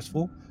quite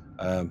stressful.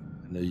 I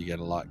know you got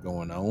a lot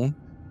going on,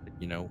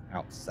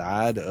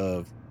 outside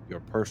of your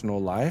personal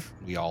life.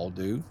 We all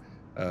do.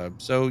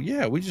 So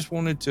yeah, we just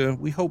wanted to.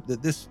 We hope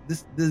that these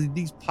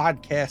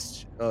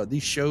podcasts,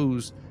 these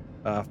shows,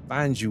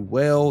 find you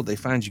well. They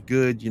find you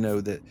good.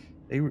 That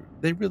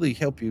they really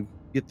help you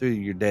get through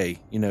your day.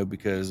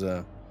 Because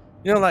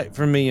like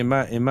for me in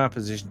my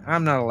position,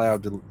 I'm not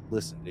allowed to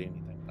listen to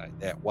anything like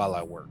that while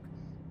I work,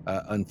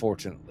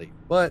 unfortunately.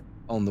 But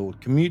on the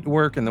commute to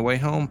work and the way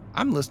home,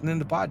 I'm listening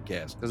to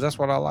podcasts because that's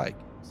what I like.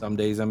 Some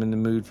days I'm in the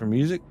mood for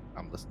music.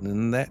 I'm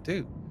listening to that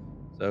too.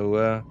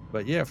 So,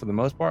 but yeah, for the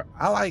most part,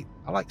 I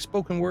like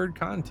spoken word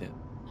content.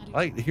 I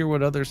like to hear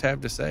what others have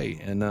to say.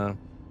 And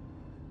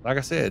like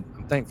I said,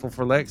 I'm thankful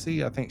for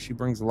Lexi. I think she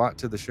brings a lot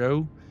to the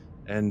show.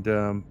 And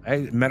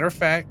matter of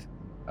fact,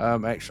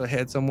 actually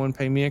had someone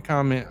pay me a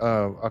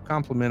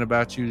compliment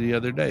about you the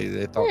other day.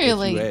 They thought that you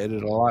Really?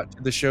 added a lot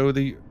to the show.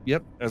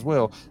 Yep, as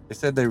well. They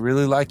said they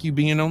really like you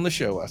being on the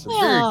show. I said,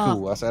 very Well,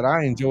 cool. I said,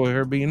 I enjoy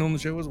her being on the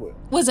show as well.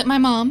 was it my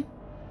mom?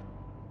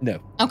 No.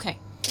 Okay.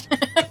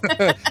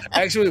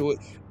 Actually,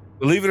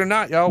 believe it or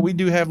not, y'all, we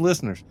do have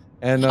listeners.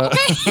 And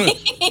Okay.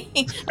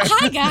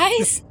 Hi,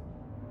 guys.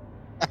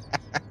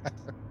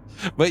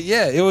 But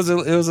yeah, it was a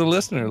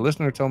listener. A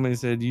listener told me, he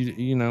said,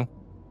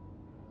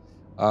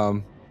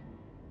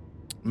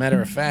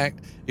 matter of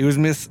fact, it was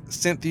Miss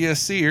Cynthia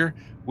Sear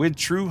with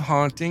True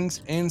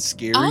Hauntings and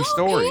Scary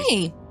Stories.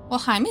 Okay. Well,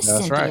 hi, Miss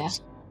That's Cynthia.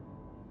 right.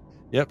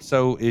 Yep.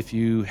 So if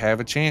you have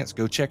a chance,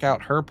 go check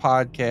out her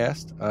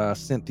podcast,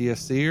 Cynthia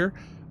Sear,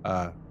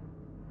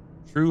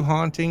 True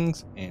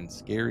Hauntings and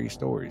Scary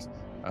Stories.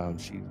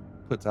 She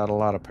puts out a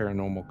lot of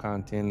paranormal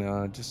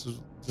content,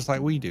 just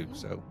like we do.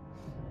 So,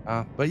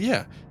 but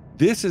yeah,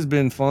 this has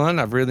been fun.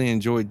 I've really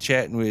enjoyed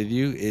chatting with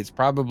you. It's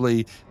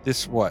probably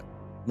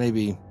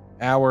maybe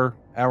hour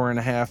and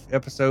a half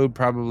episode.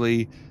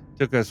 Probably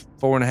took us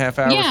 4.5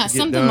 hours to get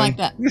something done. like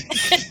that.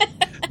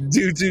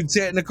 Due to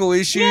technical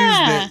issues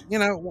Yeah.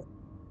 that,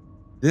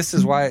 this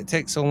is why it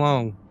takes so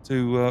long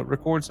to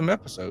record some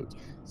episodes.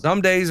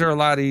 Some days are a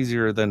lot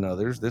easier than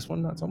others. This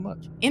one, not so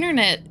much.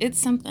 Internet, it's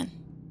something.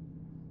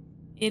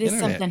 It is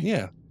Internet, something.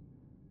 yeah.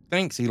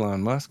 Thanks,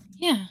 Elon Musk.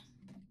 Yeah.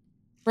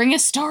 Bring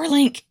us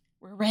Starlink.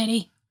 We're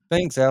ready.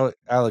 Thanks,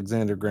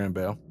 Alexander Graham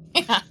Bell.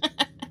 Yeah.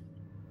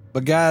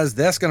 But guys,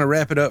 that's going to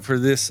wrap it up for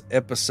this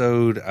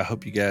episode. I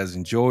hope you guys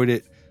enjoyed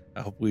it.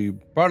 I hope we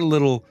brought a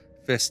little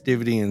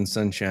festivity and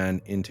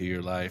sunshine into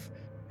your life.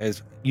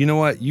 As you know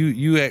what,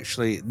 you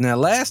actually, now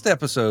last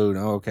episode,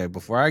 okay,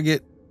 before I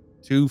get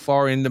too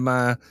far into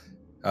my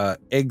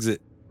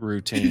exit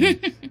routine,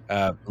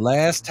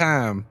 last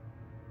time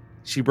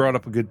she brought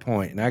up a good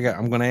point, and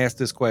I'm going to ask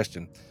this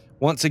question.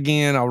 Once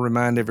again, I'll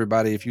remind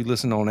everybody, if you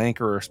listen on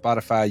Anchor or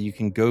Spotify, you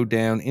can go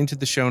down into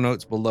the show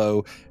notes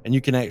below and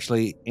you can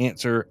actually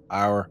answer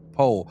our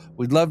poll.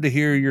 We'd love to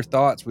hear your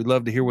thoughts. We'd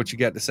love to hear what you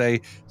got to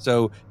say.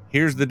 So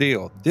here's the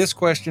deal. This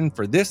question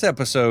for this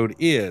episode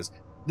is,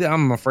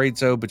 I'm afraid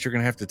so, but you're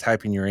going to have to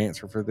type in your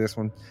answer for this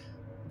one.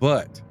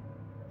 But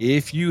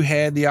if you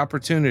had the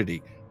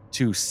opportunity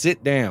to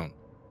sit down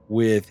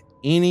with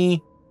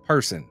any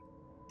person,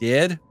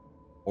 dead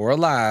or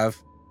alive,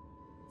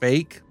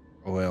 fake,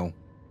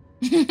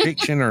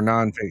 fiction or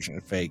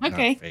nonfiction, fake,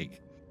 Okay. not fake.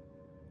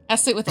 I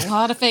sit with a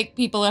lot of fake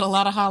people at a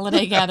lot of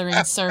holiday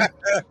gatherings, sir.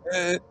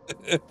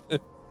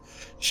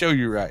 Show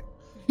you right.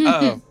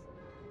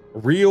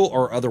 Real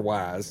or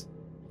otherwise,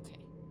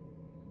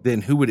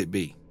 then who would it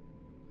be?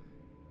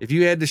 If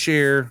you had to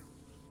share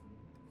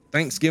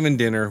Thanksgiving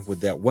dinner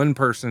with that one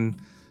person,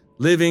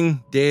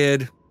 living,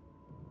 dead,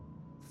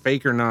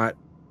 fake or not,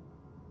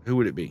 who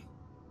would it be?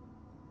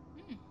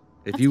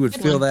 If That's you a would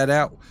good fill one. that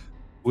out,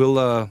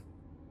 we'll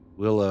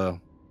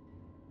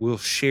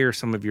share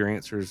some of your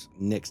answers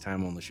next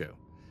time on the show.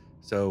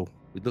 So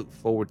we look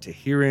forward to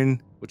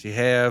hearing what you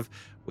have.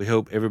 We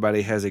hope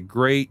everybody has a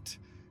great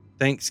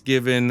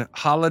Thanksgiving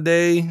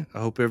holiday. I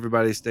hope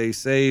everybody stays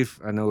safe.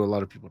 I know a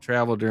lot of people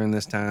travel during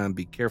this time.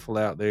 Be careful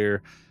out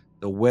there.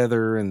 The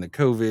weather and the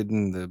COVID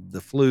and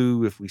the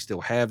flu, if we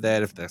still have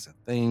that, if that's a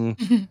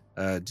thing.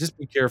 Just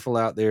be careful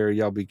out there.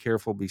 Y'all be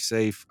careful, be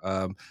safe.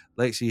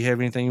 Lexi, you have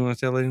anything you want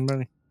to tell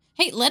anybody?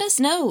 Hey, let us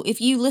know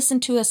if you listen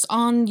to us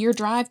on your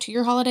drive to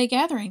your holiday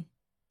gathering.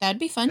 That'd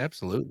be fun.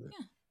 Absolutely.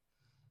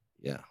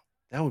 Yeah,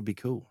 that would be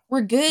cool.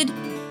 We're good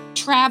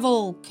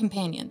travel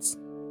companions.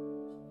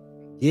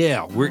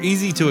 Yeah, we're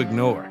easy to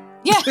ignore.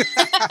 Yeah.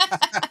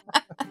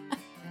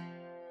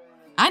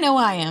 I know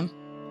I am.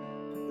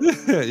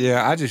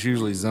 Yeah, I just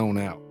usually zone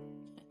out.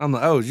 I'm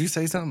like, oh, did you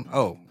say something?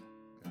 Oh,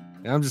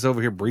 yeah, I'm just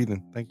over here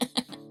breathing. Thank you.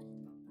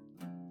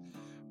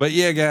 But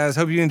yeah, guys,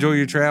 hope you enjoy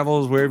your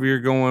travels, wherever you're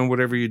going,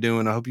 whatever you're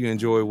doing. I hope you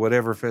enjoy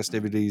whatever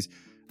festivities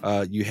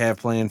you have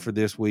planned for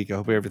this week. I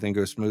hope everything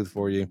goes smooth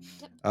for you.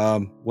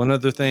 One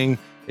other thing,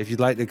 if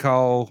you'd like to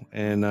call,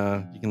 and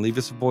you can leave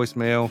us a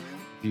voicemail.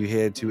 If you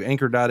head to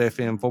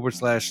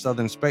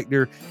anchor.fm/Southern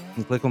Spectre, you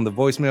can click on the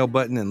voicemail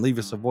button and leave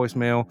us a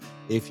voicemail.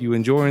 If you're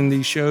enjoying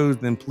these shows,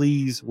 then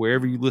please,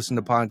 wherever you listen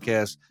to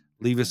podcasts,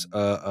 leave us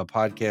a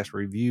podcast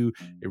review.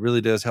 It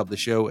really does help the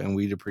show, and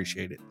we'd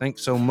appreciate it.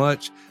 Thanks so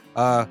much.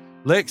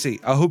 Lexi,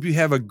 I hope you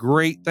have a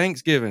great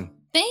Thanksgiving.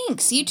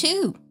 Thanks. You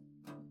too.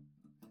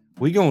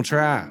 We gonna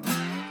try.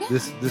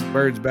 This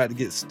bird's about to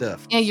get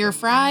stuffed. Yeah, your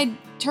fried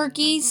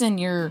turkeys and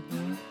your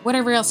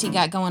whatever else you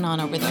got going on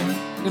over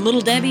there. Your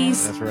little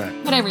Debbie's. That's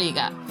right. Whatever you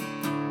got.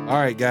 All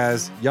right,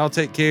 guys. Y'all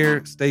take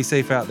care. Stay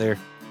safe out there.